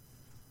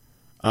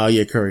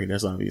 Yeah, Curry.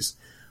 That's obvious.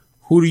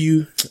 Who do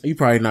you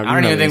probably not.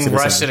 I don't even think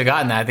Russ should have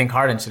gotten that. I think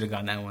Harden should have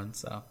gotten that one.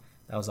 So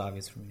that was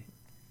obvious for me.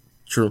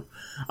 True.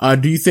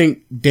 Do you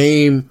think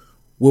Dame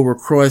will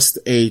request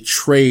a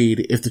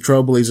trade if the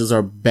Trailblazers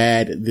are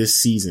bad this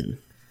season?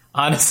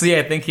 Honestly,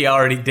 I think he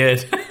already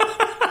did.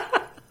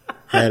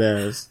 That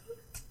ass.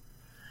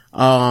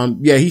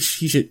 Yeah, he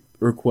should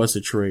request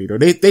a trade, or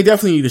they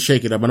definitely need to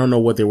shake it up. I don't know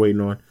what they're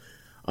waiting on.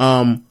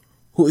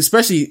 who,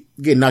 especially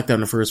getting knocked out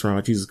in the first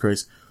round, Jesus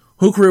Christ.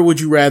 Who career would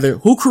you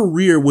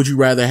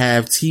rather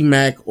have,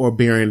 T-Mac or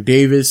Baron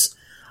Davis?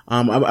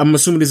 I'm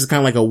assuming this is kind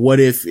of like a what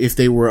if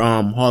they were,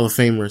 Hall of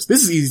Famers.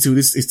 This is easy too.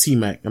 This is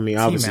T-Mac. I mean,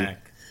 obviously.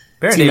 T-Mac.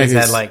 Baron Davis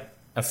had like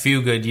a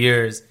few good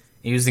years.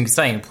 He was an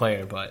exciting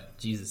player, but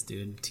Jesus,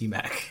 dude.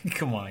 T-Mac.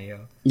 Come on,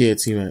 yo. Yeah,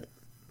 T-Mac.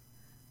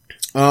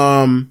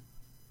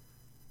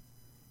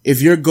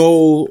 If your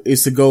goal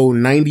is to go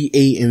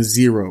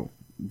 98-0,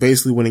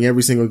 basically winning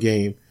every single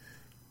game,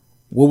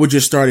 what would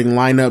your starting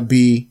lineup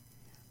be?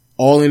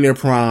 All in their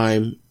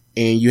prime,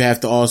 and you have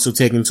to also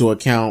take into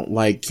account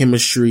like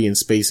chemistry and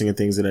spacing and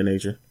things of that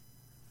nature.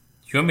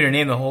 You want me to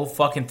name the whole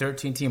fucking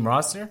 13-team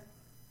roster?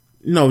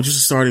 No, just a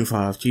starting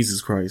five.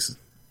 Jesus Christ.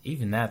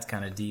 Even that's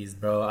kind of D's,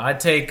 bro.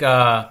 I'd take,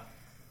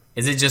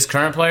 is it just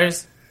current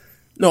players?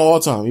 No, all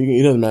time.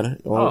 It doesn't matter.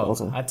 All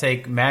time. I'd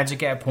take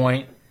Magic at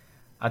point.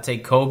 I'd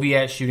take Kobe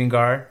at shooting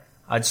guard.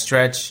 I'd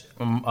stretch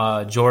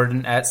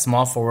Jordan at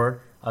small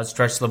forward. I'd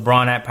stretch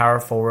LeBron at power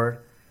forward.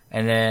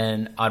 And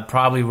then I'd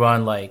probably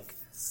run like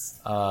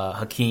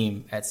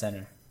Hakeem at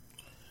center.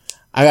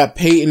 I got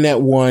Peyton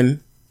at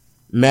 1,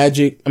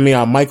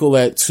 Michael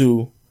at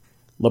 2,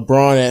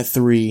 LeBron at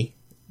 3,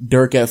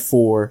 Dirk at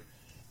 4,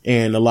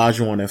 and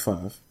Olajuwon at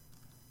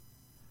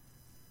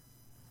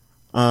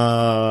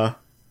 5.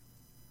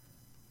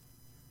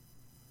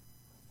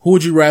 Who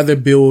would you rather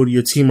build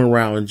your team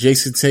around,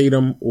 Jason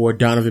Tatum or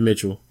Donovan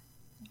Mitchell?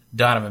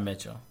 Donovan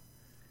Mitchell.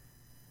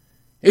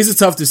 It's a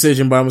tough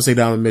decision, but I'm gonna say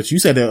Donovan Mitchell. You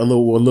said that a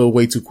little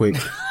way too quick.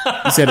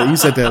 You said that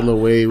a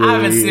little way. I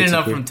haven't seen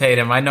enough from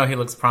Tatum. I know he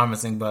looks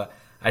promising, but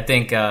I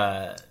think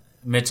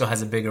Mitchell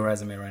has a bigger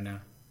resume right now.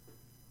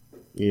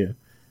 Yeah,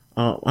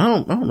 I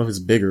don't know if it's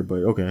bigger, but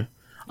okay.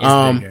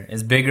 It's bigger.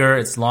 It's bigger.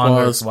 It's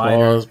longer. It's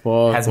wider.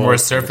 Has more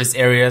surface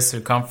area,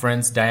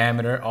 circumference,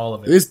 diameter, all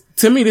of it.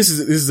 To me, this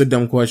is a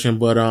dumb question,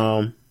 but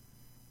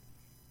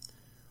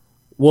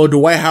will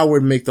Dwight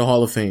Howard make the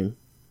Hall of Fame?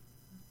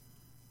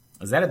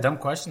 Is that a dumb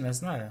question?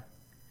 That's not a...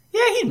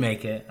 Yeah, he'd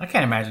make it. I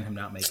can't imagine him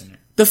not making it.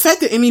 The fact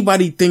that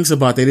anybody thinks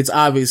about that, it's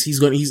obvious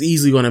he's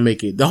easily gonna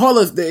make it. The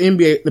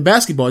NBA, the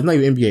basketball, it's not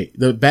even NBA.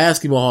 The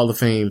basketball Hall of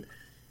Fame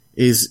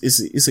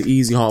it's an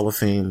easy Hall of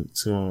Fame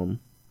to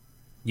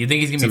You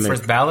think he's gonna be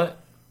first ballot?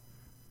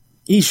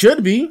 He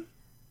should be.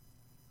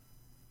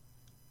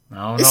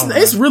 I don't know.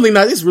 It's really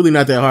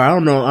not that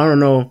hard. I don't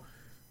know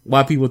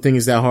why people think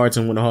it's that hard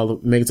to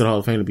make it to the Hall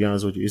of Fame, to be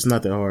honest with you. It's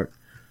not that hard.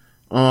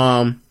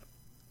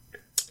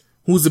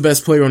 Who's the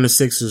best player on the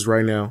Sixers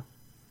right now?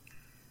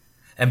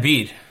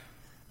 Embiid.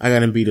 I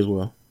got Embiid as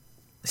well.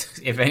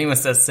 If anyone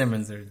says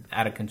Simmons, they're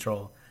out of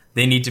control.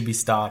 They need to be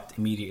stopped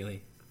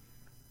immediately.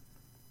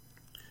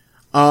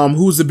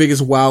 Who's the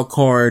biggest wild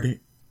card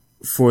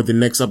for the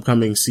next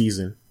upcoming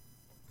season?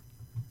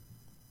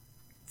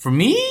 For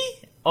me?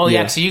 Oh,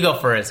 yeah. So you go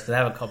first, because I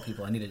have a couple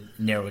people. I need to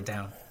narrow it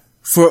down.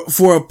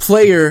 For a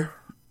player,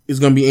 it's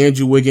going to be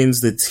Andrew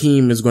Wiggins. The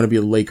team is going to be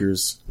the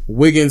Lakers.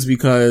 Wiggins,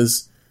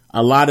 because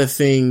a lot of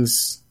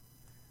things,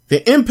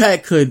 the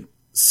impact could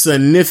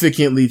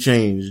significantly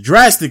change,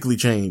 drastically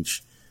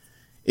change,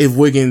 if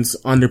Wiggins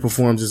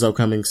underperforms this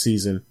upcoming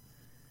season.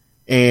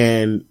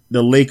 And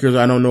the Lakers,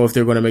 I don't know if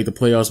they're going to make the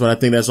playoffs, but I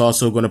think that's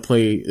also going to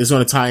it's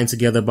going to tie in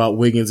together about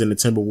Wiggins and the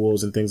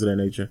Timberwolves and things of that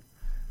nature.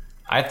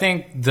 I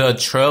think the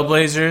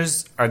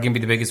Trailblazers are going to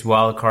be the biggest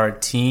wild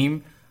card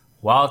team.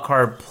 Wild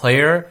card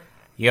player,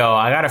 yo,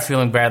 I got a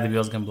feeling Bradley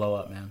Beal's going to blow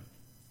up, man.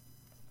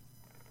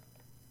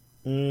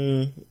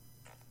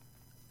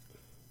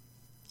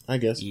 I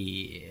guess.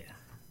 Yeah.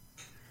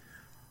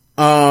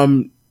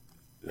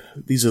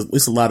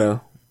 It's a lot of,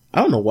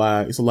 I don't know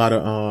why, it's a lot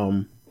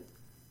of,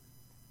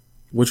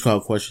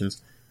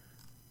 questions.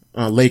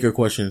 Laker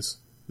questions.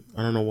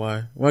 I don't know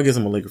why. Well, I guess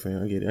I'm a Laker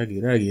fan. I get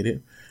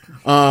it.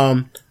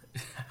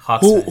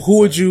 Who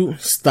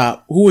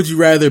would you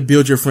rather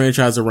build your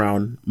franchise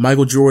around?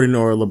 Michael Jordan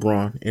or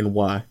LeBron, and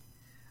why?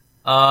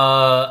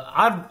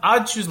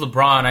 I'd choose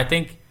LeBron. I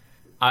think,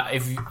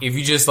 if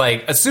you just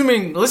like,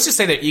 assuming, let's just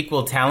say they're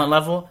equal talent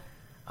level,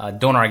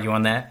 don't argue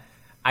on that.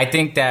 I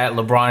think that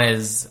LeBron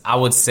is, I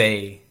would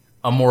say,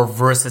 a more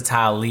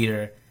versatile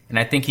leader, and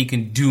I think he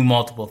can do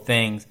multiple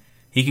things.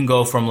 He can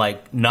go from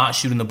like not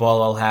shooting the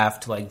ball all half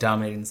to like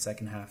dominating the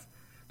second half.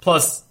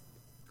 Plus,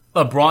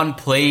 LeBron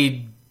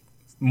played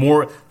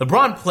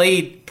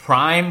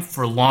prime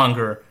for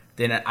longer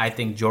than I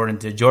think Jordan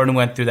did. Jordan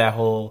went through that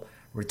whole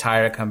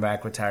retire, come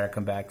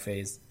back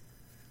phase.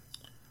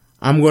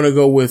 I'm going to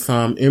go with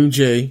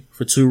MJ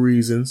for two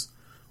reasons.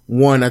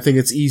 One, I think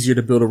it's easier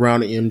to build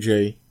around the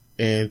MJ.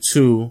 And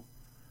two,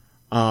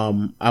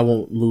 I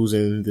won't lose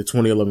in the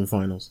 2011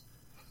 finals.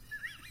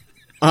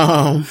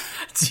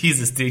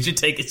 Jesus, dude, you're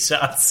taking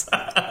shots.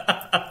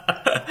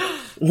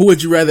 Who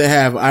would you rather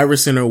have,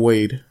 Iverson or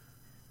Wade?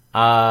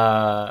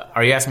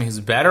 Are you asking me who's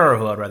better or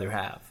who I'd rather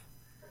have?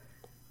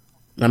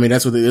 I mean,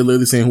 that's what they're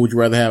literally saying. Who would you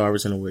rather have,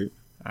 Iverson or Wade?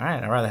 All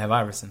right, I'd rather have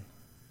Iverson.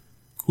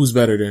 Who's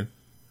better than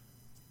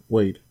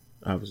Wade,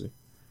 obviously?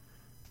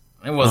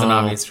 It wasn't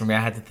obvious for me. I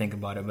had to think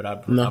about it, but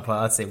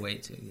I'd say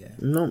Wade too. Yeah.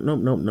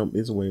 Nope.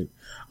 It's Wade.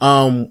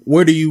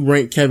 Where do you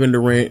rank Kevin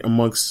Durant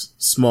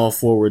amongst small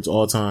forwards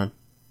all time?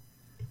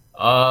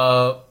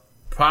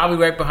 Probably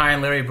right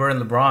behind Larry Bird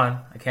and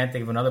LeBron. I can't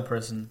think of another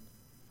person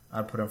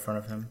I'd put in front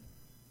of him.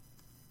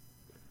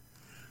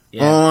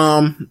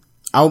 Yeah.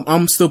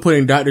 I'm still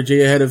putting Dr.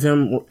 J ahead of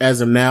him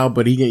as of now,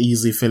 but he can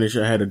easily finish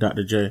ahead of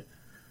Dr. J.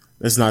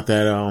 It's not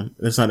that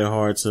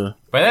hard to.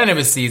 By the end of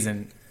his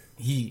season,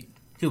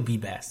 he'll be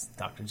best,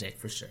 Dr. J,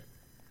 for sure.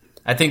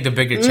 I think the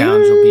bigger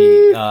challenge will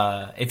be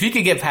if you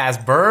could get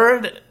past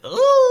Bird.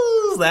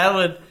 Ooh,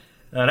 that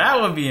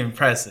would be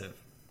impressive.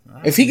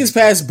 If he gets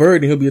past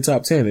Bird, then he'll be a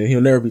top 10, and he'll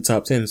never be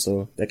top 10,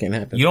 so that can't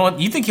happen.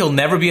 You think he'll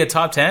never be a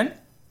top 10?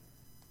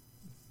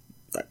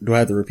 Do I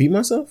have to repeat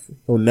myself?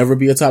 He'll never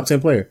be a top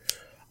 10 player.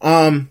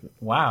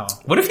 Wow.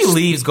 What if he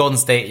leaves Golden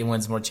State and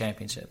wins more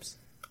championships?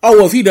 Oh,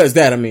 well, if he does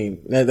that, I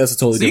mean, that's a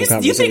totally different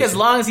conversation. You think as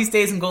long as he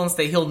stays in Golden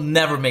State, he'll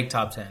never make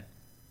top 10?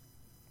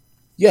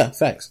 Yeah,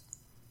 facts.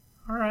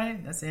 All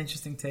right, that's an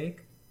interesting take.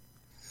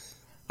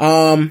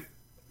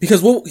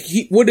 Because what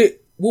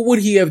would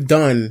he have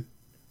done?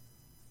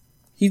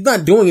 He's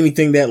not doing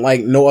anything that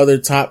like no other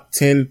top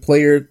 10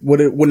 player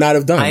would not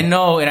have done. I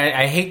know, and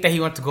I hate that he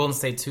went to Golden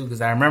State too,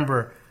 because I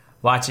remember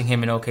watching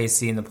him in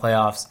OKC in the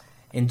playoffs,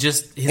 and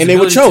just his they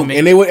would choke,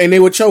 and they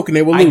would choke, and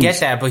they would lose. I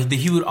get that, but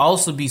he would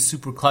also be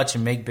super clutch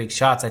and make big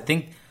shots. I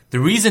think the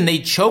reason they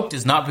choked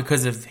is not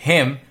because of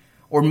him,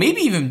 or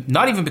maybe even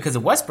not even because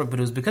of Westbrook, but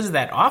it was because of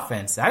that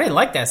offense. I didn't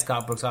like that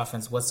Scott Brooks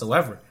offense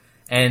whatsoever,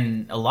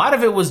 and a lot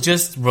of it was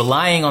just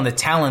relying on the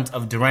talent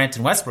of Durant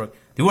and Westbrook.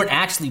 They weren't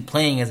actually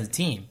playing as a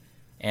team.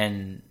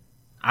 And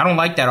I don't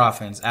like that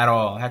offense at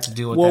all. I have to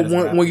deal with that.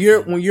 Well,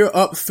 when you're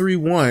up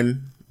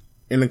 3-1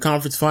 in the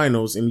conference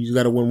finals and you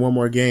got to win one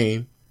more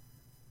game,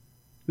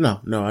 no,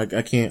 I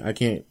can't.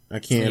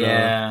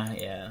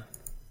 Yeah.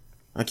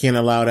 I can't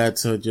allow that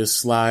to just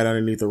slide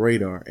underneath the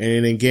radar.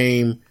 And in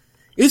game,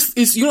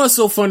 it's you know what's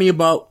so funny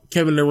about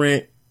Kevin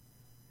Durant,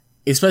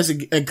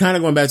 especially and kind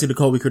of going back to the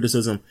Kobe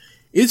criticism.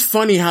 It's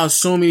funny how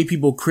so many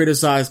people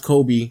criticize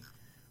Kobe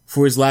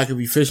for his lack of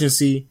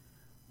efficiency.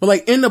 But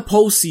like in the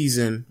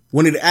postseason,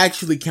 when it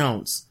actually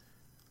counts,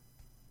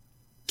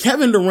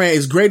 Kevin Durant,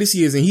 as great as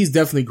he is, and he's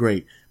definitely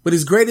great, but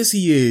as great as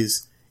he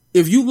is,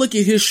 if you look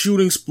at his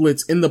shooting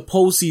splits in the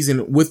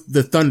postseason with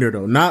the Thunder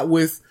though, not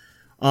with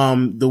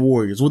the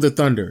Warriors, with the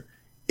Thunder,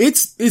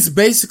 it's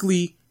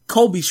basically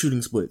Kobe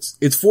shooting splits.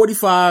 It's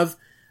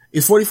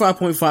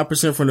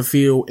 45.5% from the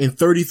field and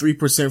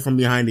 33% from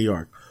behind the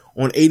arc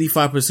on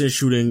 85%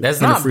 shooting.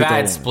 That's not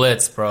bad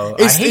splits, bro.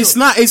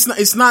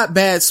 It's not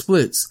bad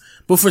splits.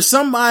 But for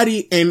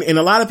somebody, and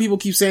a lot of people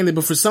keep saying that,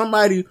 but for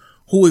somebody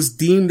who is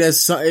deemed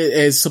as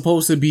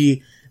supposed to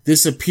be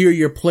this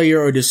superior player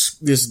or this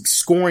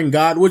scoring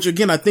god, which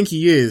again, I think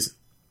he is,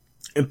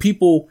 and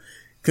people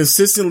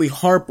consistently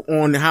harp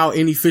on how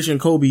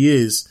inefficient Kobe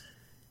is,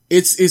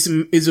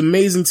 it's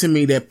amazing to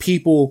me that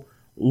people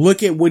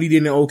look at what he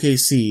did in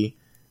OKC,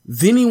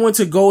 then he went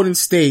to Golden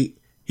State,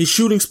 his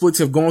shooting splits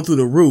have gone through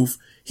the roof.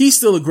 He's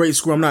still a great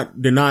scorer, I'm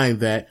not denying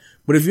that,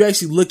 but if you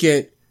actually look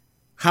at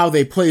how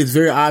they play, it's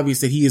very obvious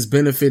that he has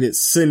benefited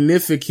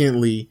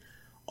significantly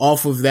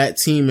off of that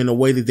team in a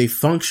way that they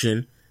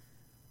function.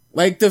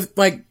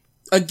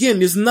 Again,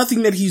 there's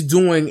nothing that he's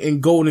doing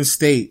in Golden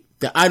State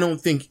that I don't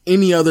think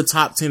any other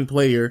top 10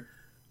 player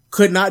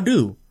could not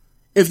do.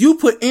 If you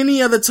put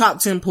any other top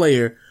 10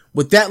 player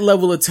with that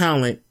level of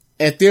talent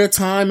at their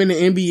time in the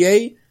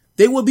NBA,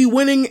 they would be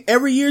winning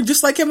every year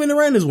just like Kevin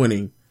Durant is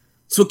winning.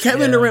 So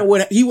Kevin Durant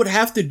would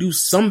have to do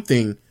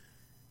something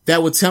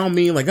that would tell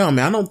me, like, oh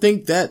man, I don't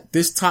think that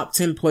this top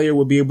 10 player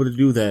would be able to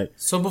do that.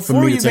 So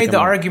before you made the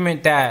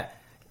argument that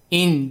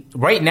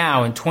right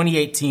now in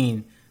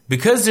 2018,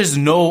 because there's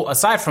no,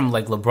 aside from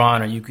like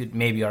LeBron, or you could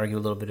maybe argue a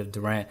little bit of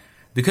Durant,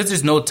 because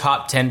there's no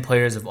top 10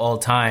 players of all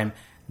time,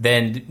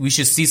 then we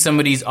should see some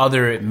of these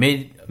other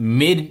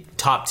mid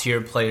top tier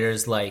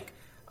players like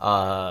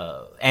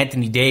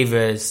Anthony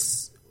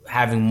Davis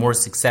having more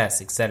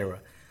success, etc.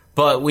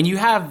 But when you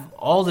have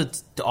all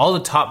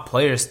the top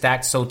players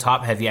stacked so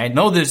top heavy, I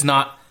know there's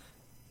not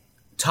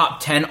top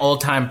 10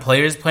 all-time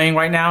players playing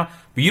right now,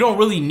 but you don't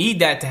really need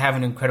that to have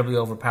an incredibly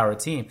overpowered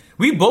team.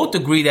 We both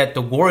agree that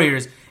the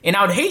Warriors, and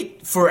I would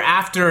hate for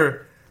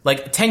after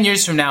like 10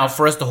 years from now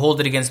for us to hold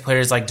it against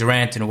players like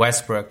Durant and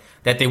Westbrook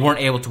that they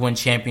weren't able to win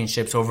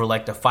championships over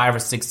like the 5 or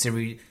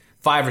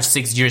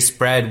 6 year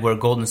spread where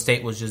Golden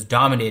State was just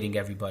dominating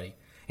everybody.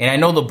 And I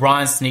know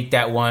LeBron sneaked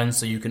that one,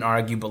 so you can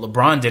argue, but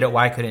LeBron did it.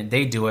 Why couldn't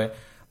they do it?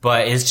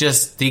 But it's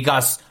just,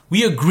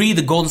 we agree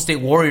the Golden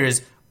State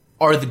Warriors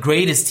are the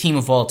greatest team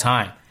of all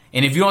time.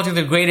 And if you don't think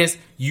they're the greatest,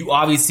 you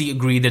obviously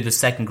agree they're the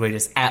second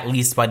greatest, at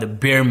least by the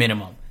bare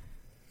minimum.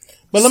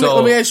 But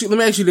let me ask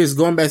you this,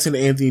 going back to the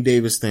Anthony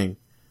Davis thing.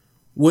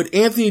 Would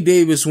Anthony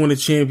Davis win a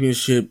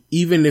championship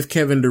even if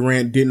Kevin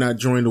Durant did not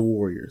join the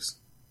Warriors?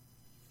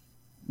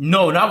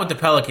 No, not with the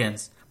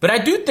Pelicans. But I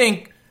do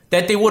think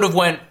that they would have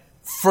went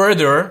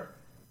further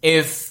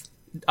if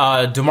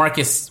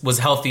DeMarcus was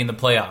healthy in the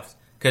playoffs.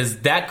 because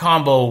that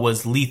combo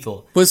was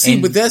lethal. But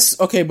see, but that's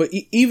okay. But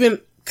even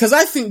because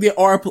I think there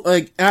are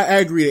like I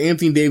agree that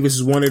Anthony Davis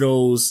is one of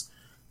those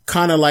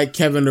kind of like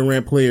Kevin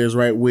Durant players,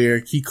 right? Where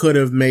he could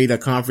have made a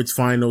conference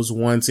finals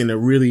once in a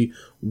really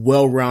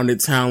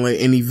well-rounded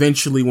talent, and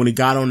eventually when he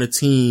got on a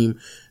team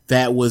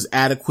that was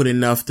adequate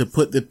enough to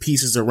put the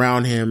pieces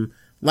around him,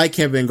 like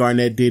Kevin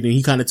Garnett did, and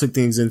he kind of took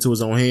things into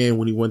his own hand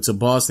when he went to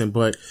Boston.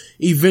 But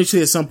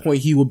eventually, at some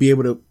point, he will be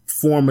able to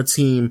form a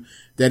team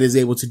that is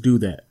able to do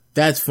that.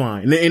 That's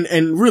fine.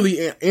 And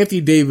really,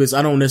 Anthony Davis,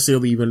 I don't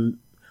necessarily even,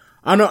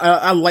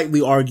 I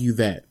lightly argue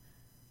that.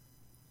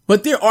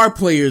 But there are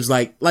players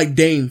like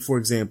Dame, for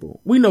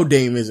example. We know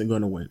Dame isn't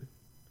going to win.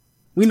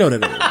 We know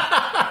that.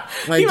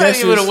 Like, he might be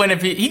able to win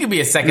if he could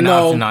be a second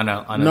option on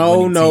a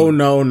winning team.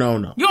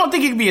 No. You don't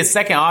think he could be a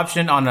second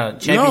option on a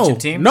championship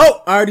team?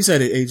 No, I already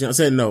said it, Agent. I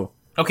said no.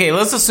 Okay,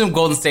 let's assume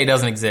Golden State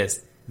doesn't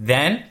exist.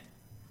 Then?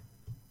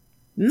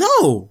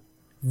 No.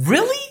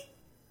 Really?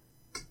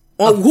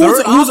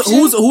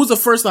 Who's the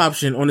first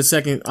option on the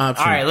second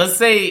option? All right, let's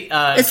say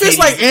if it's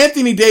like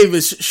Anthony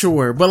Davis,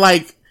 sure, but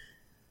like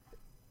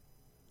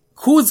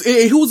who's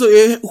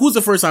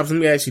the first option?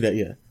 Let me ask you that.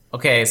 Yeah.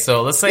 Okay,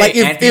 so let's say like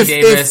Anthony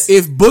Davis.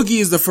 If Boogie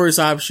is the first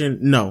option,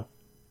 no.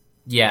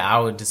 Yeah, I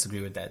would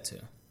disagree with that too.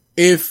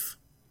 If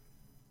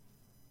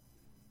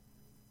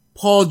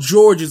Paul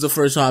George is the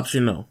first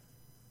option,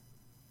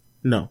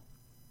 no.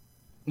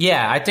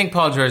 Yeah, I think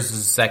Paul George is the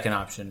second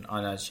option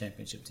on a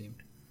championship team.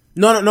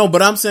 No,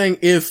 but I'm saying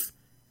if.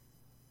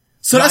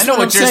 So no, that's I know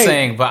what you're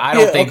saying, but I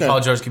don't think okay. Paul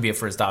George could be a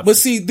first option. But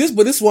see, this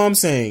is what I'm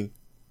saying.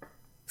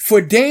 For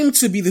Dame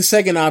to be the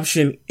second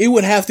option, it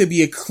would have to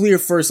be a clear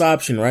first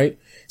option, right?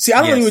 See,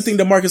 I don't even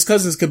think DeMarcus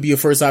Cousins could be a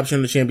first option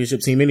on the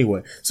championship team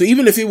anyway. So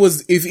even if it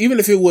was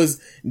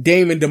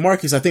Dame and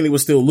DeMarcus, I think they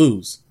would still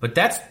lose. But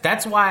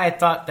that's why I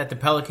thought that the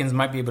Pelicans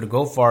might be able to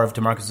go far if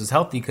DeMarcus was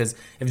healthy, because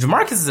if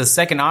DeMarcus is a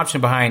second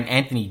option behind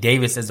Anthony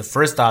Davis as the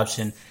first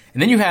option,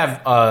 and then you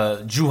have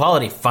Jrue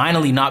Holiday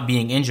finally not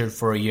being injured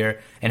for a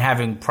year and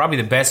having probably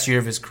the best year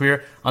of his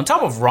career, on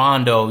top of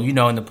Rondo,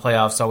 in the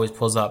playoffs always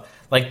pulls up.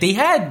 Like, they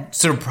had,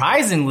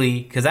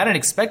 surprisingly, because I didn't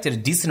expect it, a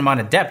decent amount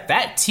of depth.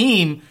 That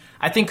team,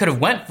 I think, could have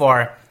went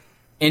far.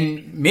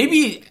 And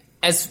maybe,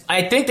 I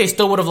think they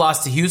still would have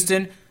lost to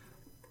Houston.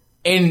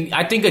 And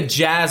I think a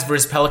Jazz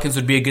versus Pelicans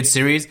would be a good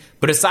series.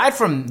 But aside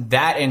from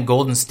that and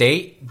Golden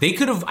State, they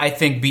could have, I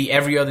think, beat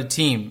every other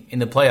team in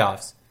the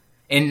playoffs.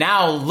 And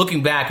now,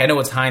 looking back, I know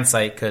it's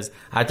hindsight because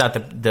I thought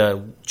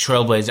the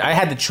Trailblazers, I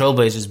had the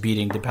Trailblazers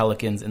beating the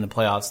Pelicans in the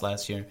playoffs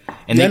last year,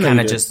 and they kind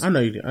of just, I know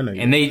you did,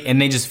 and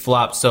they just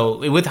flopped.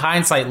 So with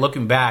hindsight,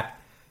 looking back,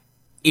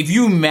 if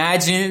you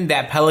imagine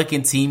that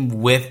Pelican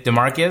team with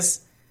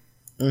DeMarcus,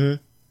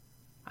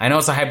 I know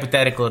it's a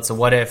hypothetical, it's a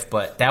what if,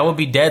 but that would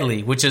be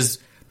deadly, which is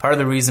part of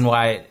the reason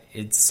why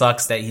it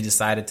sucks that he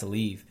decided to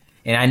leave.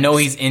 And I know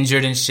he's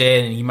injured and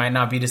shit, and he might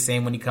not be the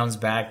same when he comes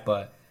back,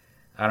 but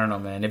I don't know,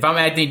 man. If I'm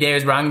Anthony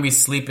Davis, bro, I'm going to be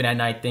sleeping at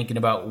night thinking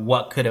about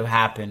what could have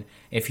happened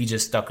if he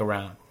just stuck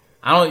around.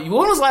 When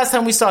was the last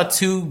time we saw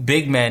two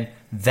big men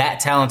that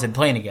talented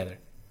playing together?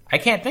 I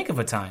can't think of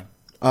a time.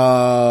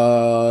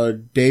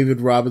 David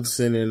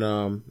Robinson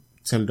and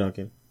Tim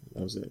Duncan.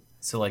 That was it.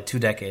 So like 2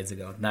 decades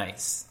ago.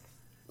 Nice.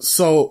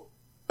 So,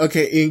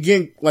 okay,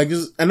 again, like,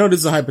 I know this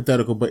is a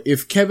hypothetical, but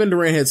if Kevin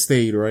Durant had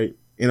stayed, right,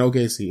 in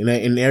OKC,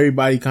 and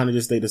everybody kind of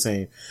just stayed the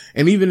same,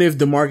 and even if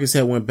DeMarcus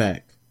had went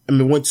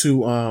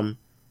to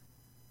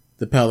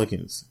the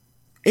Pelicans,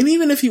 and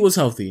even if he was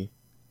healthy,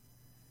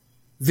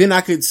 then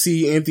I could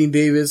see Anthony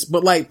Davis,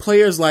 but like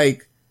players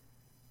like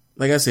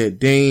I said,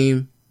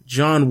 Dame,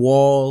 John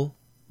Wall,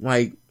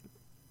 like,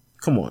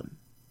 come on,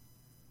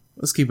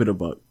 let's keep it a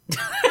buck.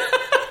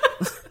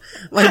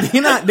 Like,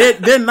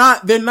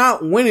 they're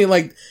not winning.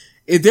 Like,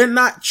 they're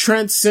not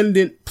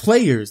transcendent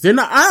players. I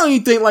don't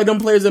even think like them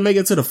players that make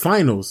it to the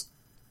finals.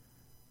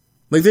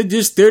 Like,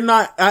 they're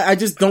not, I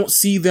just don't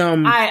see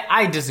them.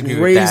 I disagree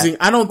with that.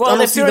 I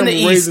don't see them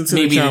raising to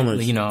the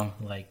challenge.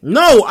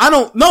 No, I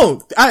don't,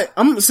 no.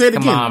 I'm gonna say it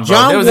again. Come on,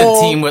 bro. There was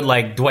a team with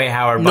like Dwight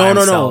Howard by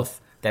himself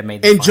that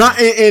made the finals.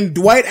 And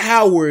Dwight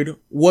Howard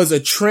was a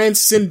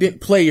transcendent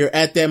player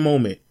at that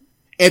moment.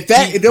 At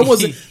that,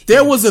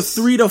 there was a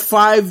 3 to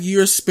 5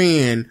 year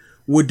span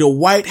where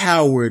Dwight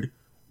Howard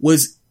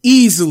was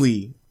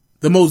easily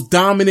the most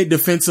dominant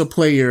defensive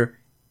player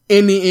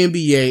in the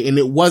NBA, and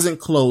it wasn't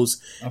close.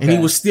 Okay. And he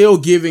was still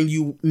giving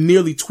you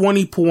nearly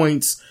 20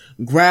 points,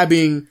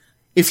 grabbing,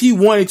 if he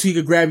wanted to,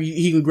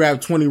 he can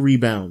grab 20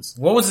 rebounds.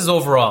 What was his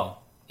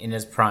overall in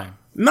his prime?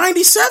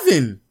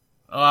 97.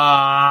 You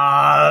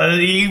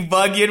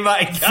bugging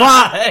my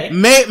guy.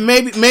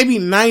 Maybe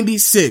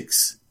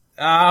 96.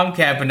 I'm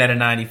capping at a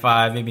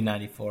 95, maybe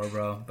 94,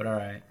 bro. But all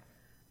right.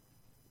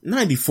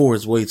 94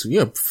 is way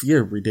too,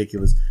 you're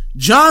ridiculous.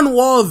 John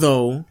Wall,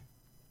 though,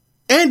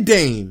 and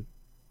Dame,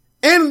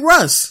 and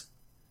Russ,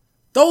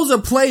 those are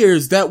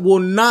players that will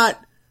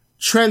not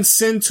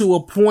transcend to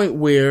a point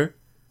where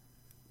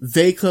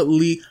they could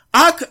lead.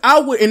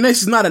 I would, and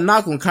this is not a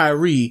knock on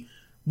Kyrie,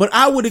 but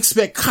I would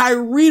expect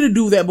Kyrie to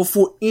do that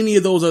before any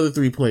of those other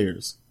three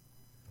players.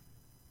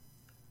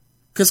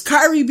 Cause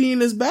Kyrie be in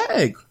his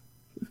bag.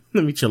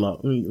 Let me chill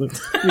out. Let me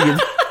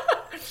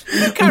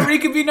Kyrie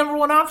could be number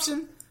one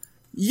option?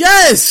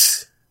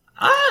 Yes!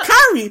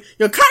 Kyrie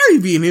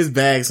be in his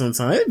bag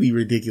sometimes. It'd be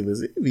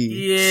ridiculous.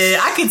 Yeah,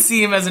 I could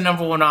see him as a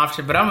number one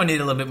option, but I'm gonna need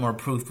a little bit more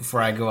proof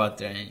before I go out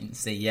there and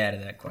say yeah to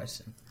that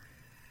question.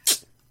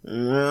 I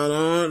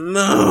don't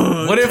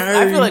know. What if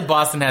I feel like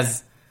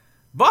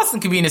Boston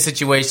could be in a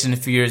situation in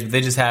a few years, but they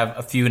just have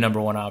a few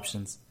number one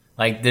options.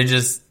 Like they're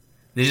just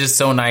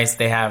so nice.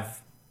 They have,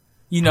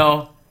 you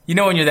know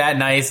when you're that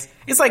nice.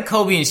 It's like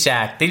Kobe and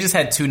Shaq. They just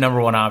had two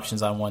number one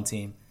options on one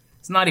team.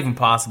 It's not even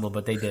possible,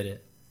 but they did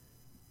it.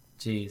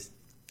 Jeez.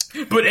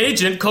 But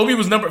agent, Kobe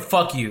was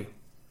fuck you.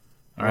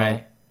 All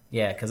right.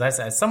 Yeah,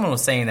 because someone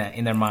was saying that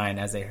in their mind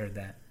as they heard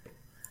that.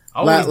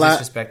 Always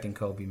disrespecting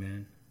Kobe,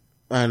 man.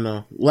 I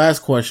know. Last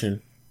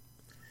question.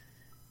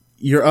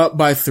 You're up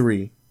by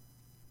 3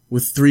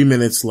 with 3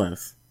 minutes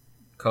left.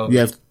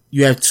 Kobe.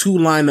 You have 2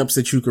 lineups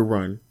that you could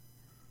run.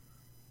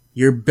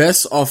 Your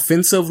best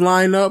offensive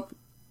lineup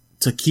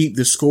to keep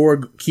the score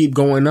keep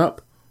going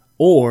up,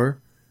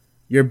 or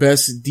your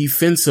best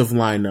defensive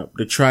lineup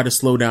to try to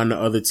slow down the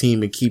other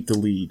team and keep the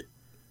lead.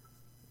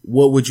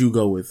 What would you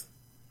go with?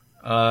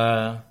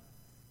 What's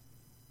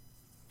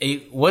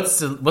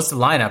the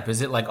lineup?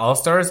 Is it like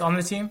all-stars on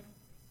the team?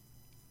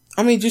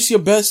 I mean, just your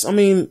best. I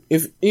mean,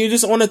 if you're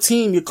just on a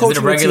team, you're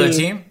coaching a regular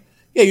team.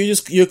 Yeah,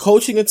 you're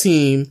coaching a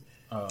team.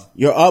 Oh.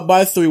 You're up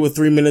by 3 with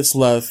 3 minutes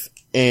left,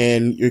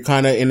 and you're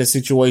kind of in a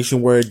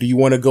situation where do you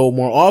want to go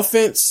more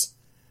offense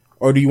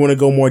or do you want to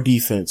go more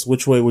defense?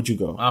 Which way would you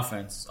go?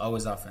 Offense.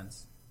 Always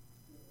offense.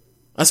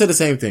 I said the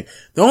same thing.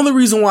 The only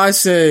reason why I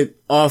said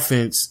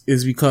offense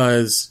is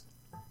because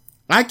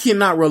I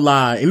cannot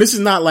rely, and this is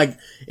not like,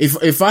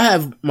 if I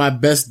have my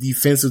best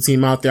defensive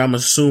team out there, I'm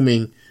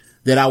assuming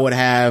that I would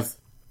have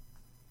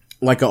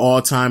like an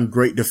all-time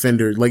great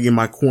defender, like in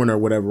my corner or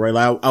whatever, right?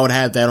 Like I would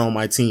have that on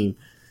my team.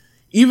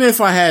 Even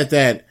if I had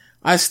that,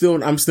 I'm still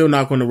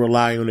not going to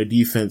rely on the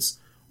defense,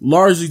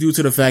 largely due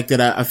to the fact that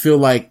I feel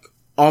like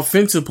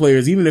offensive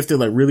players, even if they're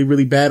like really,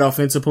 really bad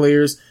offensive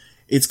players,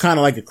 it's kind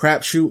of like a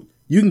crapshoot.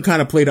 You can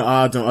kind of play the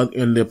odds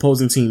on the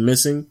opposing team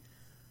missing.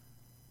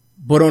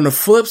 But on the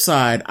flip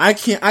side, I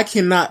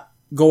cannot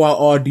go out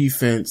all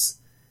defense,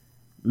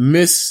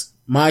 miss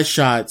my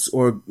shots,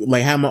 or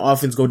like have my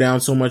offense go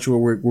down so much where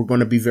we're going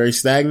to be very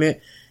stagnant,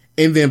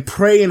 and then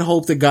pray and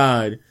hope to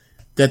God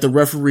that the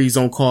referees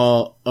don't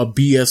call a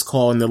BS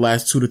call in the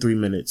last 2 to 3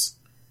 minutes.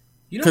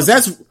 Because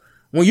that's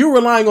when you're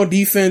relying on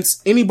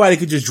defense, anybody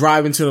could just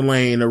drive into the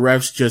lane, the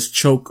refs just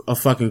choke a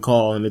fucking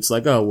call, and it's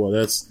like, oh well,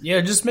 that's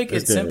just make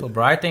it simple,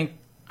 bro. I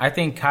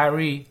think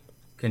Kyrie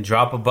can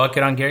drop a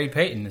bucket on Gary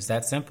Payton. It's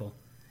that simple.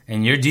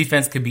 And your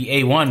defense could be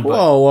A1. But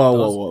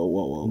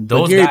whoa.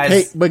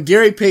 But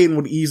Gary Payton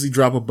would easily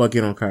drop a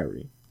bucket on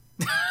Kyrie.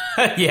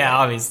 Yeah,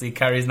 obviously.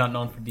 Kyrie's not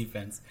known for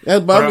defense.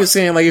 But I'm just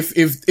saying, like,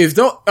 if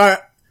don't...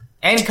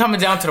 And coming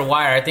down to the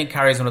wire, I think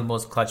Kyrie's one of the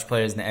most clutch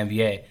players in the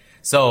NBA.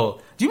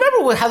 So, do you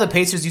remember how the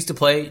Pacers used to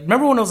play?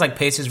 Remember when it was like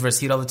Pacers versus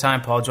Heat all the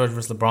time? Paul George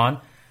versus LeBron?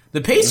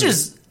 The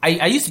Pacers...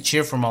 I used to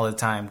cheer for him all the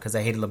time because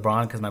I hated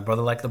LeBron because my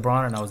brother liked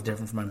LeBron and I was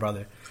different from my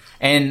brother.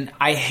 And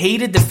I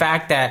hated the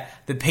fact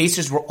that the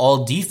Pacers were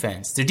all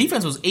defense. Their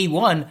defense was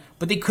A1,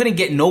 but they couldn't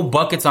get no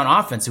buckets on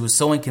offense. It was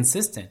so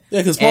inconsistent.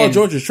 Yeah, because Paul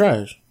George is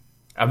trash.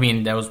 I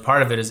mean, that was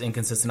part of it is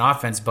inconsistent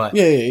offense. But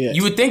yeah.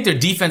 You would think their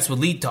defense would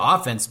lead to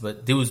offense,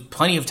 but there was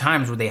plenty of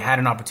times where they had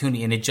an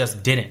opportunity and it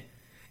just didn't.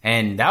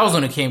 And that was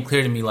when it came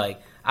clear to me, like,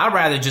 I'd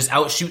rather just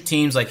outshoot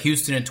teams like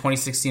Houston in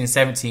 2016 and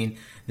 17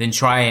 than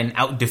try and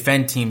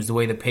out-defend teams the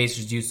way the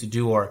Pacers used to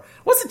do. Or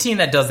what's the team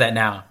that does that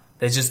now?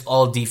 That's just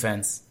all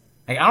defense.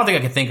 Like, I don't think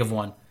I can think of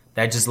one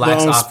that just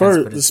lacks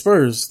offense.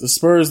 The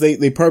Spurs,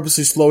 they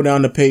purposely slow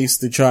down the pace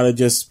to try to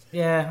just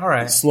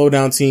slow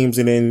down teams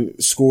and then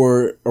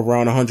score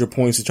around 100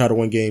 points to try to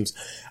win games.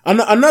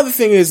 Another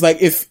thing is,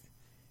 like, if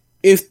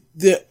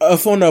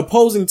on the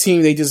opposing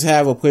team they just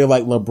have a player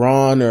like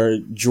LeBron or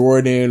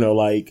Jordan or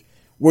like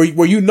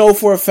where you know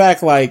for a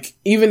fact, like,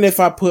 even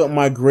if I put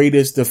my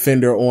greatest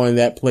defender on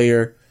that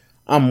player,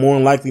 I'm more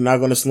than likely not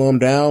going to slow him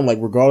down, like,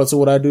 regardless of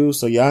what I do.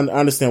 So yeah, I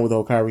understand with the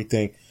whole Kyrie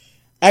thing.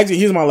 Actually,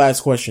 here's my last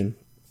question.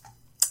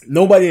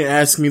 Nobody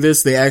asked me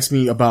this. They asked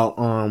me about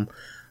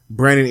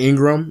Brandon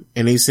Ingram,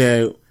 and they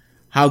said,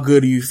 how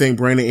good do you think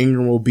Brandon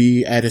Ingram will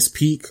be at his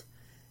peak?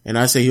 And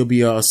I say he'll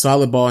be a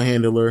solid ball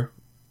handler,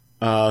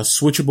 a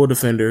switchable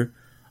defender,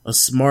 a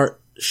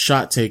smart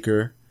shot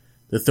taker,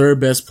 the third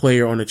best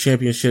player on the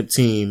championship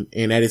team,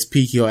 and at his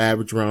peak he'll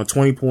average around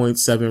 20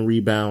 points, 7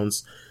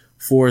 rebounds,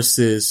 4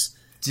 assists,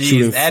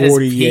 shooting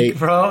 48, peak,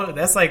 bro.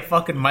 That's like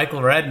fucking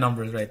Michael Redd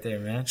numbers right there,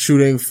 man.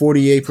 Shooting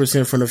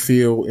 48% from the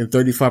field and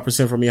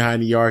 35% from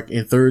behind the arc,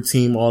 and third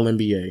team All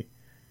NBA.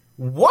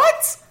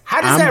 What?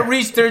 How does that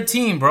reach third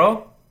team,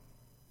 bro?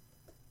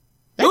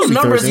 Those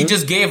numbers he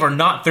just gave are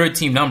not third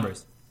team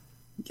numbers.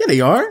 Yeah,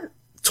 they are.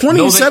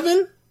 27?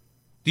 Did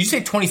you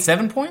say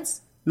 27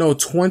 points? No,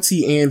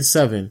 20 and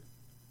 7.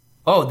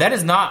 Oh, that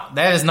is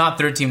not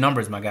third team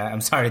numbers, my guy. I'm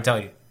sorry to tell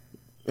you.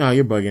 Oh,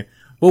 you're bugging.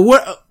 But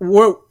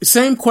what?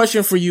 Same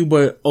question for you,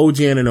 but OG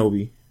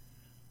Anunoby.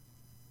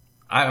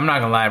 I'm not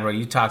gonna lie, bro.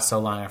 You talked so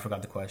long, I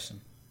forgot the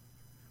question.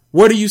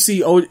 Where do you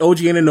see OG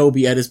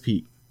Anunoby at his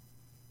peak?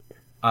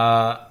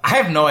 I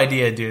have no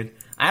idea, dude.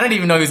 I don't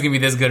even know he was gonna be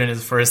this good in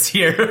his first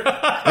year.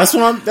 That's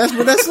what I'm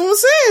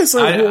saying.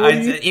 So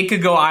it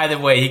could go either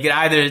way. He could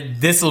either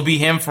this will be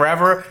him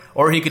forever,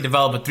 or he could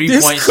develop a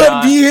 3-point shot. This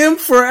could be him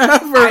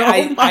forever.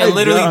 I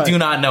literally do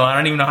not know. I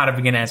don't even know how to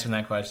begin answering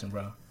that question,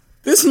 bro.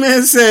 This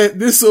man said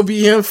this will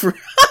be him for.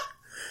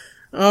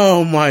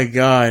 Oh my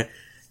god!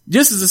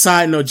 Just as a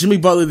side note, Jimmy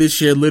Butler this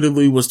year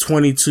literally was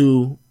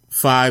 22,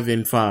 5,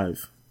 and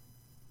 5.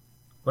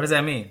 What does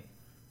that mean?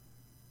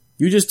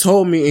 You just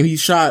told me, and he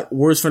shot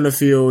worse from the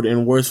field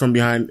and worse from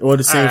behind, or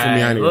the same from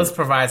behind. Let's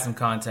provide some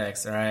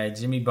context. All right,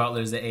 Jimmy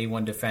Butler's the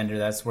A1 defender.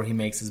 That's where he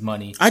makes his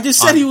money. I just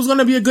said he was going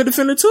to be a good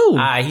defender too.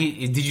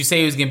 Did you say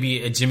he was going to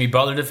be a Jimmy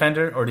Butler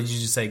defender, or did you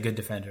just say good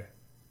defender?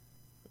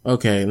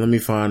 Okay, let me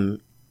find.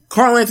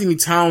 Karl Anthony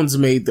Towns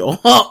made the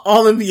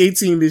All NBA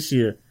team this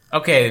year.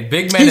 Okay,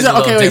 big man is a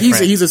little different.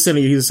 He's a center.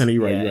 He's a center.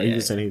 You're right.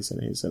 He's a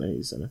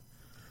center.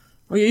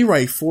 Oh yeah, you're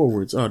right.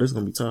 Forwards. Oh, this is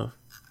gonna be tough.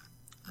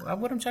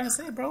 What I'm trying to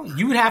say, bro.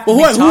 You would have to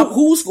be top.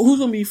 Who's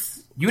gonna be?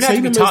 You would have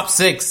to be top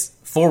 6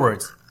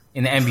 forwards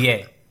in the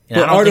NBA.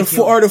 But are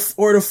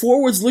the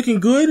forwards looking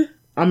good?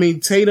 I mean,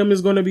 Tatum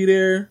is gonna be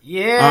there.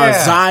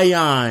 Yeah.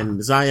 Zion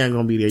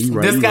gonna be there. You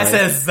right. This guy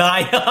says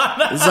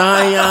Zion.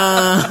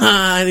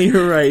 Zion.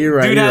 You're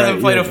right. Dude hasn't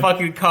played a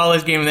fucking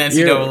college game in the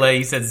NCAA.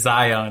 He said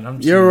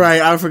Zion. You're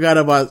right. I forgot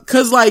about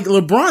cause like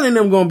LeBron and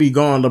them gonna be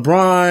gone.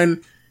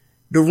 LeBron,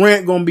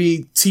 Durant gonna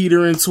be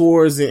teetering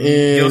towards the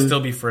end. He'll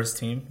still be first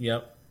team.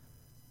 Yep.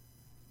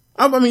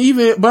 I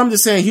mean, but I'm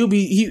just saying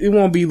it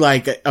won't be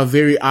like a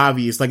very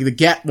obvious, like the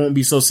gap won't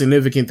be so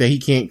significant that he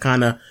can't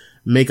kind of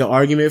make an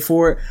argument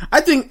for it.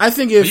 I think if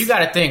but you got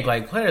to think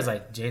like players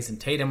like Jason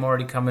Tatum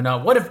already coming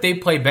up. What if they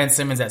play Ben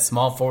Simmons at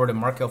small forward and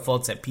Markelle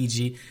Fultz at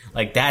PG?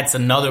 Like that's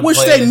another. Which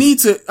they need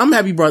to. I'm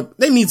happy, bro.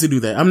 They need to do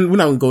that. We're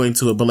not going to go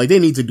into it, but like they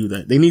need to do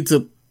that. They need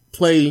to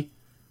play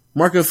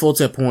Markelle Fultz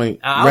at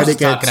point. I was just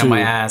talking at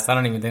my ass. I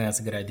don't even think that's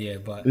a good idea.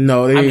 But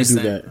no, they need to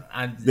do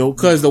that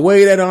because the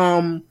way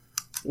that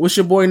what's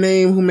your boy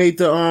name who made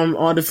the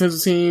all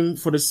defensive team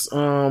for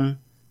the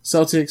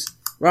Celtics?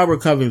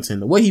 Robert Covington.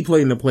 The way he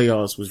played in the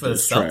playoffs was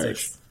just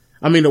trash.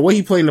 I mean, the way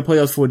he played in the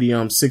playoffs for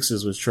the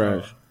Sixers was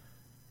trash.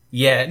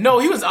 Yeah, no,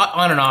 he was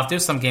on and off.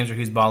 There's some games where he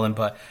was balling,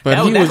 but that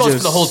goes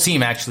for the whole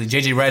team actually.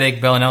 JJ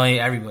Redick, Bellinelli,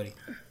 everybody.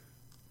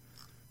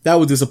 That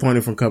was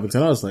disappointing from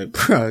Covington. I was like,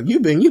 bro,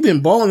 you've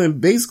been balling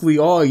basically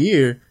all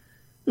year.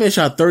 Man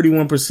shot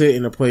 31%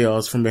 in the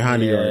playoffs from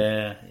behind the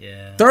arc.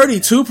 Yeah.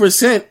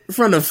 32%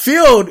 from the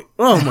field.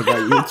 Oh my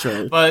god, you're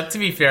trash. But to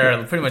be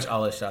fair, pretty much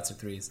all his shots are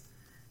threes.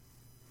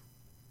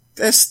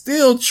 That's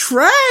still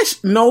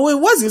trash. No, it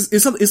wasn't.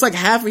 It's like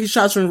half of his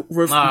shots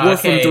were from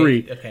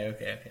 3. Okay.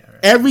 Right.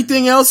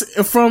 Everything else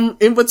from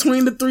in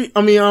between the 3.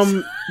 I mean,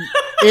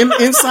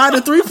 inside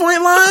the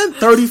 3-point line,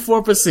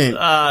 34%.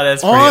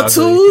 That's all ugly.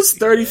 twos,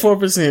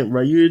 34%.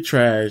 Bro, you're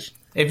trash.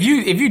 If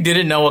you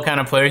didn't know what kind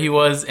of player he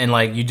was, and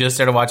like you just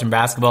started watching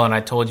basketball, and I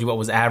told you what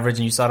was average,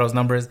 and you saw those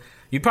numbers,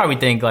 you'd probably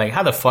think like,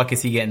 how the fuck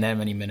is he getting that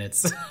many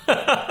minutes?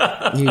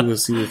 He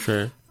was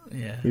trash.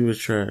 Yeah, he was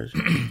trash.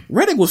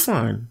 Redick was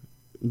fine.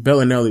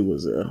 Bellinelli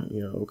was,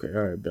 okay,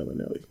 all right,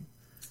 Bellinelli.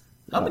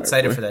 I'm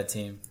excited for that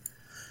team.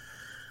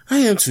 I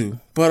am too.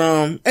 But,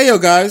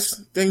 Ayo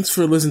guys, thanks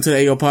for listening to the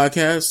Ayo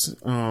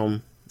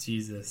podcast.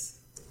 Jesus.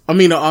 I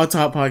mean, the All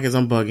Top podcast,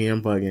 I'm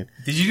bugging.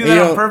 Did you do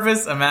that on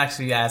purpose? I'm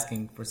actually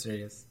asking for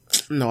serious.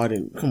 No, I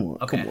didn't. Come on.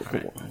 Okay,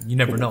 come on. You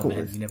never know,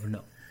 man. You never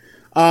know.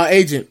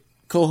 Agent,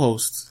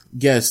 co-host,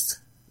 guest,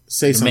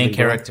 say something. Main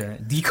character.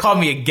 Bro. You called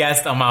me a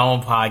guest on my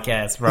own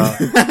podcast, bro.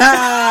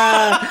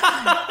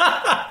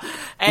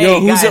 Hey,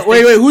 yo,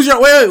 who's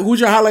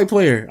your highlight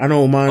player? I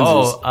know mine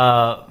is.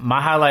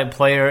 My highlight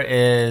player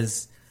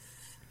is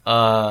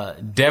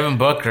Devin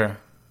Booker.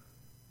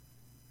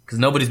 Because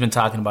nobody's been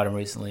talking about him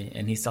recently,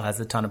 and he still has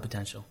a ton of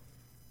potential.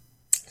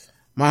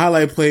 My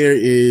highlight player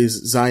is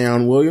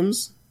Zion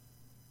Williams.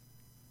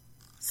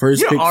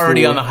 You're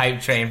already on the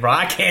hype train, bro.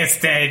 I can't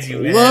stand you,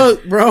 man.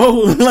 Look,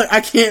 bro.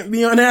 I can't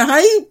be on that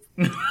hype.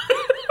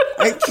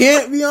 I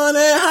can't be on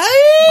that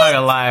hype. I'm not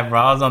gonna lie, bro.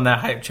 I was on that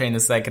hype train the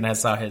second I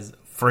saw his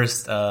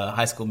first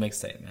high school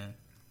mixtape, man.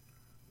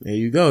 There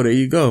you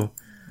go.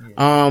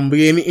 Yeah. But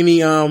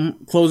any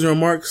closing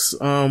remarks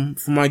for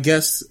my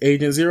guest,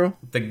 Agent Zero?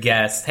 The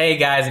guest. Hey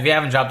guys, if you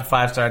haven't dropped a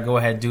 5-star, go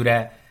ahead, do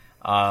that.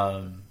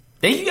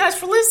 Thank you guys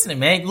for listening,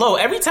 man.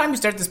 Every time we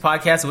start this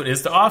podcast,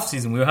 it's the off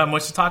season. We don't have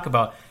much to talk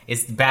about.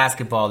 It's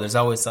basketball. There's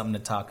always something to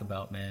talk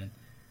about, man.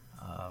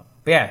 But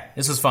yeah,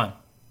 this was fun.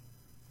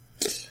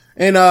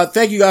 And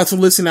thank you guys for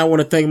listening. I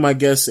want to thank my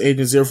guest,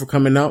 Agent Zero, for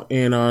coming out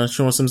and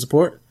showing some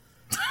support.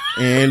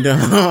 And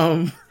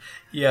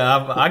yeah,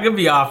 I'm gonna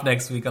be off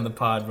next week on the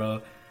pod,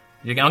 bro.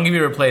 I'm gonna be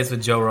replaced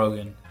with Joe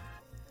Rogan.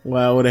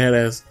 Wow, what the hell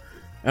is?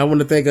 I want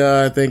to thank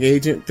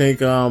Agent,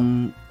 thank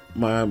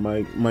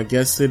my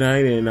guest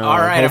tonight, and all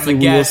right, I'm the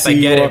guest. I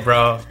get it,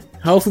 bro.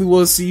 Hopefully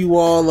we'll see you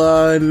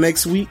all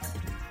next week.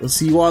 We'll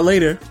see you all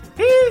later.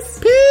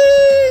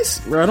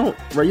 Peace. Bro,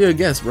 you're a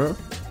guest, bro.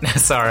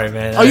 Sorry,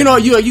 man. Oh, you know,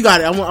 you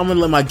got it. I'm gonna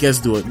let my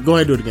guest do it. Go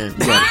ahead and do it again.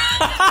 You got it.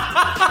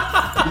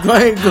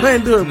 go ahead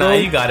and do it, bro. Nah,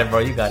 you got it, bro.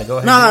 You got it. Go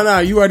ahead. No.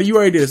 You already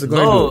did it. So go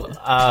ahead and do it.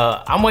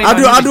 I'm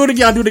waiting. I'll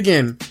do it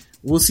again.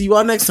 We'll see you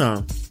all next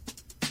time.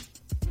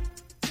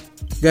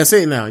 You gotta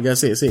say it now. You gotta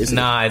say it.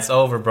 Nah, it's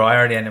over, bro. I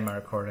already ended my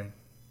recording.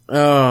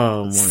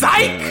 Oh my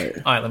Psych!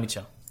 God. All right, let me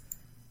chill.